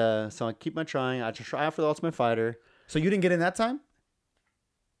 But, so I keep on trying. I try out for the Ultimate Fighter. So you didn't get in that time?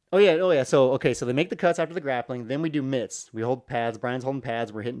 Oh yeah. So they make the cuts after the grappling. Then we do mitts. We hold pads. Brian's holding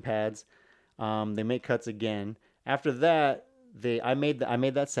pads. We're hitting pads. They make cuts again. After that, I made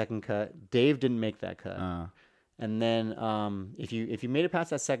that second cut. Dave didn't make that cut. And then if you made it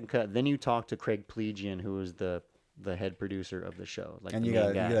past that second cut, then you talk to Craig Plegian, who was the head producer of the show. Like, and you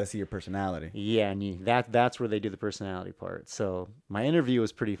gotta see your personality. Yeah, and that's where they do the personality part. So my interview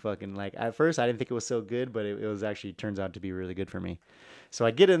was pretty fucking, like, at first I didn't think it was so good, but it was actually turns out to be really good for me. So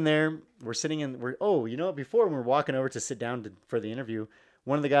I get in there, we're sitting in, before when we were walking over to sit down for the interview,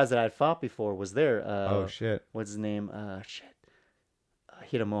 one of the guys that I'd fought before was there. Oh shit. What's his name?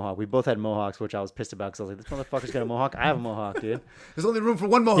 He had a mohawk. We both had mohawks, which I was pissed about because I was like, this motherfucker's got a mohawk. I have a mohawk, dude. There's only room for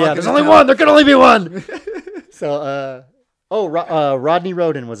one mohawk. Yeah, there's only one. There can only be one. So, Rodney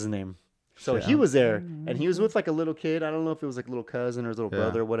Roden was his name. So he was there, and he was with like a little kid. I don't know if it was like a little cousin or his little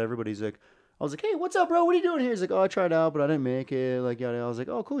brother or whatever, but he's like, I was like, hey, what's up, bro? What are you doing here? He's like, oh, I tried out, but I didn't make it. Like, I was like,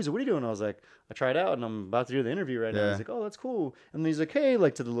 oh, cool. He's like, what are you doing? I was like, I tried out, and I'm about to do the interview right now. He's like, oh, that's cool. And then he's like, hey,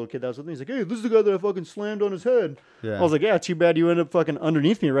 like to the little kid that was with me. He's like, hey, this is the guy that I fucking slammed on his head. Yeah. I was like, yeah, too bad you ended up fucking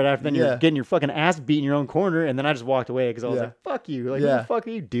underneath me right after. Then you're getting your fucking ass beat in your own corner. And then I just walked away because I was like, fuck you. Like, who the fuck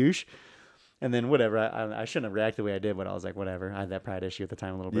are you, douche? And then whatever. I shouldn't have reacted the way I did, but I was like, whatever. I had that pride issue at the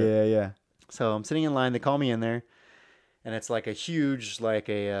time a little bit. Yeah. So I'm sitting in line. They call me in there. And it's like a huge, like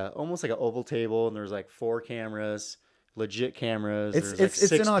almost like an oval table, and there's like 4 cameras, legit cameras. There's like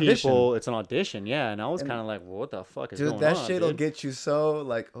 6 an audition. people. It's an audition, yeah. And I was kind of like, well, what the fuck is going on? Dude, that shit'll get you so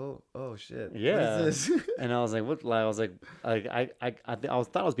like, oh shit. Yeah. What is this? And I was like, what? I was like, I thought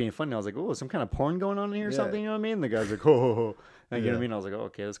I was being funny. I was like, oh, some kind of porn going on here or something. You know what I mean? And the guy's like, oh. Like, you know what I mean? I was like, oh,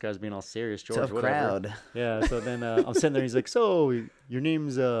 okay, this guy's being all serious, George. Tough crowd. Yeah. So then I'm sitting there. He's like, so your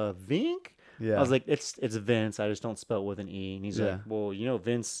name's Vinc? Yeah. I was like, it's Vince. I just don't spell it with an E. And he's like, well, you know,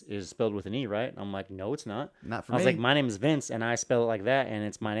 Vince is spelled with an E, right? I'm like, no, it's not. Not for me. I was me. like, my name is Vince, and I spell it like that, and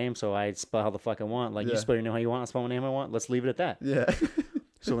it's my name, so I spell how the fuck I want. Like, you spell your name how you want, I spell my name how I want. Let's leave it at that. Yeah.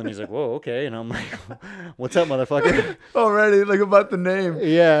 So then he's like, whoa, okay. And I'm like, what's up, motherfucker? Already, like, about the name.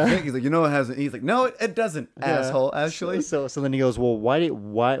 Yeah. He's like, you know it has an E. He's like, no, it doesn't, asshole, actually. So then he goes, well,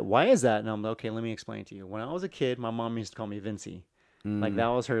 why is that? And I'm like, okay, let me explain to you. When I was a kid, my mom used to call me Vincey. Like, that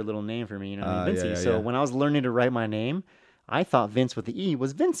was her little name for me, you know what I mean? Vincey. So when I was learning to write my name, I thought Vince with the E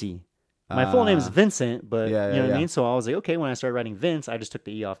was Vincey. My full name is Vincent, but you know what I mean? So I was like, okay, when I started writing Vince, I just took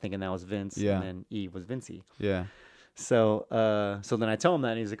the E off thinking that was Vince, and then E was Vincey. Yeah. So then I tell him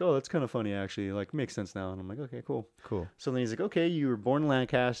that, and he's like, oh, that's kind of funny, actually. Like, makes sense now. And I'm like, okay, cool. So then he's like, okay, you were born in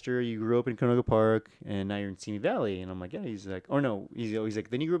Lancaster, you grew up in Canoga Park, and now you're in Simi Valley. And I'm like, yeah. He's like, oh, no. He's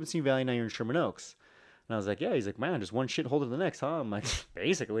like, then you grew up in Simi Valley, now you're in Sherman Oaks. And I was like, yeah. He's like, man, just one shithole to the next, huh? I'm like,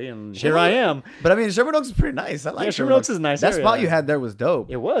 basically, and here I am. But I mean, Sherman Oaks is pretty nice. I like Sherman Oaks is a nice. That spot you had there was dope.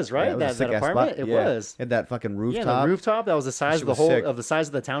 It was, right? Yeah, it was that apartment. It was. It had that fucking rooftop. Yeah, the rooftop. That was the size of the whole of the size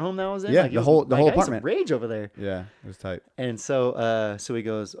of the townhome that I was in. Yeah, like, the whole apartment. Rage over there. Yeah, it was tight. And so he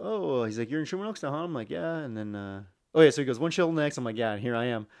goes, oh, he's like, you're in Sherman Oaks now, huh? I'm like, yeah. And then oh yeah, so he goes, one shithole next. I'm like, yeah, and here I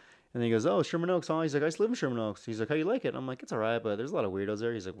am. And then he goes, oh, Sherman Oaks, huh? He's like, I used to live in Sherman Oaks. He's like, how you like it? I'm like, it's all right, but there's a lot of weirdos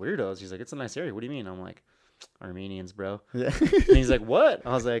there. He's like, weirdos? He's like, it's a nice area. What do you mean? I'm like, Armenians, bro. Yeah. And he's like, what?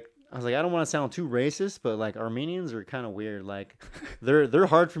 I was like, I don't want to sound too racist, but like Armenians are kind of weird. Like they're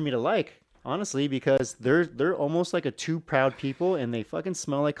hard for me to like, honestly, because they're almost like a too proud people, and they fucking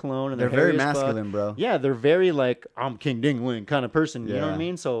smell like cologne, and they're very masculine, bro. Yeah, they're very like, I'm King Dingling kind of person. You know what I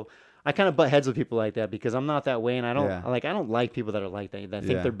mean? So I kind of butt heads with people like that because I'm not that way, and I don't like people that are like that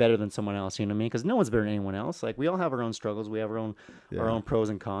think they're better than someone else. You know what I mean? Because no one's better than anyone else. Like, we all have our own struggles, we have our own pros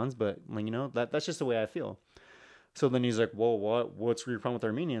and cons, but like, you know, that's just the way I feel. So then he's like, well, what's your problem with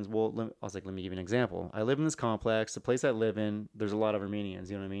Armenians? Well, I was like, let me give you an example. I live in this complex. The place I live in, there's a lot of Armenians.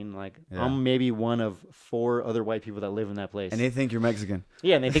 You know what I mean? Like, I'm maybe one of 4 other white people that live in that place. And they think you're Mexican.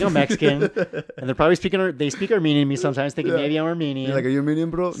 Yeah, and they think I'm Mexican. And they're probably speak Armenian to me sometimes, thinking maybe I'm Armenian. You're like, are you Armenian,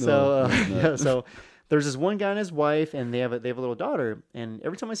 bro? So, so there's this one guy and his wife, and they have a little daughter. And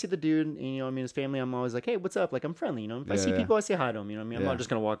every time I see the dude, and, you know, I mean, his family, I'm always like, hey, what's up? Like, I'm friendly, you know? If I see people, I say hi to them, you know what I mean? I'm not just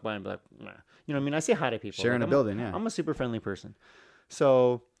going to walk by and be like, nah. You know what I mean? I say hi to people. Sharing like, a building, I'm a super friendly person.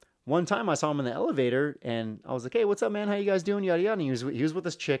 So one time I saw him in the elevator, and I was like, hey, what's up, man? How you guys doing? Yada, yada. And he was with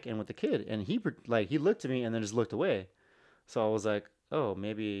this chick and with the kid. And he looked at me and then just looked away. So I was like, oh,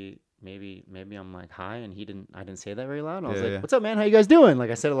 maybe I'm like, hi. And I didn't say that very loud. And I was like, what's up, man? How you guys doing?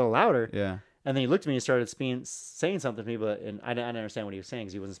 Like, I said it a little louder. Yeah. And then he looked at me and started saying something to me, and I didn't understand what he was saying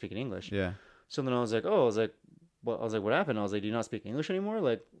because he wasn't speaking English. Yeah. So then I was like, what happened? I was like, do you not speak English anymore?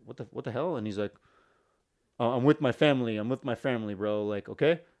 Like, what the hell? And he's like, oh, I'm with my family, bro. Like,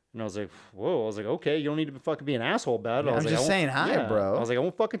 okay. And I was like, whoa. I was like, okay, you don't need to fucking be an asshole about it. Yeah, I was I'm just saying hi, bro. I was like, I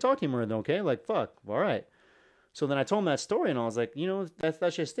won't fucking talk to you more then, okay? Like, fuck. All right. So then I told him that story, and I was like, you know,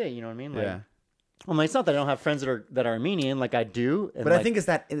 that's just it. You know what I mean? Like, I'm like, it's not that I don't have friends that are Armenian, like I do. But I think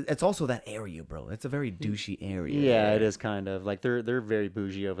it's also that area, bro. It's a very douchey area. Yeah, it is kind of like they're very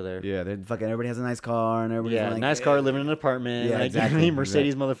bougie over there. Yeah, they're fucking. Everybody has a nice car, and everybody's nice car, living in an apartment. Yeah, like, exactly.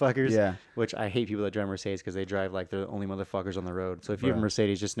 Mercedes motherfuckers. Yeah, which I hate people that drive Mercedes because they drive like they're the only motherfuckers on the road. So if you have a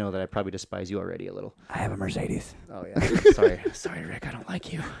Mercedes, just know that I probably despise you already a little. I have a Mercedes. Oh yeah, sorry, Rick, I don't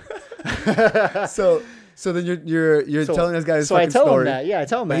like you. So then you're telling this guy his story. fucking story. So I tell him that. Yeah, I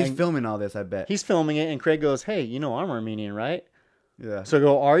tell him but that. He's filming all this, I bet. He's filming it, and Craig goes, hey, you know I'm Armenian, right? Yeah. So I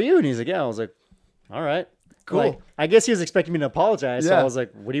go, are you? And he's like, yeah. I was like, all right. Cool. Like, I guess he was expecting me to apologize. So I was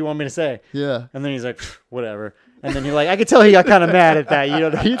like, what do you want me to say? Yeah. And then he's like, whatever. And then I could tell he got kind of mad at that, you know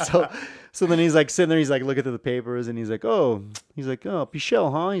what I mean? So then he's like sitting there, he's like looking through the papers, and he's like, oh,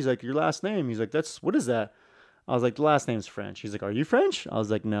 Pichel, huh? He's like, your last name. He's like, what is that? I was like, the last name's French. He's like, are you French? I was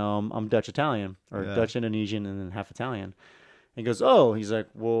like, no, I'm Dutch Italian, or Dutch Indonesian, and then half Italian. And he goes, oh, he's like,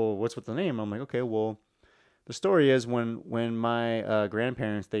 well, what's with the name? I'm like, okay, well, the story is when my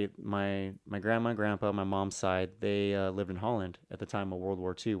grandparents, my grandma and grandpa, my mom's side, they lived in Holland at the time of World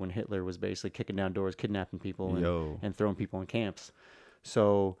War II, when Hitler was basically kicking down doors, kidnapping people, and throwing people in camps.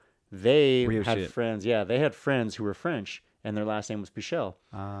 So they had friends. Yeah, they had friends who were French, and their last name was Pichel.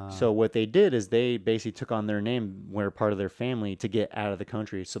 So what they did is they basically took on their name, where part of their family, to get out of the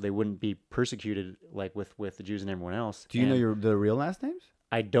country, so they wouldn't be persecuted like with the Jews and everyone else. Do you know the real last names?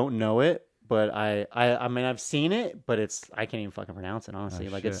 I don't know it. But I mean, I've seen it, but I can't even fucking pronounce it, honestly.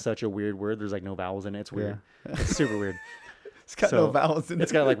 It's such a weird word. There's like no vowels in it. It's weird. Yeah. It's super weird. It's got no vowels in it.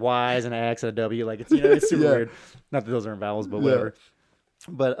 It's got like Y's and an X and a W. Like it's super weird. Not that those aren't vowels, but whatever.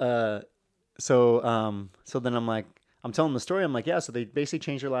 But so then I'm telling the story. I'm like, yeah. So they basically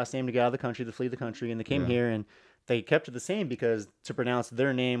changed their last name to get out of the country, to flee the country, and they came here, and they kept it the same, because to pronounce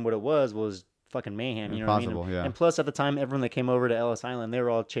their name what it was fucking mayhem, you know what I mean? And plus, at the time, everyone that came over to Ellis Island, they were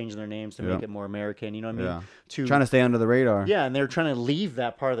all changing their names to make it more American, you know what I mean? Trying to stay under the radar. Yeah, and they were trying to leave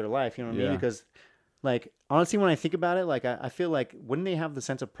that part of their life, you know what I mean? Because, like, honestly, when I think about it, like, I feel like, wouldn't they have the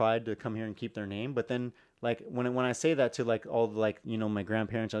sense of pride to come here and keep their name? But then, like, when I say that to, like, all the, like, you know, my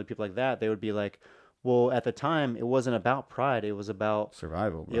grandparents and other people like that, they would be like, well, at the time, it wasn't about pride. It was about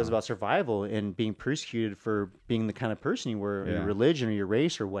survival. Bro. It was about survival and being persecuted for being the kind of person you were, your religion or your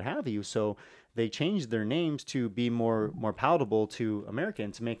race or what have you. So they changed their names to be more palatable to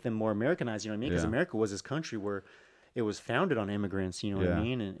Americans, to make them more Americanized, you know what I mean? Because America was this country where it was founded on immigrants, you know what I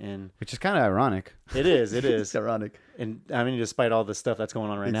mean? And which is kind of ironic. It is. It's ironic. And I mean, despite all the stuff that's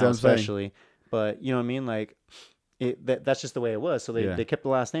going on right now, especially. But you know what I mean? Like, that's just the way it was. So they kept the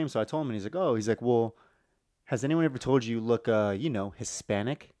last name. So I told him, and he's like, well, has anyone ever told you look,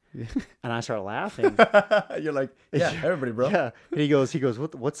 Hispanic? Yeah. And I started laughing. You're like, yeah, everybody, bro. Yeah. And he goes,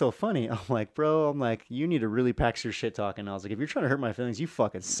 what's so funny? I'm like, bro, you need to really practice your shit talking. I was like, if you're trying to hurt my feelings, you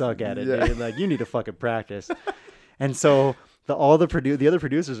fucking suck at it, dude. Like, you need to fucking practice. And so the other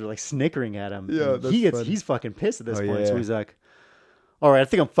producers are like snickering at him. Yeah, he's fucking pissed at this point. Yeah. So he's like, all right, I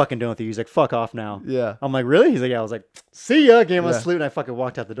think I'm fucking done with you. He's like, fuck off now. Yeah. I'm like, really? He's like, yeah. I was like, see ya. Gave him a salute, and I fucking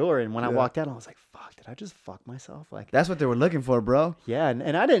walked out the door. And when I walked out, I was like, fuck, did I just fuck myself? Like, that's what they were looking for, bro. Yeah,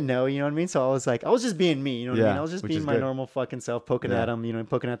 and I didn't know, you know what I mean? So I was like, I was just being me, you know what I mean? I was just being my normal fucking self, poking at him, you know,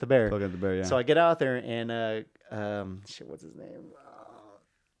 poking at the bear. Poking at the bear, yeah. So I get out there, and what's his name?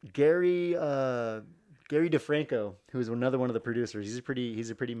 Gary DeFranco, who's another one of the producers. He's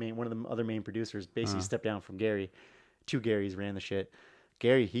a pretty main, one of the other main producers. Basically stepped down from Gary. Two Garys ran the shit.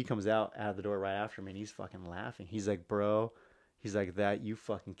 Gary, he comes out of the door right after me, and he's fucking laughing. He's like, bro, he's like, that you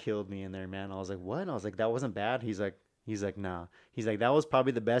fucking killed me in there, man. I was like, what? And I was like, that wasn't bad. He's like, nah. He's like, that was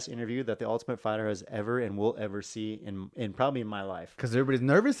probably the best interview that the Ultimate Fighter has ever and will ever see in probably in my life. Because everybody's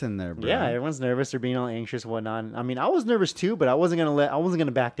nervous in there, bro. Yeah, everyone's nervous. They're being all anxious and whatnot. I mean, I was nervous too, but I wasn't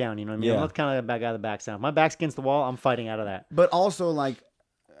gonna back down. You know what I mean? I'm not kind of a guy that backs down. If my back's against the wall, I'm fighting out of that. But also, like,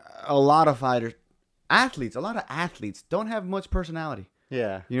 a lot of athletes don't have much personality.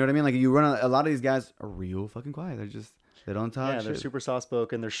 Yeah. You know what I mean? Like, you run a lot of these guys are real fucking quiet. They don't talk. Yeah, they're super soft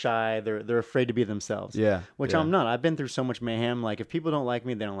spoken. They're shy. They're afraid to be themselves. Yeah. Which I'm not. I've been through so much mayhem. Like, if people don't like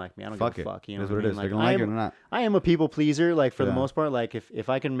me, they don't like me. I don't give a fuck. You know what it is. Like, they're gonna like it or not. I am a people pleaser. Like, for the most part. Like, if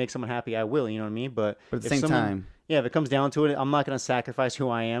I can make someone happy, I will. You know what I mean? But at the same time, yeah, if it comes down to it, I'm not gonna sacrifice who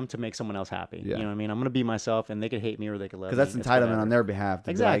I am to make someone else happy. Yeah. You know what I mean? I'm gonna be myself, and they could hate me or they could love me. Because that's entitlement on their behalf.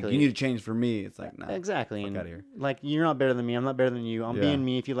 Exactly. Like, you need to change for me. It's like, nah. Exactly. Fuck out of here. Like, you're not better than me. I'm not better than you. I'm being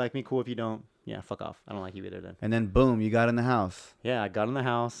me. If you like me, cool. If you don't, yeah, fuck off. I don't like you either then. And then boom, you got in the house. Yeah, I got in the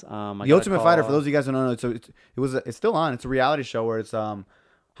house. The Ultimate Fighter, for those of you guys who don't know, it's still on. It's a reality show where it's how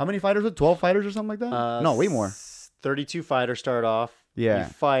many fighters? 12 fighters or something like that? No, way more. 32 fighters start off. Yeah. You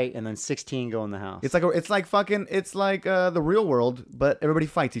fight, and then 16 go in the house. It's like the real world, but everybody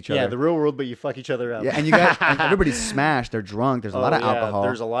fights each other. Yeah, the real world, but you fuck each other up. Yeah, and you guys, and everybody's smashed. They're drunk. There's a lot of alcohol.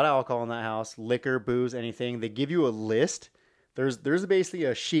 There's a lot of alcohol in that house. Liquor, booze, anything. They give you a list. There's basically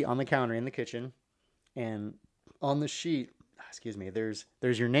a sheet on the counter in the kitchen, and on the sheet,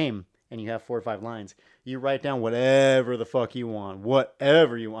 there's your name, and you have 4 or 5 lines. You write down whatever the fuck you want,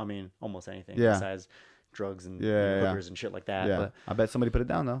 I mean, almost anything besides drugs and hookers and shit like that. Yeah, but I bet somebody put it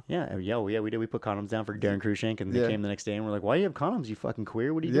down though. Yeah, we did. We put condoms down for Darren Cruikshank, and they came the next day and we're like, "Why do you have condoms? You fucking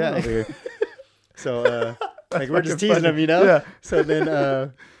queer? What are you doing over here?" So Like we're just fucking teasing funny. him, you know? Yeah. So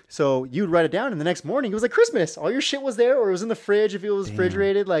then, so you'd write it down, and the next morning it was like Christmas. All your shit was there, or it was in the fridge if it was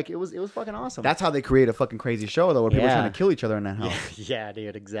refrigerated. Like it was fucking awesome. That's how they create a fucking crazy show though, where people are trying to kill each other in that house. Yeah,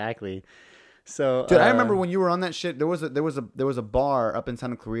 dude, exactly. So, dude, I remember when you were on that shit. There was a bar up in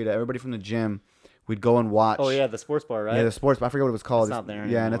Santa Clarita. Everybody from the gym, we'd go and watch. Oh yeah, the sports bar, right? Yeah, the sports bar. I forget what it was called. It's not there Yeah,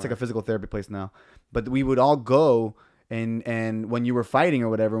 anymore. and it's like a physical therapy place now. But we would all go. And when you were fighting or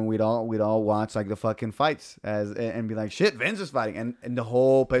whatever, and we'd all watch like the fucking fights and be like, shit, Vince is fighting, and the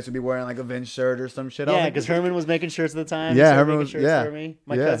whole place would be wearing like a Vince shirt or some shit. Yeah, because Herman was making shirts at the time. Yeah, so Herman was. shirts Yeah, for me.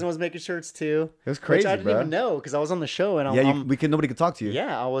 My cousin was making shirts too. It was crazy, which I didn't even know because I was on the show and nobody could talk to you.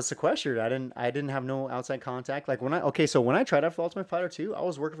 Yeah, I was sequestered. I didn't have no outside contact. Like when I tried out for Ultimate Fighter 2, I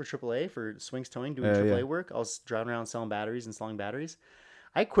was working for AAA for Swings Towing, doing AAA work. I was driving around selling batteries, installing batteries.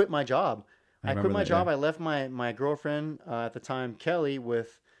 I quit my job. I quit my job. I left my girlfriend at the time, Kelly,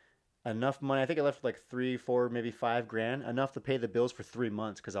 with enough money. I think I left like 3, 4, maybe $5,000, enough to pay the bills for 3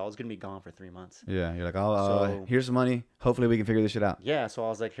 months because I was gonna be gone for 3 months. Yeah, you're like, here's the money. Hopefully we can figure this shit out. Yeah, so I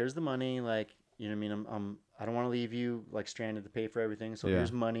was like, here's the money. Like, you know what I mean? I don't want to leave you like stranded to pay for everything. So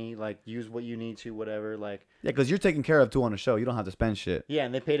here's money. Like, use what you need to, whatever. Like, yeah, because you're taken care of too on the show. You don't have to spend shit. Yeah,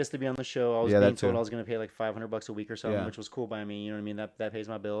 and they paid us to be on the show. I was being told I was gonna pay like $500 a week or something, which was cool by me. You know what I mean? That pays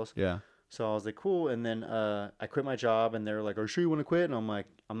my bills. Yeah. So I was like, cool. And then I quit my job, and they were like, are you sure you want to quit? And I'm like,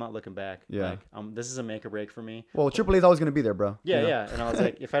 I'm not looking back. Yeah. Like, this is a make or break for me. Well, AAA is always going to be there, bro. Yeah, yeah. And I was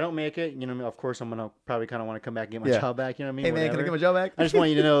like, if I don't make it, you know, of course, I'm going to probably kind of want to come back and get my job back. You know what I mean? Hey, man, can I get my job back? I just want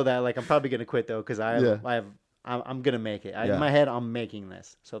you to know that, like, I'm probably going to quit, though, because I'm going to make it. In my head, I'm making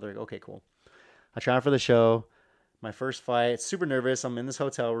this. So they're like, okay, cool. I try out for the show. My first fight, super nervous. I'm in this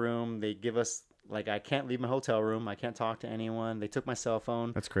hotel room. They give us... Like, I can't leave my hotel room. I can't talk to anyone. They took my cell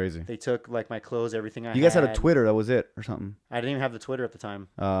phone. That's crazy. They took, like, my clothes, everything I had. You guys had a Twitter. That was it or something. I didn't even have the Twitter at the time.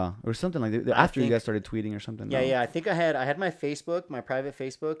 Or something like that. After you guys started tweeting or something. Yeah, yeah. I think I had my Facebook, my private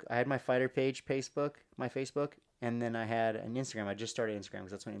Facebook. I had my fighter page Facebook, my Facebook. And then I had an Instagram. I just started Instagram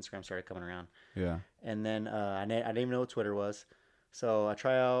because that's when Instagram started coming around. Yeah. And then I didn't even know what Twitter was. So I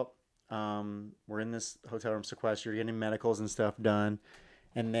try out. We're in this hotel room sequestered, getting medicals and stuff done.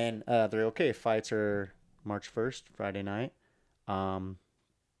 And then they're okay. Fights are March 1st, Friday night.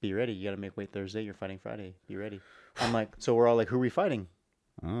 Be ready. You got to make weight Thursday. You're fighting Friday. Be ready. I'm like, so we're all like, who are we fighting?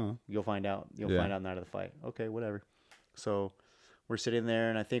 Oh. You'll find out. You'll find out night of the fight. Okay, whatever. So we're sitting there,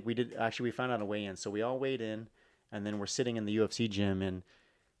 and I think we found out a weigh-in. So we all weighed in, and then we're sitting in the UFC gym, and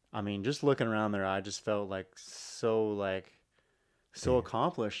I mean, just looking around there, I just felt so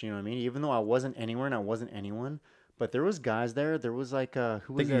accomplished. You know what I mean? Even though I wasn't anywhere and I wasn't anyone. But there was guys there. There was like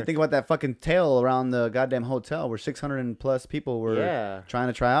who was there? Think about that fucking tail around the goddamn hotel where 600 and plus people were trying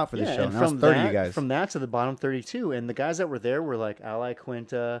to try out for this show. And from 30 you guys. From that to the bottom 32, and the guys that were there were like Ali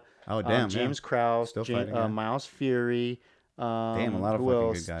Quinta, James Krause, Miles Fury. Damn, a lot of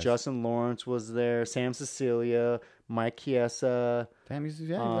fucking good guys. Justin Lawrence was there. Sam Cecilia, Mike Chiesa.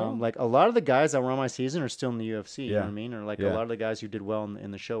 Damn, like a lot of the guys that were on my season are still in the UFC. You know what I mean? Or like a lot of the guys who did well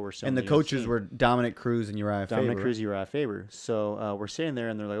in the show were still. And in the coaches were Dominic Cruz and Uriah Faber. Dominic Cruz, Uriah Faber. So we're sitting there,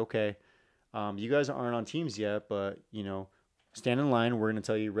 and they're like, okay, you guys aren't on teams yet, but you know, stand in line. We're gonna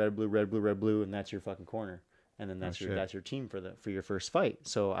tell you red, blue, red, blue, red, blue, and that's your fucking corner. And then that's your team for your first fight.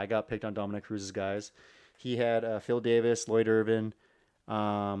 So I got picked on Dominic Cruz's guys. He had Phil Davis, Lloyd Irvin,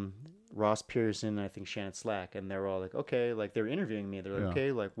 Ross Pearson, and I think Shannon Slack, and they were all like, okay, like they're interviewing me. They're like,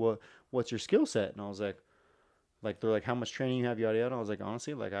 okay, like what's your skill set? And I was like, they're like, how much training you have, yada yada. I was like,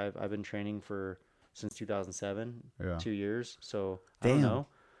 honestly, like I've been training since 2007, 2 years. So I don't know.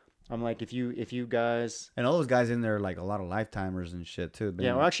 I'm like, if you guys, and all those guys in there, like a lot of lifetimers and shit too.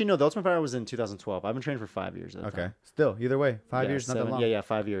 Yeah, well, actually, no, the Ultimate Fighter was in 2012. I've been training for 5 years. Okay, still, either way, 5 years, not that long. Yeah,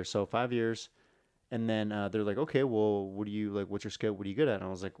 5 years. So 5 years. And then they're like, okay, well, what do you like? What's your skill? What are you good at? And I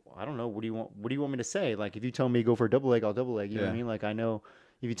was like, I don't know. What do you want? What do you want me to say? Like, if you tell me go for a double leg, I'll double leg. You know what I mean? Like, I know.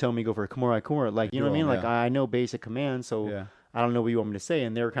 If you tell me go for a Kimura, I Kimura. Like, you know what I mean? Like, I know basic commands, so I don't know what you want me to say.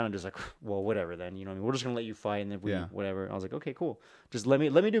 And they were kind of just like, well, whatever then. You know what I mean? We're just gonna let you fight, and then whatever. I was like, okay, cool. Just let me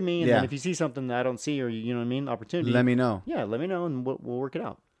do me, and then if you see something that I don't see, or you know what I mean, opportunity, let me know. Yeah, let me know, and we'll work it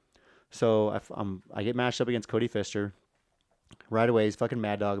out. So I get matched up against Cody Pfister. Right away, he's fucking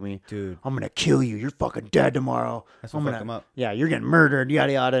mad dogging me. Dude. I'm going to kill you. You're fucking dead tomorrow. That's what fucked him up. Yeah, you're getting murdered,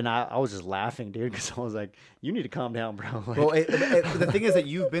 yada, yada. And I was just laughing, dude, because I was like, you need to calm down, bro. Like, well, the thing is that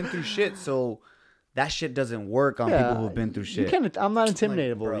you've been through shit, so that shit doesn't work on people who've been through shit. I'm not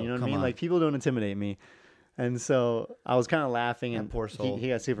intimidatable, like, bro, you know what I mean? on. Like, people don't intimidate me. And so I was kind of laughing, and poor soul. He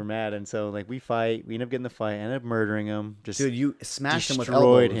got super mad. And so, like, we fight. We end up getting the fight. I ended up murdering him. Just dude, you smashed him with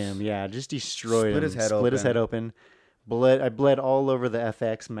elbows. Destroyed him. Yeah, just destroyed him. Split his head open. I bled all over the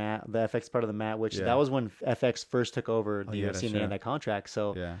FX mat, the FX part of the mat, which Yeah. that was when FX first took over the yeah, UFC that's and they right. had that contract.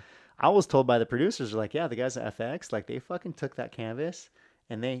 So Yeah. I was told by the producers, like, yeah, the guys at FX, like, they fucking took that canvas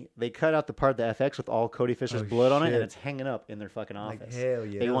and they cut out the part of the FX with all Cody Fisher's Oh, blood on it, shit. and it's hanging up in their fucking Like, office. hell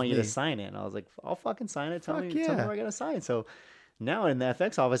yeah, They that want was you to me. sign it. And I was like, I'll fucking sign it. Tell Fuck me yeah. where I gotta sign. So now in the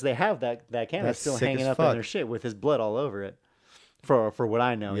FX office, they have that canvas That's still sick hanging as up in fuck. their shit with his blood all over it. For what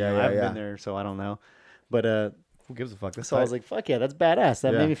I know, Yeah, you know, yeah, I haven't yeah. been there, so I don't know. But Who gives a fuck? That's so I was like, fuck yeah, that's badass.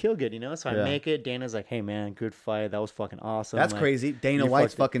 That Yeah. made me feel good, you know? So I Yeah. make it. Dana's like, hey, man, good fight. That was fucking awesome. that's Like, crazy. Dana you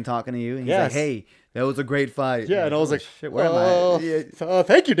White's fucked it. fucking talking to you. And he's Yes. like, hey, that was a great fight. Yeah, and I was oh, like, shit, where am I? Yeah.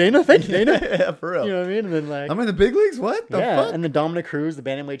 Thank you, Dana. Thank you, Dana. Yeah, for real. You know what I mean? And then, like, I'm in the big leagues? What the yeah, fuck? and then Dominic Cruz, the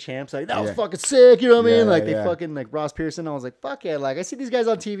bantamweight champs, like, that was Yeah. fucking sick. You know what I Yeah, mean? Like, yeah. they fucking, like, Ross Pearson. I was like, fuck yeah. Like, I see these guys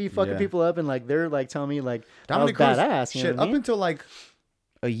on TV fucking Yeah. people up, and, like, they're, like, telling me, like, Dominic that was Cruz, badass. You shit, know what I up mean? until like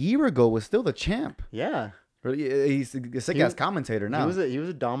a year ago was still the champ. Yeah. Really, he's a sick He ass was- commentator now. He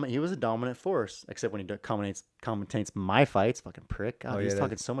was a dominant force, except when he commentates my fights. Fucking prick. God, Oh, he was yeah,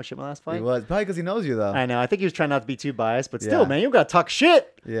 talking so much shit my last fight. He was probably because he knows you though. I know. I think he was trying not to be too biased, but still, Yeah. man, you gotta talk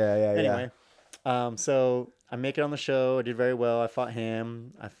shit. Yeah, yeah, Anyway, so I make it on the show. I did very well. I fought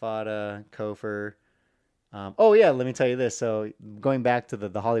him. I fought Kofor. Oh yeah, let me tell you this. So going back to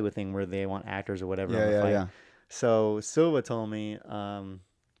the Hollywood thing where they want actors or whatever on the yeah, fight. yeah. So Silva told me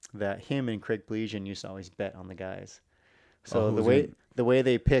that him and Craig Bleasian used to always bet on the guys. So Oh, the way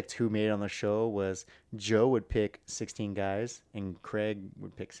they picked who made it on the show was Joe would pick 16 guys and Craig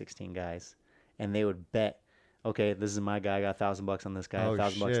would pick 16 guys, and they would bet. Okay, this is my guy. I got $1,000 on this guy. Oh,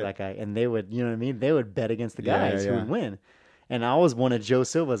 $1,000 on shit. that guy, and they would, you know what I mean? They would bet against the Yeah, guys yeah, who yeah. would win. And I was one of Joe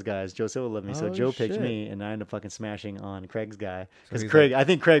Silva's guys. Joe Silva loved me, so Oh, Joe picked shit. me, and I ended up fucking smashing on Craig's guy because he's Craig. I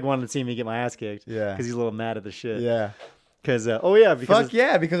think Craig wanted to see me get my ass kicked. Yeah. because he's a little mad at the shit. Yeah. Because because Fuck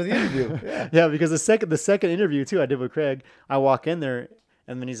yeah, because of the interview. Yeah. yeah, because the second interview too I did with Craig, I walk in there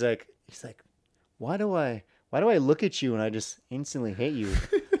and then he's like, why do I look at you and I just instantly hate you?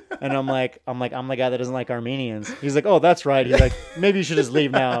 And I'm the guy that doesn't like Armenians. He's like, oh, that's right. He's like, maybe you should just leave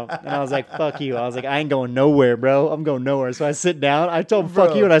now. And I was like, fuck you. I was like, I ain't going nowhere, bro. I'm going nowhere. So I sit down. I told him, fuck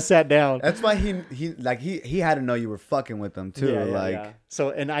Bro. you, and I sat down. That's why he had to know you were fucking with them too. Like So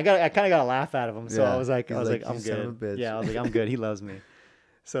and I kind of got a laugh out of him. So Yeah. I was like, He's I'm like, "You son good. of a bitch." Yeah, I was like, I'm good. He loves me.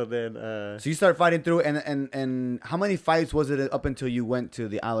 So then, so you start fighting through, and how many fights was it up until you went to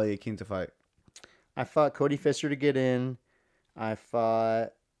the Ali King to fight? I fought Cody Fisher to get in. I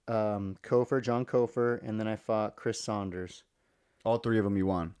fought John Kofor, and then I fought Chris Saunders. All three of them you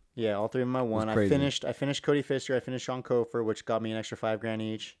won. Yeah, all three of them I won. That's crazy. I finished Cody Fisher. I finished John Kofor, which got me an extra $5,000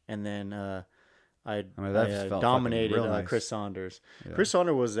 each, and then I that just felt dominated fucking real nice. Chris Saunders. Yeah. Chris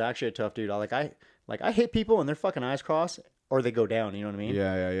Saunders was actually a tough dude. I hit people and their fucking eyes cross or they go down. You know what I mean?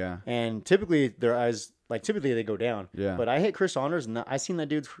 Yeah. And typically their eyes, typically they go down. Yeah. But I hit Chris Saunders and I seen that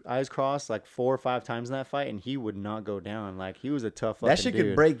dude's eyes cross like 4 or 5 times in that fight, and he would not go down. Like, he was a tough fucking That shit dude.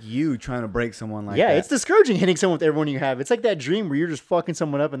 could break you trying to break someone like Yeah, that. it's discouraging hitting someone with everyone you have. It's like that dream where you're just fucking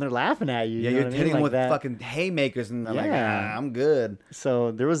someone up and they're laughing at you. Yeah, you know you're what I mean? hitting Like with that. fucking haymakers, and they're like, Yeah. I'm good.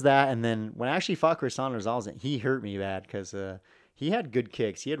 So there was that, and then when I actually fought Chris Saunders, he hurt me bad because he had good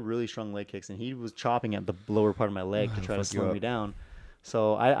kicks. He had really strong leg kicks, and he was chopping at the lower part of my leg to try to fuck you slow up. me down.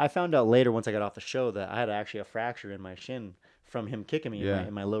 So I found out later once I got off the show that I had actually a fracture in my shin from him kicking me Yeah.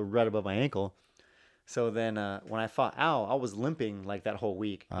 in my low, right above my ankle. So then when I fought Al, I was limping like that whole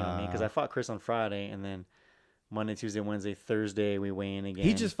week. You know what I mean? Because I fought Chris on Friday, and then Monday, Tuesday, Wednesday, Thursday we weigh in again.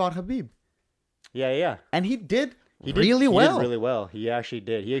 He just fought Habib, yeah. and he did He really well. Did really well. He actually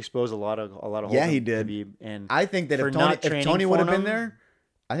did. He exposed a lot of holes. Yeah, he in did. Khabib, and I think that for if not Tony training would have for been him- there,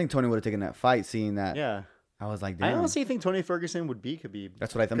 I think Tony would have taken that fight. Seeing that, yeah, I was like, I damn. honestly think Tony Ferguson would beat Khabib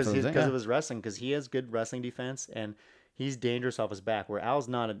That's what I think. because of his wrestling. Because he has good wrestling defense and he's dangerous off his back. Where Al's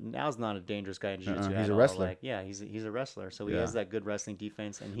not a dangerous guy in jiu-jitsu. He's at a all. wrestler. Like, yeah, he's a wrestler. So he Yeah. has that good wrestling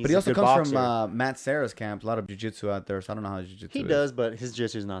defense, and he's But he a also good comes boxer. from Matt Serra's camp. A lot of jiu-jitsu out there, so I don't know how his jiu-jitsu He is. does, but his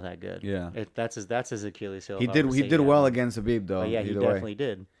jiu-jitsu is not that good. Yeah. That's his Achilles heel. He if I did. were to He say did he well had one. against Habib, though. But yeah, he either way. definitely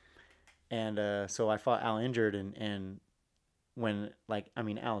did. And so I fought Al injured, and when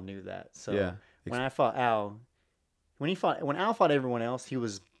Al knew that. So Yeah. when I fought Al, when Al fought everyone else, he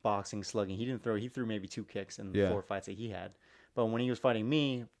was boxing, slugging. He didn't throw. He threw maybe 2 kicks in the Yeah. 4 fights that he had. But when he was fighting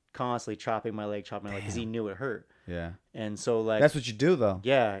me, constantly chopping my leg because he knew it hurt. Yeah. And so That's what you do, though.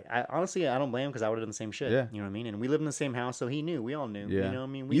 yeah, I honestly don't blame him because I would have done the same shit. Yeah. You know what I mean? And we lived in the same house, so he knew. We all knew. Yeah. You know what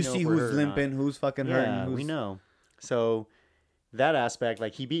I mean? You know see if we're who's hurt or not. limping, who's fucking Yeah, hurting. we know. So that aspect,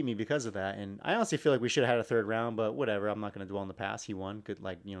 like, he beat me because of that, and I honestly feel like we should have had a 3rd round, but whatever. I'm not going to dwell on the past. He won. Good,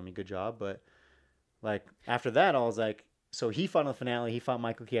 good job. But like after that, I was like, so he fought in the finale. He fought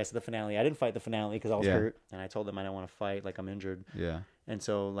Michael Chiesa at the finale. I didn't fight the finale because I was hurt, and I told them I didn't want to fight. Like, I'm injured. Yeah. And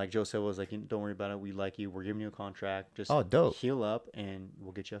so, like, Joe Silva was like, don't worry about it. We like you. We're giving you a contract. Just dope. Heal up, and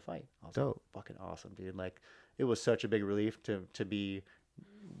we'll get you a fight. I was dope. Like, fucking awesome, dude. Like, it was such a big relief to be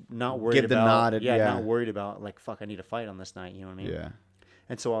not worried Give the about. nod. Not worried about, like, fuck, I need a fight on this night. You know what I mean? Yeah.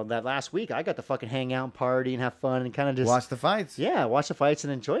 And so that last week, I got to fucking hang out and party and have fun and kind of just watch the fights. Yeah, watch the fights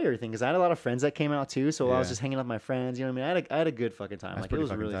and enjoy everything. Because I had a lot of friends that came out too. So I was just hanging out with my friends. You know what I mean? I had a good fucking time. That's like, it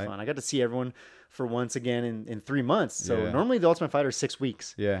was really tight. fun. I got to see everyone for once again in 3 months. So normally the Ultimate Fighter is 6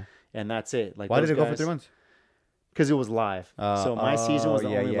 weeks. Yeah. And that's it. Like, why did it go for 3 months? Because it was live. So my season was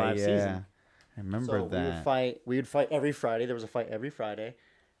the only live season. I remember that. We would fight every Friday. There was a fight every Friday.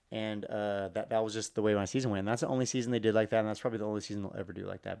 And that was just the way my season went. And that's the only season they did like that, and that's probably the only season they'll ever do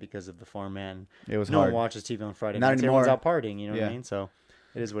like that because of the format. It was no hard. one watches TV on Friday. Not nights. anymore. Everyone's out partying. You know what I mean? So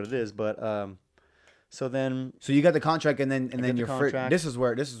it is what it is. But so you got the contract, and then your contract. This is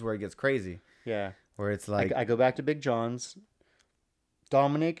where it gets crazy. Yeah, where it's like I go back to Big John's.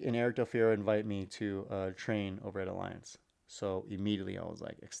 Dominic and Eric Del Fiero invite me to train over at Alliance. So immediately I was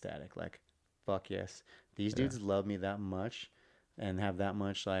like ecstatic, like, fuck yes, these dudes love me that much, and have that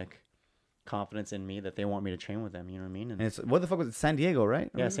much like confidence in me that they want me to train with them. You know what I mean? And it's what the fuck was it? San Diego,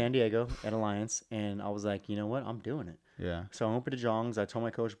 right? Yeah, San Diego at Alliance, and I was like, you know what? I'm doing it. Yeah. So I went to Jong's. I told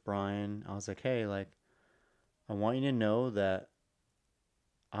my coach Brian, I was like, hey, like, I want you to know that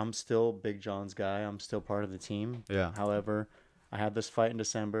I'm still Big John's guy. I'm still part of the team. Yeah. However, I have this fight in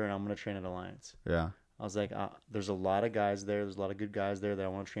December, and I'm gonna train at Alliance. Yeah. I was like, there's a lot of guys there. There's a lot of good guys there that I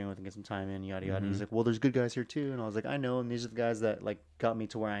want to train with and get some time in, yada, yada. And he's like, well, there's good guys here, too. And I was like, I know, and these are the guys that, like, got me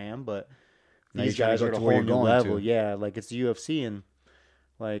to where I am, but these guys are at a whole new level. Yeah, like, it's the UFC, and,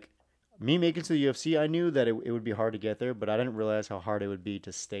 like, me making it to the UFC, I knew that it would be hard to get there, but I didn't realize how hard it would be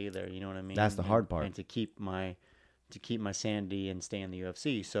to stay there, you know what I mean? That's the hard part. And to keep my sanity and stay in the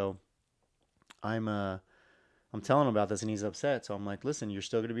UFC. So I'm telling him about this, and he's upset. So I'm like, listen, you're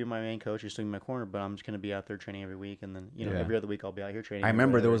still going to be my main coach. You're still in my corner, but I'm just going to be out there training every week. And then, every other week I'll be out here training. I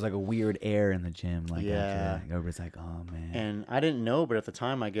remember there was like a weird air in the gym. Like, everybody's like, oh, man. And I didn't know, but at the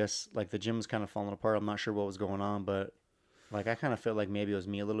time, I guess, like, the gym was kind of falling apart. I'm not sure what was going on, but, like, I kind of felt like maybe it was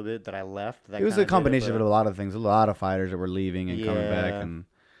me a little bit that I left. It was a combination of a lot of things. A lot of fighters that were leaving and coming back. And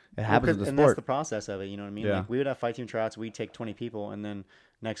it happens with the sport. And that's the process of it, you know what I mean? Yeah. Like, we would have fight team tryouts. We'd take 20 people, and then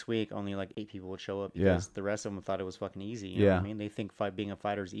next week only like 8 people would show up because the rest of them thought it was fucking easy. You know what I mean? They think being a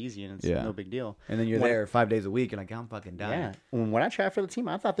fighter is easy, and it's no big deal. And then you're there 5 days a week, and like, I'm fucking dying. Yeah. When I tried for the team,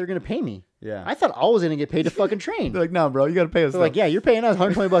 I thought they were going to pay me. Yeah. I thought I was going to get paid to fucking train. They're like, no, bro, you got to pay us. They're like, yeah, you're paying us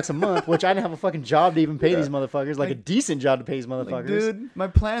 $120 a month, which I didn't have a fucking job to even pay these motherfuckers, like a decent job to pay these motherfuckers. Like, dude, my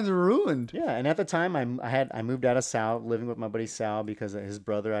plans are ruined. Yeah, and at the time, I moved out of Sal, living with my buddy Sal, because his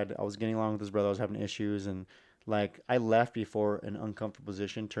brother, I was getting along with his brother. I was having issues, and like, I left before an uncomfortable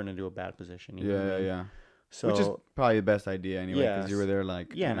position turned into a bad position. You know what I mean? Yeah. So, which is probably the best idea anyway, because you were there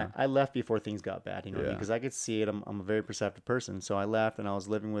like... Yeah, and I left before things got bad, you know what I mean? Because I could see it. I'm a very perceptive person. So I left, and I was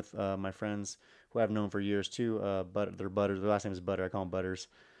living with my friends who I've known for years too. But they're Butters. Their last name is Butter. I call them Butters.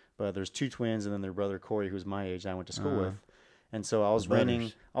 But there's 2 twins, and then their brother Corey, who's my age, that I went to school with. And so I was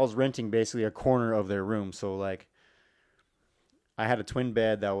renting basically a corner of their room. So, like, I had a twin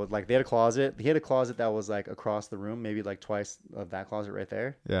bed that was like, they had a closet. He had a closet that was like across the room, maybe like twice of that closet right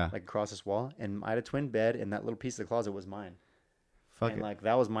there. Yeah. Like across this wall. And I had a twin bed, and that little piece of the closet was mine. Like,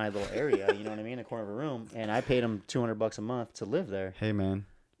 that was my little area, you know what I mean? A corner of a room. And I paid him $200 a month to live there. Hey, man.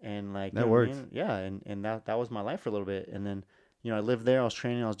 And like, that works. I mean? Yeah. And that was my life for a little bit. And then, I lived there. I was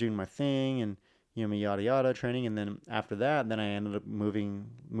training. I was doing my thing, and, yada, yada, training. And then after that, then I ended up moving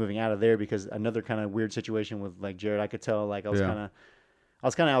out of there, because another kind of weird situation with like Jared, I could tell like I was kind of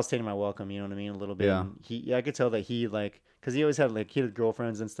outstating my welcome, you know what I mean, a little bit. Yeah. And I could tell that he like, because he always had like, he had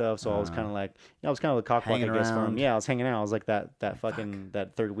girlfriends and stuff, so I was kind of like, I was kind of a cockblock, I guess, for him. Yeah, I was hanging out. I was like that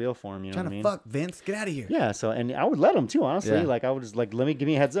that third wheel for him, you know what I mean? Fuck, Vince, get out of here. Yeah, so, and I would let him too, honestly. Yeah. Like, I would just like, give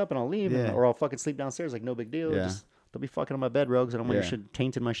me a heads up and I'll leave, or I'll fucking sleep downstairs, like, no big deal. Yeah. Just don't be fucking on my bed, Rogues. I don't want your shit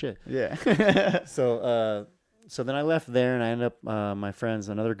tainted my shit. Yeah. So then I left there, and I ended up, my friends,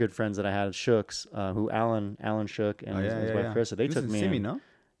 another good friends that I had, Shooks, who Alan Shook, and his wife Krista, they took me in. Simi, no?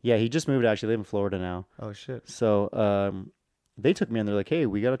 Yeah, he just moved, actually. They live in Florida now. Oh, shit. So they took me in. They're like, hey,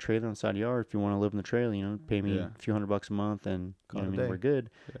 we got a trailer on the side yard. If you want to live in the trailer, pay me a few $100 a month, and we're good.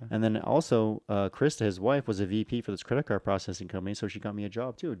 Yeah. And then also, Krista, his wife, was a VP for this credit card processing company, so she got me a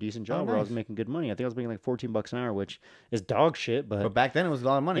job too, a decent job where I was making good money. I think I was making like $14 an hour, which is dog shit, but back then it was a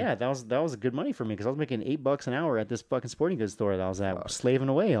lot of money. Yeah, that was good money for me, because I was making $8 an hour at this fucking sporting goods store that I was at, slaving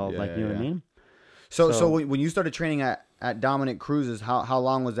away all, you know what I mean? So when you started training at Dominic Cruz's, how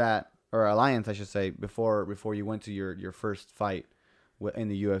long was that? or alliance, I should say, before you went to your first fight in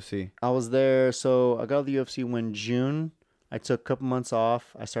the UFC? I was there. So I got to the UFC when June. I took a couple months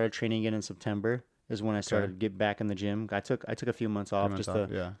off. I started training again in September. Is when I started to get back in the gym. I took a few months off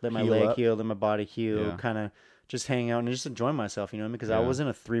to let my leg heal, let my body heal, kind of just hang out and just enjoy myself, you know what I mean? Because I was in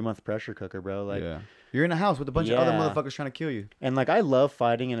a 3-month pressure cooker, bro. Like, you're in a house with a bunch of other motherfuckers trying to kill you. And like, I love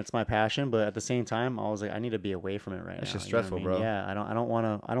fighting and it's my passion, but at the same time, I was like, I need to be away from it right now. It's just stressful, bro. Yeah, I don't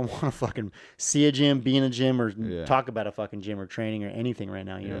want to fucking see a gym, be in a gym, or talk about a fucking gym or training or anything right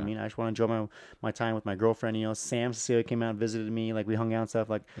now. You know what I mean? I just want to enjoy my time with my girlfriend. You know, Sam Cecilia came out and visited me. Like, we hung out and stuff.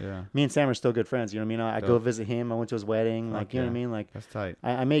 Like, me and Sam are still good friends. You know what I mean? I go visit him. I went to his wedding. Like, you know what I mean? Like, that's tight.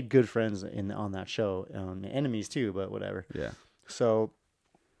 I made good friends on that show. Enemies too, but whatever. Yeah. So,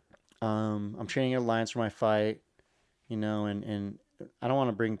 I'm training at Alliance for my fight, you know, and I don't want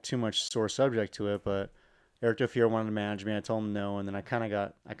to bring too much sore subject to it, but Eric Defier wanted to manage me. I told him no, and then I kind of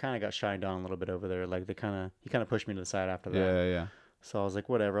got shined on a little bit over there. Like, he kind of pushed me to the side after that. Yeah. So I was like,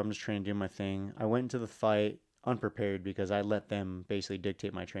 whatever, I'm just trying to do my thing. I went into the fight unprepared because I let them basically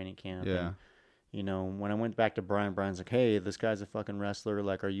dictate my training camp. Yeah. And, you know, when I went back to Brian's like, hey, this guy's a fucking wrestler.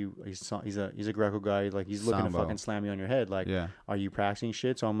 Like, he's a Greco guy. Like, he's looking to fucking slam you on your head. Like, are you practicing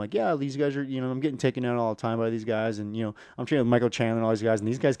shit? So I'm like, yeah, these guys are, you know, I'm getting taken out all the time by these guys. And, you know, I'm training with Michael Chandler and all these guys. And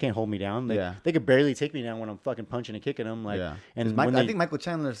these guys can't hold me down. They could barely take me down when I'm fucking punching and kicking them. Like, and I think Michael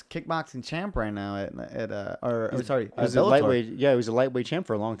Chandler's kickboxing champ right now sorry. He was a lightweight. Yeah, he was a lightweight champ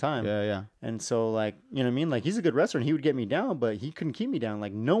for a long time. Yeah. And so, like, you know what I mean? Like, he's a good wrestler and he would get me down, but he couldn't keep me down.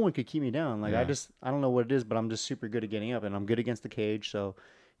 Like, no one could keep me down. Like, I don't know what it is, but I'm just super good at getting up and I'm good against the cage. So,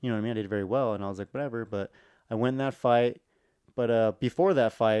 you know what I mean? I did very well. And I was like, whatever. But I went in that fight. But before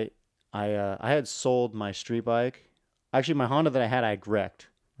that fight, I had sold my street bike. Actually, my Honda that I had, I'd wrecked.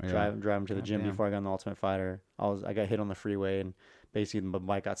 Driving to the gym before I got in the Ultimate Fighter. I got hit on the freeway and basically my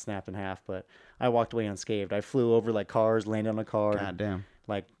bike got snapped in half. But I walked away unscathed. I flew over like cars, landed on a car. God damn.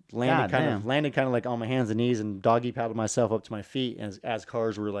 Like landed kind of like on my hands and knees and doggy paddled myself up to my feet as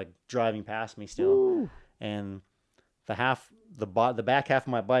cars were like driving past me still. Ooh. And the back half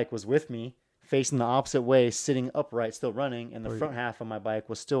of my bike was with me facing the opposite way, sitting upright, still running, and the front half of my bike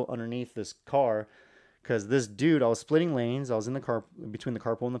was still underneath this car because this dude, I was splitting lanes. I was in the car between the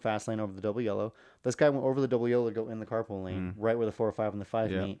carpool and the fast lane over the double yellow. This guy went over the double yellow to go in the carpool lane, right where the 405 and the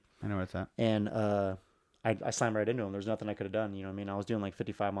 5 meet. I know where it's at. And I slammed right into him. There's nothing I could have done. You know what I mean? I was doing like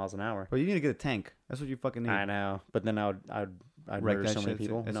 55 miles an hour. Well, you need to get a tank. That's what you fucking need. I know. But then I'd murder so many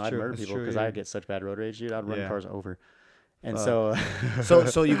people. No, I'd murder people because I get such bad road rage, dude. I'd run cars over. And so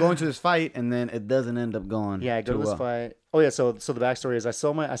you go into this fight and then it doesn't end up going. Yeah, I go to this fight. Oh yeah, so the backstory is I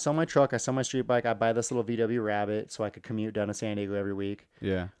sell my truck, I sell my street bike, I buy this little VW Rabbit so I could commute down to San Diego every week.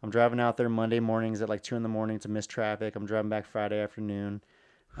 Yeah. I'm driving out there Monday mornings at like 2 a.m. to miss traffic. I'm driving back Friday afternoon.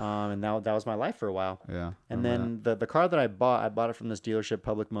 And that was my life for a while. Yeah. And then the car that I bought it from this dealership,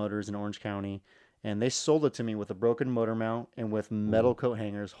 Public Motors in Orange County. And they sold it to me with a broken motor mount and with metal coat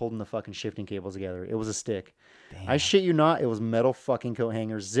hangers holding the fucking shifting cables together. It was a stick. Damn. I shit you not, it was metal fucking coat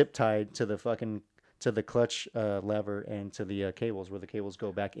hangers zip tied to the clutch lever and to the cables where the cables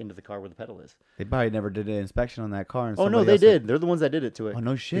go back into the car where the pedal is. They probably never did an inspection on that car. And no, they did. They're the ones that did it to it. Oh,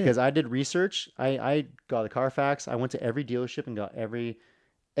 no shit. Because I did research. I got the Carfax. I went to every dealership and got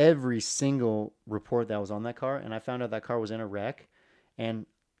every single report that was on that car, and I found out that car was in a wreck, and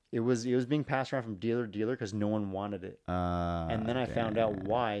it was being passed around from dealer to dealer because no one wanted it. And then I found out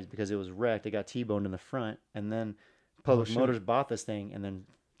why. It's because it was wrecked. It got T-boned in the front, and then Public Motors bought this thing and then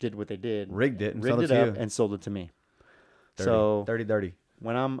did what they did, rigged it up and sold it to me. Dirty.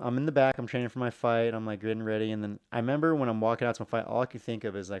 When I'm in the back, I'm training for my fight. I'm like getting ready, and then I remember when I'm walking out to my fight, all I could think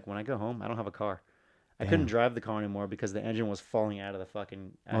of is like when I go home, I don't have a car. I couldn't drive the car anymore because the engine was falling out of the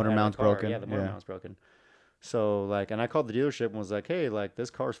fucking motor mount's broken. Yeah, the motor mount's broken. So like, and I called the dealership and was like, "Hey, like this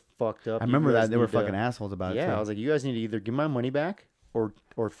car's fucked up." I remember that they were fucking assholes about it. Yeah, too. I was like, "You guys need to either give my money back or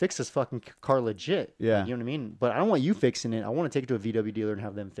fix this fucking car legit." Yeah, you know what I mean. But I don't want you fixing it. I want to take it to a VW dealer and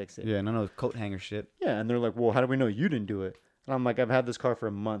have them fix it. Yeah, none of those coat hanger shit. Yeah, and they're like, "Well, how do we know you didn't do it?" And I'm like, "I've had this car for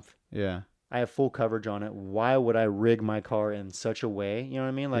a month. Yeah, I have full coverage on it. Why would I rig my car in such a way? You know what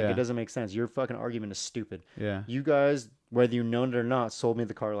I mean? Like, it doesn't make sense. Your fucking argument is stupid. Yeah. You guys, whether you known it or not, sold me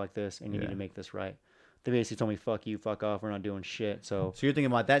the car like this, and you need to make this right." They basically told me, "Fuck you, fuck off. We're not doing shit." So you're thinking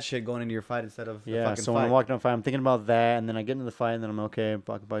about that shit going into your fight instead of the fucking so when I'm walking on fight, I'm thinking about that, and then I get into the fight, and then I'm okay. I'm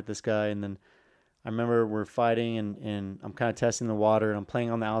fucking fight this guy, and then I remember we're fighting, and I'm kind of testing the water, and I'm playing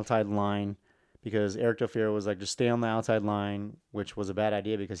on the outside line because Eric Defier was like, "Just stay on the outside line," which was a bad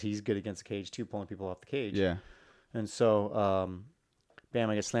idea because he's good against the cage too, pulling people off the cage. Yeah. And so, bam,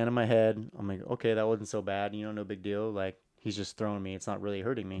 I get slammed on my head. I'm like, okay, that wasn't so bad. You know, no big deal. Like, he's just throwing me. It's not really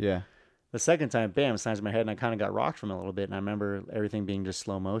hurting me. Yeah. The second time, bam, slammed my head, and I kind of got rocked from it a little bit. And I remember everything being just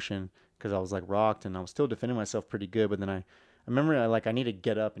slow motion because I was like rocked, and I was still defending myself pretty good. But then I remember I need to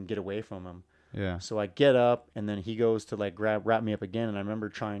get up and get away from him. Yeah. So I get up, and then he goes to like wrap me up again, and I remember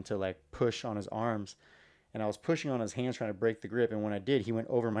trying to like push on his arms, and I was pushing on his hands trying to break the grip, and when I did, he went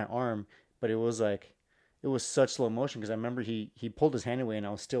over my arm, but it was such slow motion because I remember he pulled his hand away, and I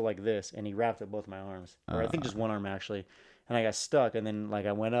was still like this, and he wrapped up both my arms, or I think just one arm actually, and I got stuck, and then like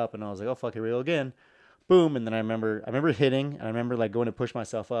I went up, and I was like, oh fuck, here we go again, boom, and then I remember hitting, and I remember like going to push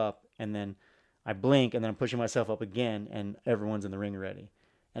myself up, and then I blink, and then I'm pushing myself up again, and everyone's in the ring already.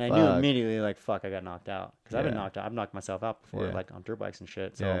 And I knew immediately, like, fuck, I got knocked out. Because I've been knocked out. I've knocked myself out before, like, on dirt bikes and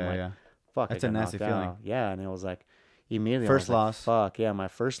shit. So I'm like, fuck, that's I got a nasty knocked feeling. out. Yeah, and it was like, immediately. First I was loss. Like, fuck, yeah, my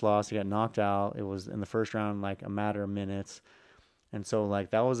first loss. I got knocked out. It was in the first round, like, a matter of minutes. And so,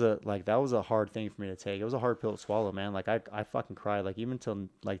 like, that was a hard thing for me to take. It was a hard pill to swallow, man. Like, I fucking cried. Like, even till,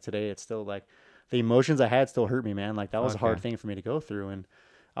 like, today, it's still, like, the emotions I had still hurt me, man. Like, that was a hard thing for me to go through. And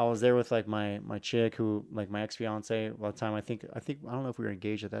I was there with, like, my chick who, like, my ex-fiance at the time. I think, I don't know if we were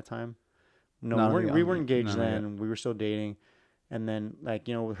engaged at that time. No, we weren't engaged then. We were still dating. And then, like,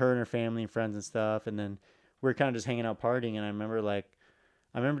 you know, with her and her family and friends and stuff. And then we were kind of just hanging out partying. And I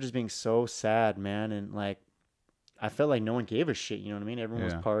remember just being so sad, man. And, like, I felt like no one gave a shit. You know what I mean? Everyone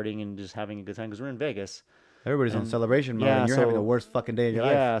was partying and just having a good time because we're in Vegas. Everybody's on celebration mode, and you're having the worst fucking day of your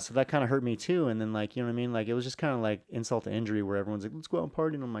life. Yeah, so that kind of hurt me too. And then, like, you know what I mean? Like, it was just kind of like insult to injury where everyone's like, let's go out and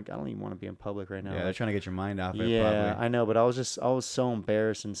party. And I'm like, I don't even want to be in public right now. Yeah, they're trying to get your mind off it, yeah, probably. I know, but I was so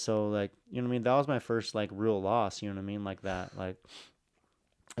embarrassed. And so, like, you know what I mean? That was my first, like, real loss, you know what I mean? Like that. Like,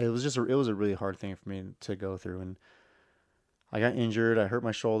 it was a really hard thing for me to go through. And I got injured. I hurt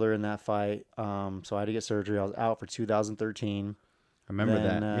my shoulder in that fight. So I had to get surgery. I was out for 2013. I remember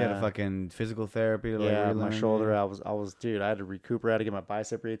that. You had a fucking physical therapy. Yeah, my shoulder. I was, dude. I had to recuperate. I had to get my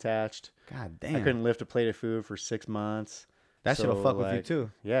bicep reattached. God damn. I couldn't lift a plate of food for 6 months. That shit'll fuck with you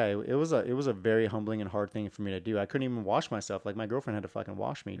too. Yeah, it was a very humbling and hard thing for me to do. I couldn't even wash myself. Like, my girlfriend had to fucking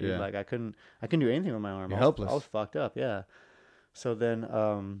wash me, dude. Yeah. Like, I couldn't do anything with my arm. You're helpless. I was fucked up. Yeah. So then,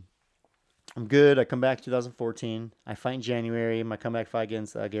 I'm good. I come back 2014. I fight in January. My comeback fight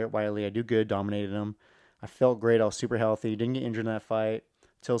against Garrett Wiley. I do good. Dominated him. I felt great. I was super healthy. Didn't get injured in that fight.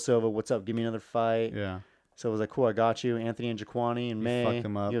 Till Silva, what's up? Give me another fight. Yeah. So it was like, cool, I got you. Anthony and Jaquani in May. Fucked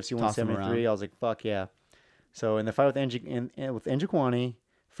him up. UFC 173. I was like, fuck yeah. So in the fight with Njokuani,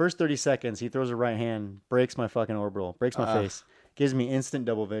 first 30 seconds, he throws a right hand, breaks my fucking orbital, breaks my face, gives me instant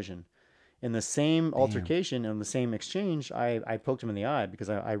double vision. In the same altercation, in the same exchange, I poked him in the eye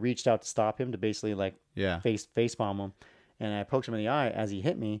because I reached out to stop him to basically like face bomb him. And I poked him in the eye as he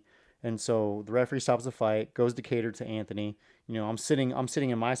hit me. And so the referee stops the fight, goes to cater to Anthony. You know, I'm sitting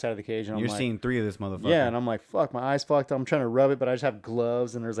in my side of the cage, and you're like, seeing three of this motherfucker. Yeah, and I'm like, fuck, my eye's fucked up. I'm trying to rub it, but I just have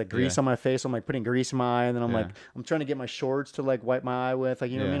gloves, and there's like grease on my face. So I'm like putting grease in my eye, and then I'm like, I'm trying to get my shorts to like wipe my eye with,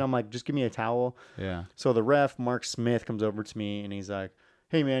 like, you know what I mean? I'm like, just give me a towel. Yeah. So the ref, Mark Smith, comes over to me, and he's like,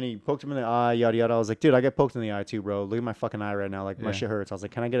 hey man, he poked him in the eye, yada yada. I was like, dude, I get poked in the eye too, bro. Look at my fucking eye right now, like my shit hurts. I was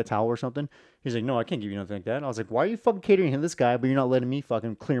like, can I get a towel or something? He's like, no, I can't give you nothing like that. And I was like, why are you fucking catering to this guy, but you're not letting me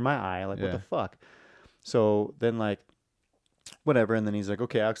fucking clear my eye? Like, what the fuck? So then, like, whatever, and then he's like,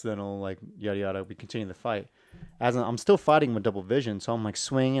 okay, accidental, like, yada yada. We continue the fight. As I'm still fighting with double vision, so I'm like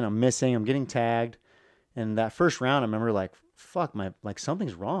swinging, I'm missing, I'm getting tagged. And that first round, I remember like, fuck, like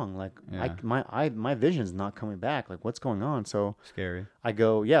something's wrong. Like my vision's not coming back. Like, what's going on? So scary. I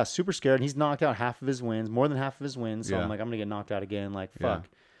go, super scared. And he's knocked out half of his wins, more than half of his wins. So I'm like, I'm gonna get knocked out again. Like, fuck.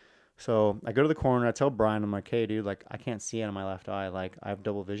 So I go to the corner. I tell Brian, I'm like, hey, dude, like, I can't see out of my left eye. Like, I have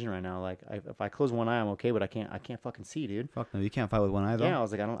double vision right now. Like, if I close one eye, I'm okay, but I can't fucking see, dude. Fuck no, you can't fight with one eye though. Yeah, I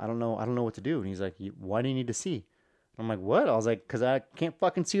was like, I don't know what to do. And he's like, why do you need to see? I'm like, what? I was like, because I can't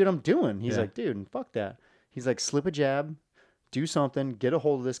fucking see what I'm doing. He's like, dude, fuck that. He's like, slip a jab, do something, get a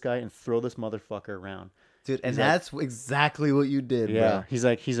hold of this guy, and throw this motherfucker around. Dude, and that's exactly what you did, bro. He's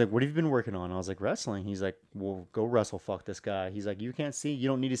like, what have you been working on? I was like, wrestling. He's like, well, go wrestle, fuck this guy. He's like, you can't see, you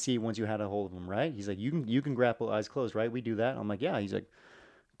don't need to see once you had a hold of him, right? He's like, you can grapple eyes closed, right? We do that. I'm like, yeah. He's like,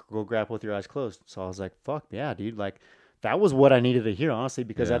 go grapple with your eyes closed. So I was like, fuck yeah, dude. Like, that was what I needed to hear, honestly,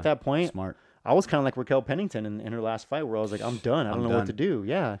 because at that point, smart. I was kind of like Raquel Pennington in her last fight, where I was like, I'm done. I don't know what to do.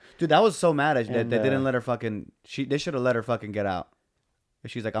 Yeah, dude, that was so mad that they didn't let her fucking. They should have let her fucking get out.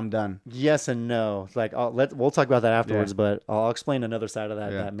 She's like, I'm done. Yes and no. Like, we'll talk about that afterwards, but I'll explain another side of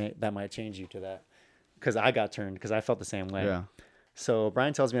that that might change you to that, because I got turned because I felt the same way. Yeah. So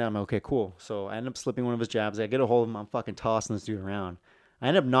Brian tells me that. I'm like, okay, cool. So I end up slipping one of his jabs. I get a hold of him. I'm fucking tossing this dude around. I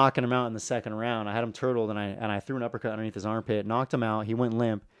ended up knocking him out in the second round. I had him turtled, and I threw an uppercut underneath his armpit, knocked him out. He went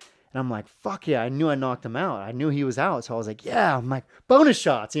limp. And I'm like, fuck yeah, I knew I knocked him out. I knew he was out. So I was like, yeah, I'm like, bonus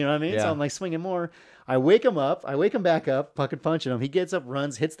shots, you know what I mean? Yeah. So I'm like swinging more. I wake him back up, fucking punching him. He gets up,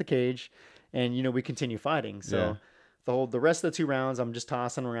 runs, hits the cage, and, you know, we continue fighting. So the rest of the 2 rounds, I'm just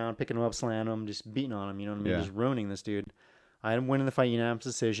tossing around, picking him up, slamming him, just beating on him, you know what I mean? Just ruining this dude. I ended up winning the fight, unanimous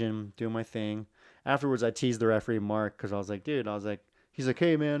decision, doing my thing. Afterwards, I teased the referee, Mark, because I was like, dude, he's like,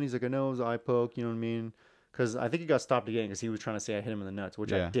 hey, man. He's like, I know it was eye poke, you know what I mean? Because I think he got stopped again because he was trying to say I hit him in the nuts,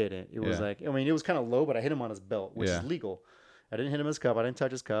 which I didn't. It was like, I mean, it was kind of low, but I hit him on his belt, which is legal. I didn't hit him in his cup. I didn't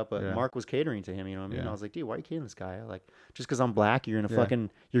touch his cup, but Mark was catering to him, you know what I mean? And I was like, dude, why are you catering this guy? Like, just because I'm black, you're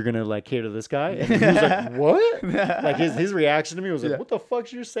going to like cater to this guy? And he was like, what? Like his reaction to me was like, what the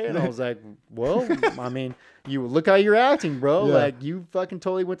fuck's you saying? I was like, well, I mean, you look how you're acting, bro. Like you fucking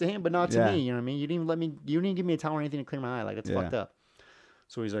totally went to him, but not to me, you know what I mean? You didn't give me a towel or anything to clear my eye. Like, that's fucked up.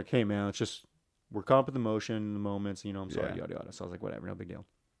 So he's like, hey man, it's just, we're caught up in the motion, the moments, you know, I'm sorry, yada, yada. So I was like, whatever, no big deal.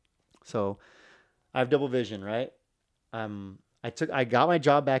 So I have double vision, right? I got my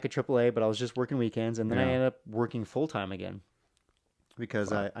job back at AAA, but I was just working weekends, and then I ended up working full-time again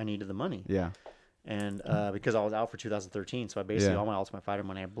because I needed the money. Yeah. And because I was out for 2013, so I basically, all my Ultimate Fighter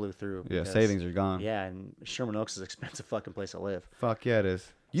money I blew through. Yeah, savings are gone. Yeah, and Sherman Oaks is an expensive fucking place to live. Fuck yeah, it is.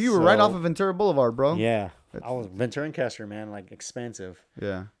 You were right off of Ventura Boulevard, bro. Yeah. I was Ventura and Kester, man, like expensive.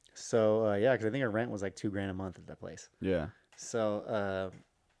 Yeah. So, yeah, because I think our rent was like $2,000 a month at that place. Yeah. So,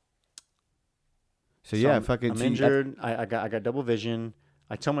 fucking. I'm injured. I got double vision.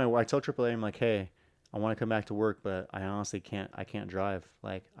 I tell AAA, I'm like, hey, I want to come back to work, but I honestly can't. I can't drive.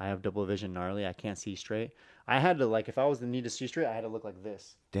 Like, I have double vision gnarly. I can't see straight. I had to, like, if I was to need to see straight, I had to look like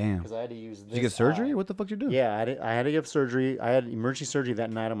this. Damn. Because I had to use this. Did you get surgery? What the fuck did you do? Yeah, I had to get surgery. I had emergency surgery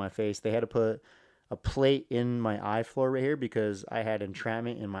that night on my face. They had to put a plate in my eye floor right here because I had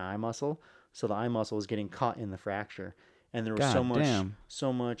entrapment in my eye muscle. So the eye muscle was getting caught in the fracture. And there was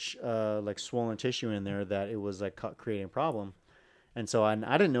so much like swollen tissue in there that it was like creating a problem. And so I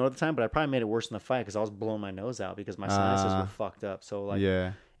didn't know at the time, but I probably made it worse in the fight because I was blowing my nose out because my sinuses were fucked up. So like,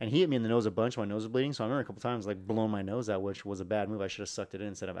 and he hit me in the nose a bunch. My nose was bleeding. So I remember a couple times like blowing my nose out, which was a bad move. I should have sucked it in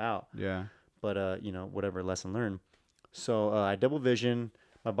instead of out. Yeah. But you know, whatever, lesson learned. So I double vision.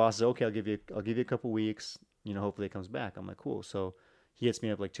 My boss said, okay, I'll give you a couple weeks. You know, hopefully it comes back. I'm like, cool. So he hits me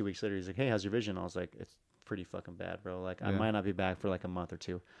up like 2 weeks later. He's like, hey, how's your vision? I was like, it's pretty fucking bad, bro. Like, I might not be back for like a month or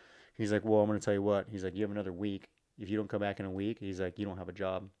two. He's like, well, I'm going to tell you what. He's like, you have another week. If you don't come back in a week, he's like, you don't have a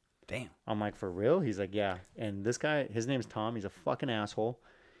job. Damn. I'm like, for real? He's like, yeah. And this guy, his name's Tom. He's a fucking asshole.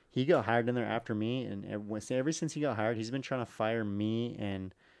 He got hired in there after me. And ever since he got hired, he's been trying to fire me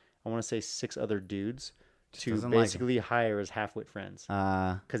and I want to say 6 other dudes to basically hire his half-wit friends.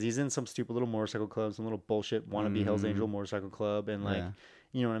 Because he's in some stupid little motorcycle club, some little bullshit wannabe Hells Angel motorcycle club. And like,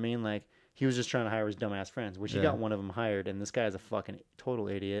 you know what I mean? Like, he was just trying to hire his dumbass friends, which he got one of them hired. And this guy is a fucking total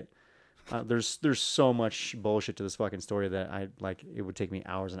idiot. There's so much bullshit to this fucking story that it would take me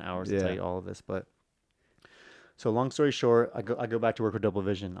hours and hours to tell you all of this. But so long story short, I go back to work with double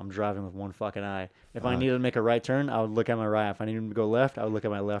vision. I'm driving with one fucking eye. If I needed to make a right turn, I would look at my right. If I needed to go left, I would look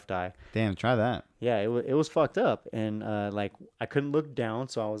at my left eye. Damn, try that. Yeah, it was fucked up. And like I couldn't look down,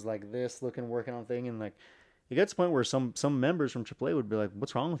 so I was like this, working on thing, and like it got to the point where some members from AAA would be like,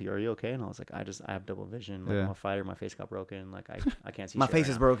 "What's wrong with you? Are you okay?" And I was like, "I have double vision. Like, I'm a fighter. My face got broken. Like I can't see. My face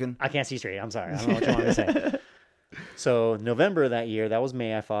is broken. I can't see straight. I'm sorry. I don't know what you want me to say." So November that year, that was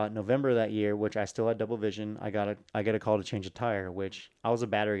May I fought. November that year, which I still had double vision, I got a call to change a tire, which I was a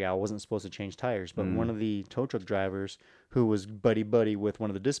battery guy. I wasn't supposed to change tires, but one of the tow truck drivers who was buddy with one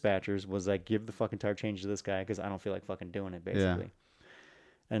of the dispatchers was like, "Give the fucking tire change to this guy because I don't feel like fucking doing it," basically. Yeah.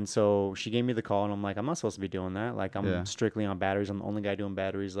 And so she gave me the call, and I'm like, I'm not supposed to be doing that. Like, I'm strictly on batteries. I'm the only guy doing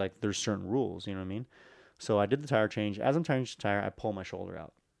batteries. Like, there's certain rules, you know what I mean? So I did the tire change. As I'm changing the tire, I pull my shoulder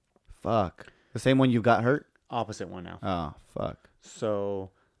out. Fuck. The same one you got hurt? Opposite one now. Oh, fuck.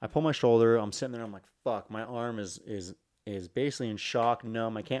 So I pull my shoulder. I'm sitting there. I'm like, fuck. My arm is basically in shock,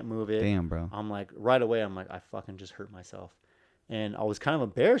 numb. I can't move it. Damn, bro. I'm like, right away, I'm like, I fucking just hurt myself. And I was kind of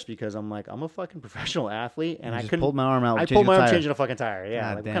embarrassed because I'm like, I'm a fucking professional athlete, and I couldn't pulled my arm out. I pulled my arm changing a fucking tire.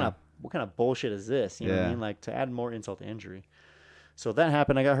 Yeah, God, like what kind of bullshit is this? You know what I mean? Like, to add more insult to injury. So that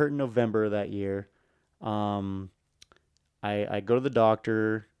happened. I got hurt in November that year. I go to the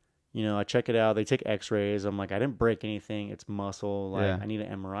doctor. You know, I check it out. They take X-rays. I'm like, I didn't break anything. It's muscle. Like, I need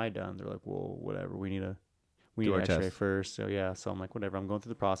an MRI done. They're like, well, whatever. We need an X-ray first. So yeah. So I'm like, whatever. I'm going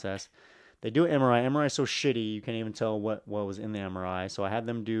through the process. They do an MRI. MRI is so shitty, you can't even tell what was in the MRI. So I had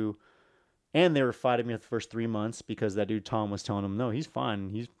them do, and they were fighting me the first 3 months because that dude Tom was telling him, no, he's fine.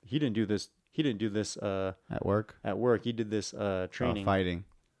 He didn't do this. He didn't do this at work. At work, he did this training. Fighting.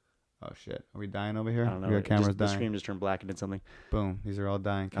 Oh shit! Are we dying over here? I don't know. Your camera's The dying. screen just turned black and did something. Boom! These are all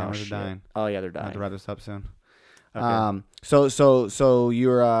dying. Cameras are dying. Oh yeah, they're I dying. have to wrap this up soon. Okay. So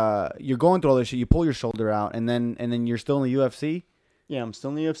you're going through all this shit. You pull your shoulder out, and then you're still in the UFC. Yeah, I'm still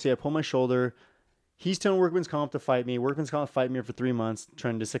in the UFC. I pull my shoulder. He's telling Workman's Comp to fight me. Workman's Comp fight me for 3 months,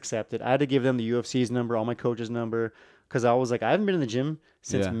 trying to just accept it. I had to give them the UFC's number, all my coach's number, because I was like, I haven't been in the gym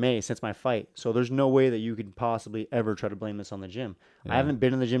since May, since my fight. So there's no way that you could possibly ever try to blame this on the gym. I haven't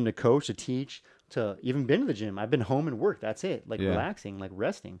been in the gym to coach, to teach, to even been to the gym. I've been home and work. That's it. Like relaxing, like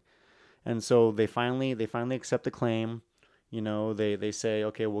resting. And so they finally accept the claim. You know, they say,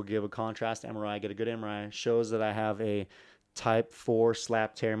 okay, we'll give a contrast MRI, get a good MRI. Shows that I have a type 4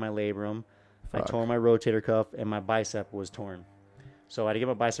 slap tear in my labrum. Fuck. I tore my rotator cuff and my bicep was torn. So I had to get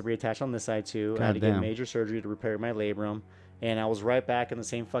my bicep reattached on this side too. I had to get major surgery to repair my labrum. And I was right back in the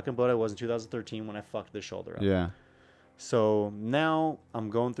same fucking boat I was in 2013 when I fucked the shoulder up. Yeah. So now I'm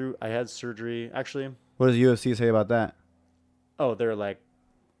going through, I had surgery. Actually. What does the UFC say about that? Oh, they're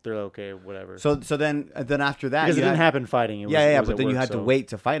okay, whatever. So then after that, because it didn't happen fighting. But then you had to wait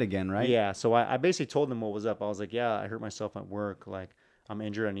to fight again, right? Yeah. So I basically told them what was up. I was like, yeah, I hurt myself at work. Like I'm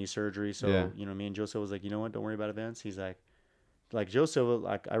injured. I need surgery. So you know, me and Joe Silva was like, you know what? Don't worry about events. He's like Joe Silva.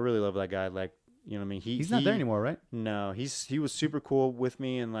 Like I really love that guy. Like you know, what I mean, he's not there anymore, right? No, he was super cool with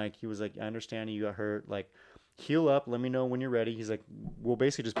me, and like he was like, I understand you got hurt. Like heal up. Let me know when you're ready. He's like, we'll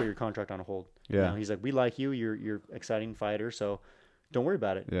basically just put your contract on hold. Yeah. You know, he's like, we like you. You're exciting fighter. So. Don't worry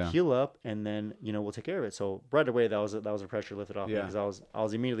about it. Yeah. Heal up, and then we'll take care of it. So right away, that was a pressure lifted off me because I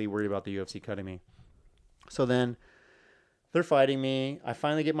was immediately worried about the UFC cutting me. So then they're fighting me. I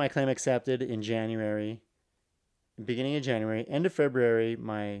finally get my claim accepted in January, beginning of January, end of February.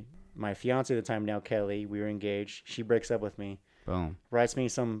 My fiance at the time, now Kelly, we were engaged. She breaks up with me. Boom. Writes me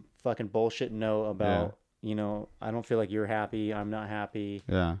some fucking bullshit note about. You know, I don't feel like you're happy. I'm not happy.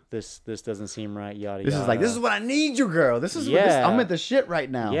 Yeah. This doesn't seem right. Yada yada. This is what I need you, girl. This is I'm at the shit right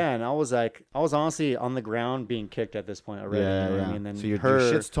now. Yeah, and I was honestly on the ground being kicked at this point already. Yeah, you know what I mean? And so your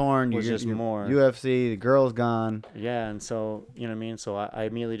shit's torn. You're just more UFC. The girl's gone. Yeah, and so you know what I mean. So I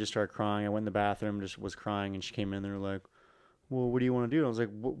immediately just started crying. I went in the bathroom, just was crying, and she came in there like, well, what do you want to do? And I was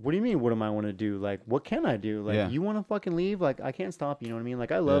like, what do you mean? What am I want to do? Like, what can I do? Like, you want to fucking leave? Like, I can't stop you. You know what I mean?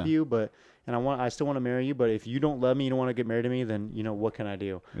 Like, I love you, and I still want to marry you. But if you don't love me, you don't want to get married to me, then you know what can I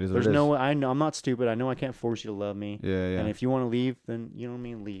do? There's no way. I know I'm not stupid. I know I can't force you to love me. Yeah, yeah. And if you want to leave, then you know what I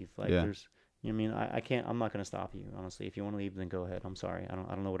mean. Leave. Like, there's, you know what I mean. I can't. I'm not gonna stop you. Honestly, if you want to leave, then go ahead. I'm sorry. I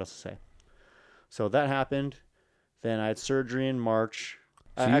don't know what else to say. So that happened. Then I had surgery in March.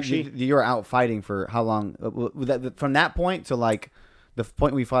 So you were out fighting for how long? From that point to like. The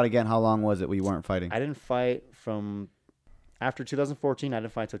point we fought again, how long was it we weren't fighting? I didn't fight from after 2014. I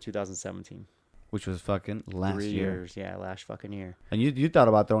didn't fight till 2017. Which was fucking last 3 year. years. Yeah, last fucking year. And you thought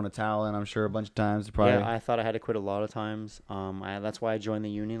about throwing a towel in, I'm sure, a bunch of times. Probably. Yeah, I thought I had to quit a lot of times. That's why I joined the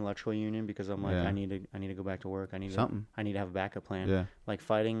union, electrical union, because I'm like, I need to go back to work. I need to have a backup plan. Yeah. Like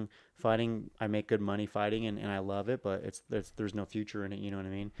fighting. I make good money fighting, and I love it, but there's no future in it. You know what I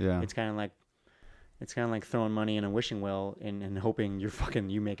mean? Yeah. It's kind of like throwing money in a wishing well and hoping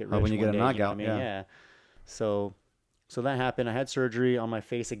you make it rich when you get a knockout. You know what I mean? Yeah. So that happened. I had surgery on my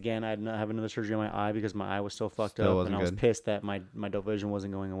face again. I had to have another surgery on my eye because my eye was still fucked up, and I was pissed that my vision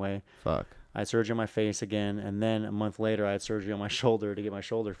wasn't going away. Fuck. I had surgery on my face again, and then a month later, I had surgery on my shoulder to get my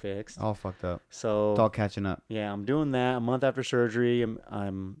shoulder fixed. All fucked up. So it's all catching up. Yeah, I'm doing that. A month after surgery,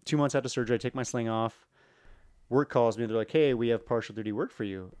 I'm 2 months after surgery. I take my sling off. Work calls me. They're like, hey, we have partial duty work for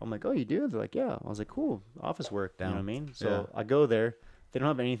you. I'm like, oh, you do? They're like, yeah. I was like, cool. Office work. Down. You know what I mean? So I go there. They don't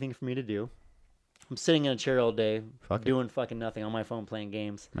have anything for me to do. I'm sitting in a chair all day, doing fucking nothing on my phone, playing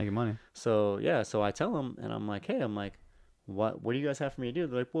games. Making money. So, so I tell them, and I'm like, hey, what do you guys have for me to do?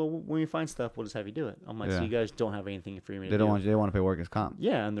 They're like, well, when we find stuff, we'll just have you do it. I'm like, so you guys don't have anything for me to do? They want to pay workers' comp.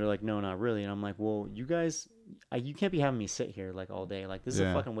 Yeah, and they're like, no, not really. And I'm like, well, you guys, you can't be having me sit here like all day. Like, this is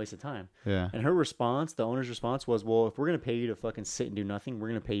a fucking waste of time. Yeah. And her response, the owner's response was, well, if we're going to pay you to fucking sit and do nothing, we're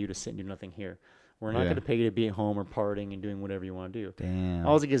going to pay you to sit and do nothing here. We're not going to pay you to be at home or partying and doing whatever you want to do. Damn.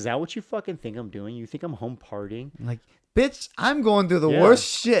 I was like, is that what you fucking think I'm doing? You think I'm home partying? Like, bitch, I'm going through the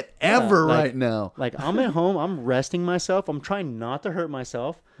worst shit ever right now. Like, I'm at home. I'm resting myself. I'm trying not to hurt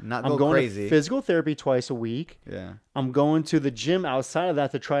myself. I'm going crazy. To physical therapy twice a week. Yeah. I'm going to the gym outside of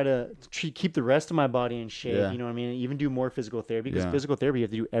that to try to keep the rest of my body in shape. Yeah. You know what I mean? Even do more physical therapy because physical therapy you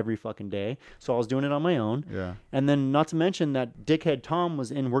have to do every fucking day. So I was doing it on my own. Yeah. And then not to mention that dickhead Tom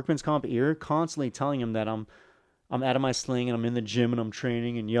was in Workman's Comp ear constantly telling him that I'm out of my sling and I'm in the gym and I'm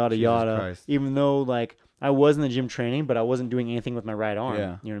training and yada yada. Christ. Even though like I was in the gym training, but I wasn't doing anything with my right arm.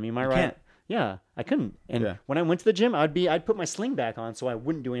 Yeah. You know what I mean? Yeah, I couldn't. And when I went to the gym, I'd put my sling back on so I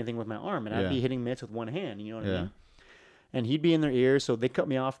wouldn't do anything with my arm, and I'd be hitting mitts with one hand. You know what I mean? And he'd be in their ear, so they cut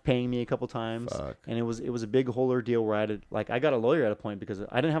me off, paying me a couple times. And it was a big whole ordeal where I got a lawyer at a point because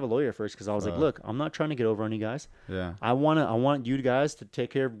I didn't have a lawyer at first because I was like, look, I'm not trying to get over on you guys. Yeah. I want you guys to take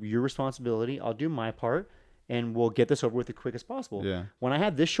care of your responsibility. I'll do my part, and we'll get this over with as quick as possible. Yeah. When I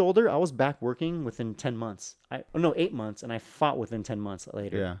had this shoulder, I was back working within 10 months. 8 months, and I fought within 10 months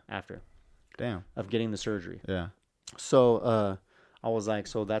later after. Damn. Of getting the surgery. Yeah. So I was like,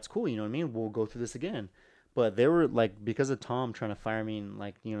 so that's cool, you know what I mean? We'll go through this again. But they were like, because of Tom trying to fire me, and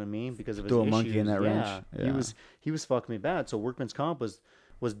like, you know what I mean? Because of his issues. Monkey in that wrench. Yeah. He was fucking me bad. So workman's comp was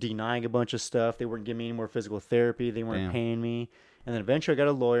denying a bunch of stuff. They weren't giving me any more physical therapy. They weren't paying me. And then eventually I got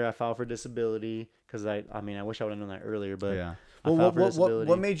a lawyer. I filed for disability because I wish I would have known that earlier. But I filed for disability.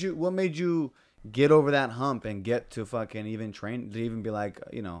 What made you get over that hump and get to fucking even train to even be like,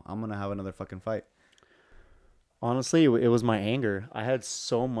 you know, I'm gonna have another fucking fight? Honestly, it was my anger. I had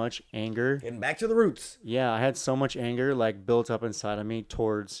so much anger. Getting back to the roots. Yeah, I had so much anger like built up inside of me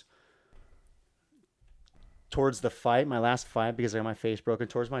towards the fight, my last fight, because I got my face broken,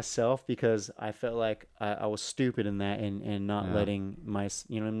 towards myself because I felt like I was stupid in that and not letting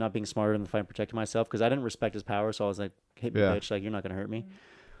not being smarter in the fight and protecting myself because I didn't respect his power. So I was like, hit me, bitch, like you're not gonna hurt me.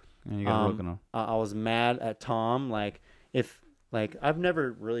 And you got broken off. I was mad at Tom. I've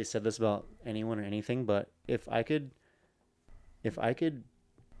never really said this about anyone or anything, but if I could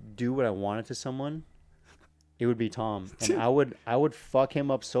do what I wanted to someone, it would be Tom. And I would fuck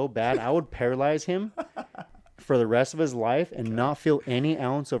him up so bad. I would paralyze him for the rest of his life and not feel any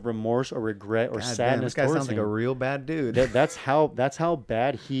ounce of remorse or regret or sadness. This guy sounds like a real bad dude. That's how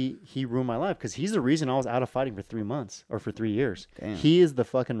bad he ruined my life because he's the reason I was out of fighting for 3 months or for 3 years. Damn. He is the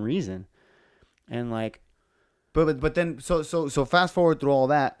fucking reason. And like, but then so fast forward through all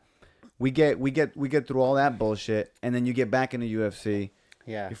that, we get through all that bullshit, and then you get back into UFC.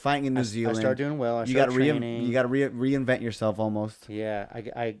 Yeah, you're fighting in New Zealand. I start doing well. You got to reinvent yourself almost. Yeah,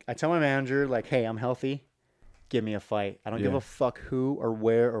 I tell my manager like, hey, I'm healthy. Give me a fight. I don't give a fuck who or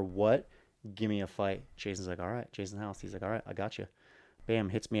where or what. Give me a fight. Jason's like, all right. Jason House. He's like, all right, I got you. Bam,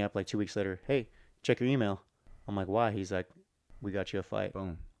 hits me up like 2 weeks later. Hey, check your email. I'm like, why? He's like, we got you a fight.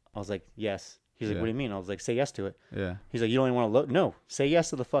 Boom. I was like, yes. He's like, what do you mean? I was like, say yes to it. Yeah. He's like, you don't even want to look? No, say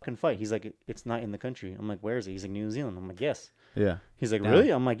yes to the fucking fight. He's like, it's not in the country. I'm like, where is it? He's like, New Zealand. I'm like, yes. Yeah. He's like, really?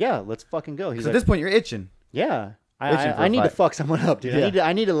 I'm like, yeah, let's fucking go. He's like, at this point, you're itching. Yeah. I need to fuck someone up, dude. Yeah.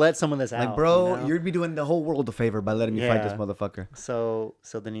 I need to let some of this out. Like, bro, you know? You'd be doing the whole world a favor by letting me fight this motherfucker. So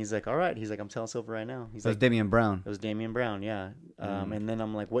then he's like, all right. He's like, I'm telling Silver right now. He's like, it was Damian Brown. It was Damian Brown, yeah. And then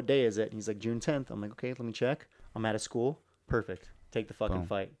I'm like, what day is it? And he's like, June 10th. I'm like, okay, let me check. I'm out of school. Perfect. Take the fucking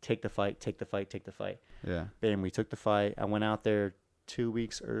fight. Take the fight. Take the fight. Take the fight. Yeah. Bam, we took the fight. I went out there 2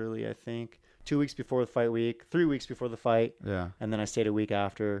 weeks early, I think. 2 weeks before the fight week. 3 weeks before the fight. Yeah. And then I stayed a week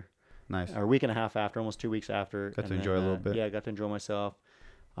after. Nice. Or a week and a half after, almost 2 weeks after. Got to enjoy a little bit. Yeah, I got to enjoy myself.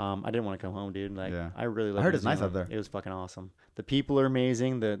 I didn't want to come home, dude. Like, I really loved it. I heard it's nice out there. It was fucking awesome. The people are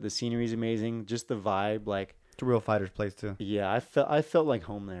amazing. The scenery is amazing. Just the vibe, like. It's a real fighter's place too. Yeah, I felt like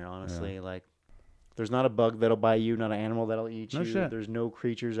home there, honestly. Yeah. Like, there's not a bug that'll bite you, not an animal that'll eat you. No shit. There's no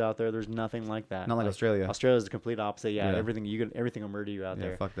creatures out there. There's nothing like that. Not like Australia. Australia's the complete opposite. Yeah, everything will murder you out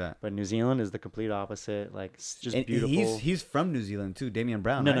there. Fuck that. But New Zealand is the complete opposite. Like, it's just beautiful. He's from New Zealand too, Damian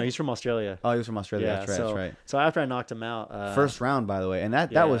Brown. No, he's from Australia. Oh, he was from Australia. Yeah, that's right. So after I knocked him out, first round, by the way, and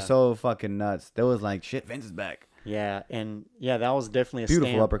that was so fucking nuts. That was like, shit, Vince is back. Yeah, and that was definitely a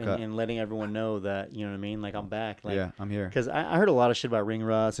beautiful stamp uppercut in letting everyone know that, you know what I mean, like I'm back. Like, yeah, I'm here. Because I heard a lot of shit about ring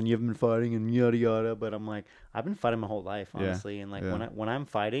rust and you haven't been fighting and yada yada, but I'm like, I've been fighting my whole life, honestly. And like when I'm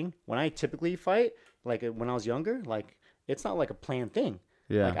fighting, when I typically fight, like when I was younger, like it's not like a planned thing.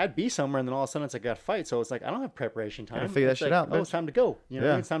 Yeah. Like I'd be somewhere and then all of a sudden it's like I got to fight, so it's like I don't have preparation time. Figure that shit out. Oh, it's time to go. You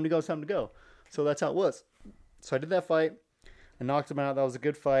know, it's time to go. It's time to go. So that's how it was. So I did that fight. I knocked him out. That was a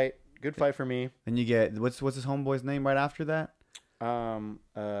good fight. Good fight for me. And you get what's his homeboy's name right after that?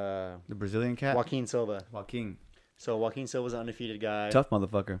 The Brazilian cat, Joaquin Silva. Joaquin. So Joaquin Silva's an undefeated guy. Tough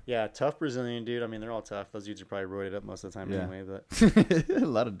motherfucker. Yeah, tough Brazilian dude. I mean, they're all tough. Those dudes are probably roided up most of the time anyway. But a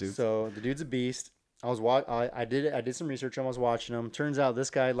lot of dudes. So the dude's a beast. I did some research. I was watching him. Turns out this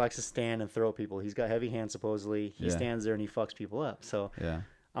guy likes to stand and throw people. He's got heavy hands supposedly. He stands there and he fucks people up. So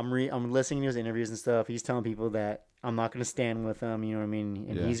I'm listening to his interviews and stuff. He's telling people that I'm not going to stand with him, you know what I mean?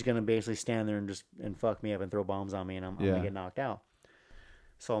 And he's going to basically stand there and fuck me up and throw bombs on me, and I'm going to get knocked out.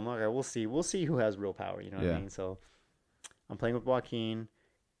 So I'm like, all right, we'll see. We'll see who has real power, you know what I mean? So I'm playing with Joaquin.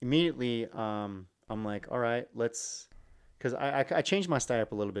 Immediately, I'm like, all right, let's... Because I changed my style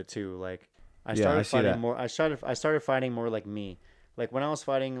up a little bit, too. Like, I started fighting more... I started fighting more like me. like when I was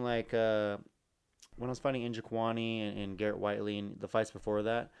fighting Injaquani and Garrett Whiteley and the fights before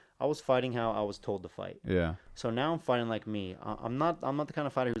that, I was fighting how I was told to fight. Yeah. So now I'm fighting like me. I'm not the kind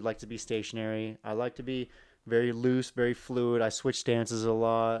of fighter who likes to be stationary. I like to be very loose, very fluid. I switch stances a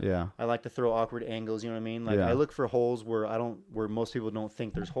lot. Yeah. I like to throw awkward angles. You know what I mean? Like Yeah. I look for holes where most people don't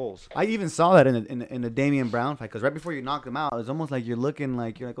think there's holes. I even saw that in the Damian Brown fight, because right before you knocked him out, it was almost like you're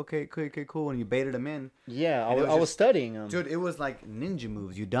like, okay, cool, and you baited him in. Yeah, And I was studying him. Dude, it was like ninja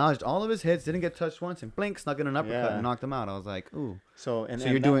moves. You dodged all of his hits, didn't get touched once, and blink, snuck in an uppercut Yeah. and knocked him out. I was like, ooh. So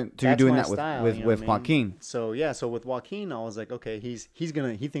you're doing that with Joaquin. So yeah, so with Joaquin, I was like, okay, he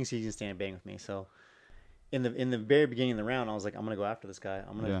thinks he can stand bang with me. So in the very beginning of the round, I was like, I'm gonna go after this guy.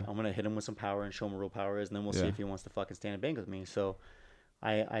 I'm gonna hit him with some power and show him what real power is, and then we'll see if he wants to fucking stand and bang with me. So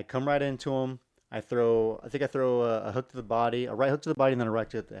I come right into him. I throw a hook to the body, a right hook to the body, and then a right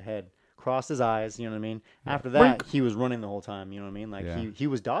to the head. Crossed his eyes, you know what I mean? Yeah. After that, he was running the whole time, you know what I mean? Like he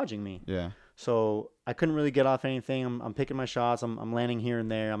was dodging me. Yeah. So I couldn't really get off anything. I'm picking my shots. I'm landing here and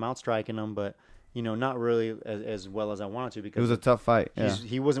there. I'm out striking him, but not really as well as I wanted to, because it was a tough fight. Yeah.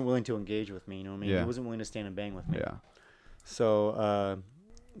 He wasn't willing to engage with me. You know what I mean? Yeah. He wasn't willing to stand and bang with me. Yeah. So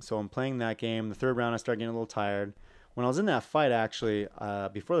I'm playing that game. The third round, I started getting a little tired. When I was in that fight, actually,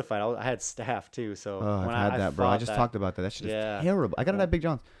 before the fight, I had staph too. So when I've had that, bro. I just talked about that. That shit is terrible. I got it at Big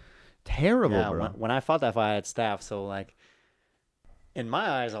John's. Terrible, bro. When I fought that fight, I had staph. So like, in my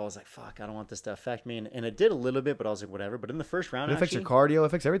eyes, I was like, fuck, I don't want this to affect me. And it did a little bit, but I was like, whatever. But in the first round, it affects your cardio. It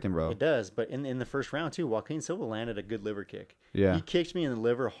affects everything, bro. It does. But in the first round, too, Joaquin Silva landed a good liver kick. Yeah. He kicked me in the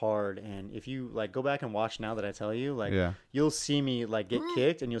liver hard. And if you, like, go back and watch now that I tell you, like, you'll see me, like, get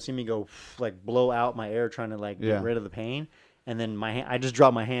kicked. And you'll see me go, like, blow out my air trying to, like, get rid of the pain. And then I just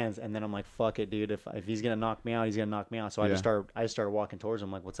dropped my hands. And then I'm like, fuck it, dude. If he's going to knock me out, he's going to knock me out. So I just started walking towards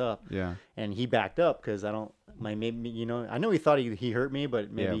him, like, what's up? Yeah. And he backed up because I know he thought he hurt me,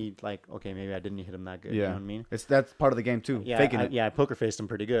 but maybe like, okay, maybe I didn't hit him that good. You know what I mean? That's part of the game too. Yeah, faking it. Yeah, I poker faced him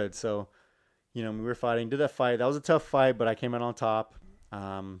pretty good. So, we were fighting. Did that fight. That was a tough fight, but I came out on top,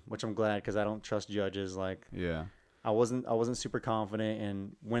 which I'm glad, because I don't trust judges. Like, I wasn't super confident.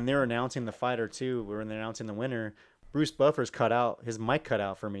 And when they were announcing the fighter too, when they're announcing the winner, Bruce Buffer's his mic cut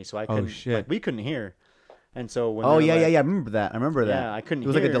out for me, so I couldn't. Oh shit! Like, we couldn't hear. And so when I remember that. Yeah, I couldn't. It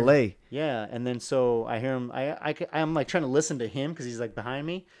was hear. like a delay. Yeah, and then so I hear him. I'm like trying to listen to him because he's like behind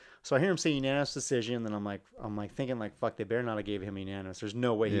me. So I hear him say unanimous decision, and then I'm like thinking like, fuck, they better not have gave him unanimous. There's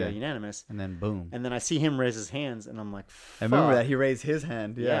no way he got unanimous. And then boom. And then I see him raise his hands, and I'm like, fuck. I remember that he raised his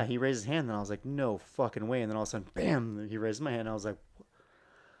hand. Yeah, he raised his hand, and I was like, no fucking way. And then all of a sudden, bam, he raised my hand. And I was like,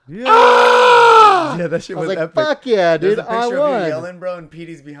 yeah. Ah! Yeah, that shit was like, epic. Fuck yeah, dude! There's a picture of you yelling, bro, and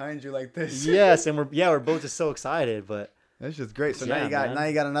Petey's behind you like this. Yes, and we're both just so excited, but that's just great. So now you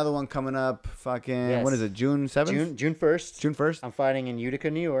got another one coming up. Fucking what is it? June 7th? June 1st. June 1st. I'm fighting in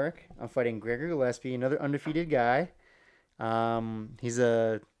Utica, New York. I'm fighting Gregor Gillespie, another undefeated guy. He's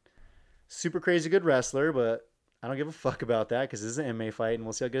a super crazy good wrestler, but I don't give a fuck about that because this is an MMA fight, and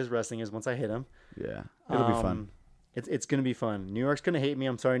we'll see how good his wrestling is once I hit him. Yeah, it'll be fun. It's gonna be fun. New York's gonna hate me.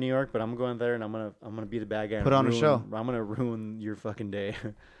 I'm sorry, New York, but I'm going there and I'm gonna be the bad guy. Put on a show. I'm gonna ruin your fucking day.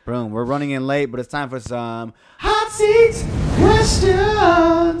 Boom. We're running in late, but it's time for some hot seats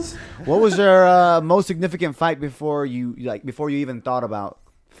questions. What was your most significant fight before you even thought about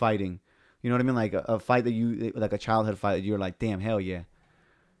fighting? You know what I mean? Like a fight that like a childhood fight that you were like, damn, hell yeah.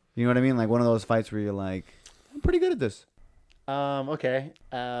 You know what I mean? Like one of those fights where you're like, I'm pretty good at this. Okay.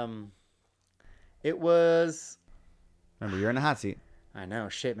 It was. Remember, you're in the hot seat. I know,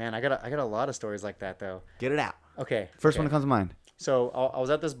 shit, man. I got a lot of stories like that though. Get it out. Okay. First one that comes to mind. So I was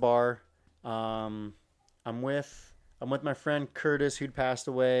at this bar. I'm with my friend Curtis, who'd passed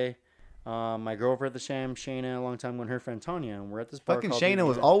away. My girlfriend at the time, Shayna, a long time when her friend Tanya, and we're at this bar. Fucking Shayna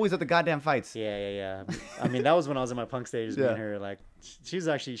was always at the goddamn fights. Yeah. I mean, that was when I was in my punk stages. Me and her, like, she's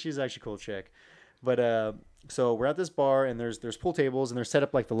actually a cool chick. But so we're at this bar, and there's pool tables, and they're set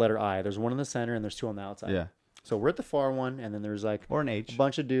up like the letter I. There's one in the center, and there's two on the outside. Yeah. So we're at the far one, and then there's like or an H, a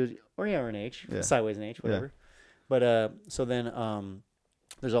bunch of dudes, or an H, sideways an H, whatever. Yeah. But so then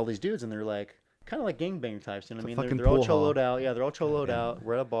there's all these dudes, and they're like kind of like gangbanger types. You know what I mean? They're all choloed out. Yeah, they're all choloed out.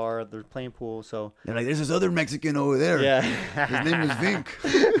 We're at a bar. They're playing pool. So they're like, there's this other Mexican over there. Yeah, his name is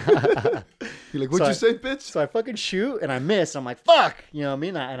Vinc. You're like, what'd you say, bitch? So I fucking shoot, and I miss. I'm like, fuck. You know what I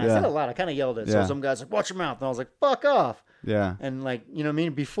mean? And I said a lot. I kind of yelled it. So some guy's like, watch your mouth. And I was like, fuck off. Yeah. And like, you know what I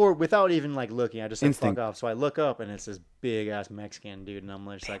mean? Without even like looking, I just said fuck off. So I look up, and it's this big ass Mexican dude, and I'm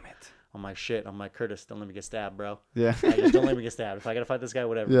just like, I'm like, shit. I'm like, Curtis, don't let me get stabbed, bro. Yeah. Just don't let me get stabbed. If I gotta fight this guy,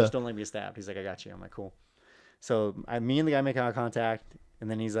 whatever. Just don't let me get stabbed. He's like, I got you. I'm like, cool. So me and the guy make eye contact,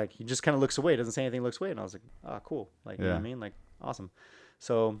 And then he's like, he just kind of looks away, doesn't say anything, looks away. And I was like, oh, cool. Like, you know what I mean? Like, awesome.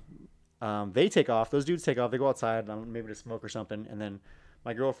 So they take off. Those dudes take off. They go outside, maybe to smoke or something. And then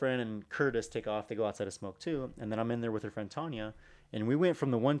my girlfriend and Curtis take off. They go outside to smoke too. And then I'm in there with her friend Tanya. And we went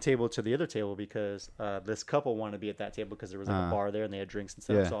from the one table to the other table because this couple wanted to be at that table because there was like a bar there and they had drinks and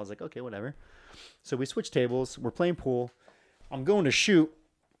stuff. Yeah. So I was like, okay, whatever. So we switched tables. We're playing pool. I'm going to shoot.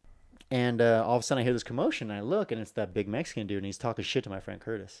 And all of a sudden I hear this commotion. And I look and it's that big Mexican dude. And he's talking shit to my friend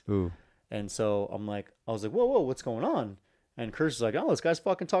Curtis. Ooh. And so I was like, whoa, what's going on? And Curtis is like, oh, this guy's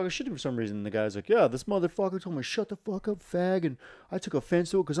fucking talking shit for some reason. And the guy's like, yeah, this motherfucker told me, shut the fuck up, fag. And I took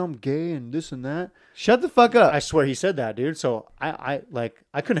offense to it because I'm gay and this and that. Shut the fuck up. I swear he said that, dude. So I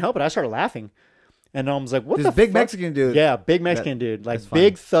couldn't help it. I started laughing. And I was like, what this big Mexican dude. Yeah, big Mexican dude. Like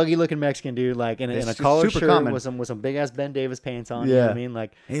big thuggy looking Mexican dude. Like in a collared shirt with some big ass Ben Davis pants on. Yeah. You know what I mean?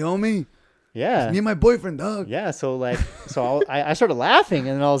 Like, hey, homie. Yeah. It's me and my boyfriend, dog. Yeah. So I started laughing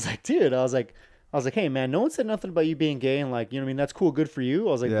and I was like, dude, I was like, hey, man, no one said nothing about you being gay. And like, you know what I mean? That's cool. Good for you.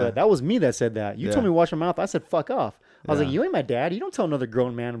 I was like, but that was me that said that. You told me to watch my mouth. I said, fuck off. I was like, you ain't my dad. You don't tell another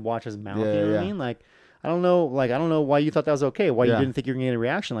grown man to watch his mouth. You know what I mean? Like, I don't know why you thought that was okay. Why you didn't think you were going to get a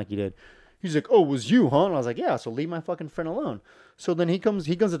reaction like you did. He's like, oh, it was you, huh? And I was like, yeah, so leave my fucking friend alone. So then he comes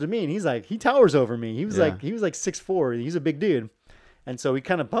up to me and he's like, he towers over me. He was like 6'4". He's a big dude. And so he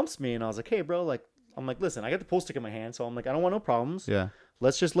kind of bumps me and I was like, hey, bro, like, I'm like, listen, I got the pool stick in my hand. So I'm like, I don't want no problems. Yeah.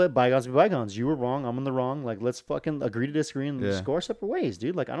 Let's just let bygones be bygones. You were wrong. I'm in the wrong. Like, let's fucking agree to disagree and score separate ways,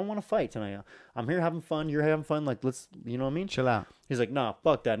 dude. Like, I don't want to fight tonight. I'm here having fun. You're having fun. Like, let's, you know what I mean? Chill out. He's like, nah,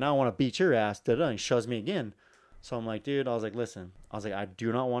 fuck that. Now I want to beat your ass. Da-da. And he shoves me again. So I'm like, dude, I was like, listen, I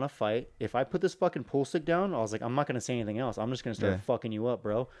do not want to fight. If I put this fucking pool stick down, I was like, I'm not going to say anything else. I'm just going to start fucking you up,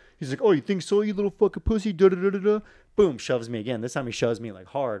 bro. He's like, oh, you think so, you little fucking pussy? Da-da-da-da-da. Boom, shoves me again. This time he shoves me like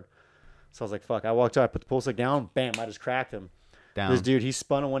hard. So I was like, fuck. I walked out, I put the pool stick down. Bam, I just cracked him. Down. This dude, he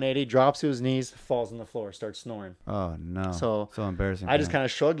spun a 180, drops to his knees, falls on the floor, starts snoring. Oh, no. So embarrassing. I just kind of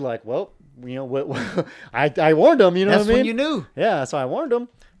shrugged like, well, you know, what I warned him, you know what I mean? That's when you knew. Yeah, so I warned him.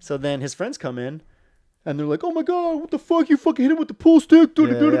 So then his friends come in. And they're like, oh my God, what the fuck? You fucking hit him with the pool stick?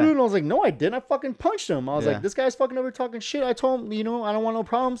 And I was like, no, I didn't. I fucking punched him. I was like, this guy's fucking over talking shit. I told him, you know, I don't want no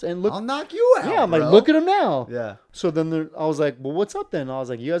problems. And look, I'll knock you out. Yeah, I'm like, look at him now. Yeah. So then I was like, well, what's up then? I was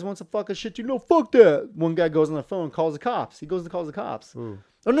like, you guys want some fucking shit? You know, fuck that. One guy goes on the phone, calls the cops. He goes and calls the cops. Ooh.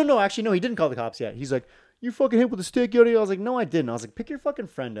 Oh, no, actually, no, he didn't call the cops yet. He's like, you fucking hit with a stick, yada. I was like, no, I didn't. I was like, pick your fucking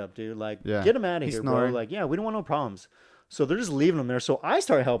friend up, dude. Like, get him out of here, bro. Like, yeah, we don't want no problems. So they're just leaving him there. So I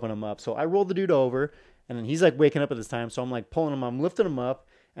started helping him up. So I rolled the dude over. And then he's like waking up at this time. So I'm like pulling him, I'm lifting him up.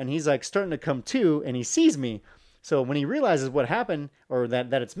 And he's like starting to come to. And he sees me. So when he realizes what happened or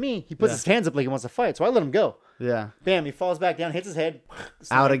that it's me, he puts his hands up like he wants to fight. So I let him go. Yeah. Bam. He falls back down, hits his head.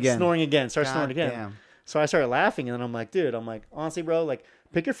 Out again. Snoring again. Starts snoring again. Damn. So I started laughing. And then I'm like, dude, honestly, bro, like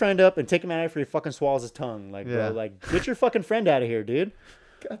pick your friend up and take him out of here before he fucking swallows his tongue. Like, bro, like get your fucking friend out of here, dude.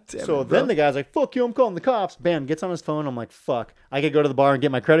 God damn so it, then the guy's like, fuck you, I'm calling the cops. Bam, gets on his phone. I'm like, fuck. I could go to the bar and get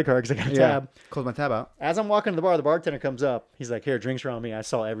my credit card because I got a tab. Close my tab out. As I'm walking to the bar, the bartender comes up. He's like, here, drinks are on me. I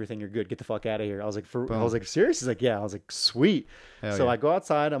saw everything. You're good. Get the fuck out of here. I was like, serious? He's like, yeah. I was like, sweet. So I go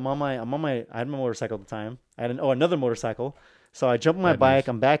outside. I had my motorcycle at the time. I had another motorcycle. So I jump on my bike.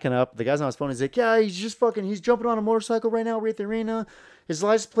 I'm backing up. The guy's on his phone. He's like, yeah, he's jumping on a motorcycle right now. We're at the arena. His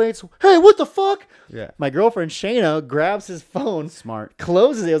license plates. Hey, what the fuck? Yeah. My girlfriend Shayna grabs his phone. Smart.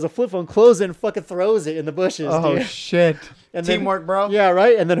 Closes it. It was a flip phone. Closes it and fucking throws it in the bushes. Oh, dude. Shit. And teamwork, bro. Yeah,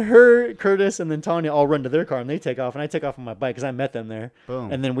 right. And then her, Curtis, and then Tanya all run to their car and they take off. And I take off on my bike because I met them there.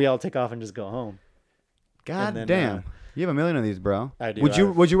 Boom. And then we all take off and just go home. God damn. You have a million of these, bro. I do.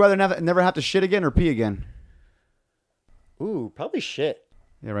 Would you rather never have to shit again or pee again? Ooh, probably shit.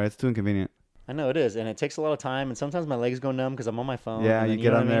 Yeah, right. It's too inconvenient. I know it is, and it takes a lot of time, and sometimes my legs go numb because I'm on my phone. Yeah, you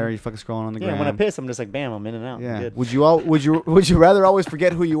get on there, you fucking scrolling on the ground. Yeah, when I piss, I'm just like, bam, I'm in and out. Yeah. Good. Would you rather always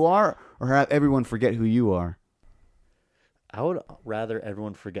forget who you are, or have everyone forget who you are? I would rather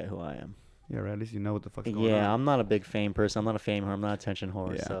everyone forget who I am. Yeah, right. At least you know what the fuck's going on. Yeah, I'm not a big fame person. I'm not a fame whore. I'm not a attention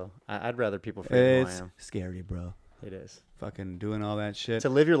whore. Yeah. So I'd rather people forget who I am. It's scary, bro. It is. Fucking doing all that shit. To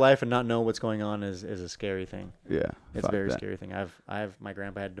live your life and not know what's going on is a scary thing. Yeah. It's a very scary thing. My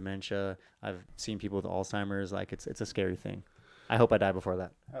grandpa had dementia. I've seen people with Alzheimer's. Like it's a scary thing. I hope I die before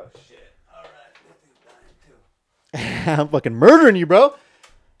that. Oh shit. All right. This thing's dying too. I'm fucking murdering you, bro.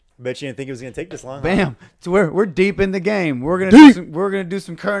 Bet you didn't think it was gonna take this long. Bam. Huh? So we're deep in the game. We're gonna do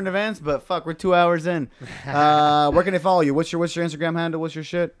some current events, but fuck, we're 2 hours in. Where can they follow you? What's your Instagram handle? What's your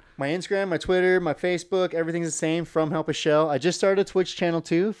shit? My Instagram, my Twitter, my Facebook, everything's the same. From Hell Pichel. I just started a Twitch channel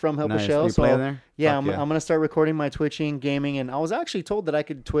too. From Hell Pichel. You play there? Yeah, Fuck I'm gonna start recording my twitching, gaming, and I was actually told that I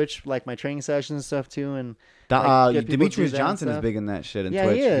could Twitch like my training sessions and stuff too. And get people to do Demetrius that Johnson and is stuff. big in that shit in Yeah,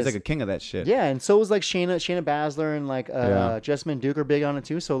 Twitch. he is. He's like a king of that shit. Yeah, and so was like Shayna Baszler and like Jessamine Duke are big on it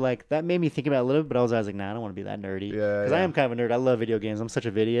too. So like that made me think about it a little bit, but I was like, nah, I don't want to be that nerdy. Yeah, because I am kind of a nerd. I love video games. I'm such a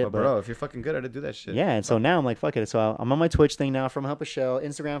idiot. But bro, if you're fucking good at it, do that shit. Yeah, and so now I'm like, fuck it. So I'm on my Twitch thing now, From Hell Pichel,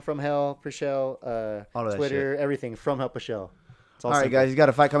 Instagram From Hell Pichel, All of that Twitter, everything From Hell Pichel. All right, guys, you got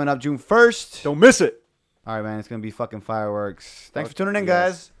a fight coming up June 1st. Don't miss it. All right, man, it's gonna be fucking fireworks. Thanks for tuning in,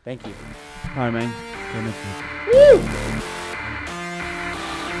 guys. Thank you. All right, man. Don't miss it. Woo!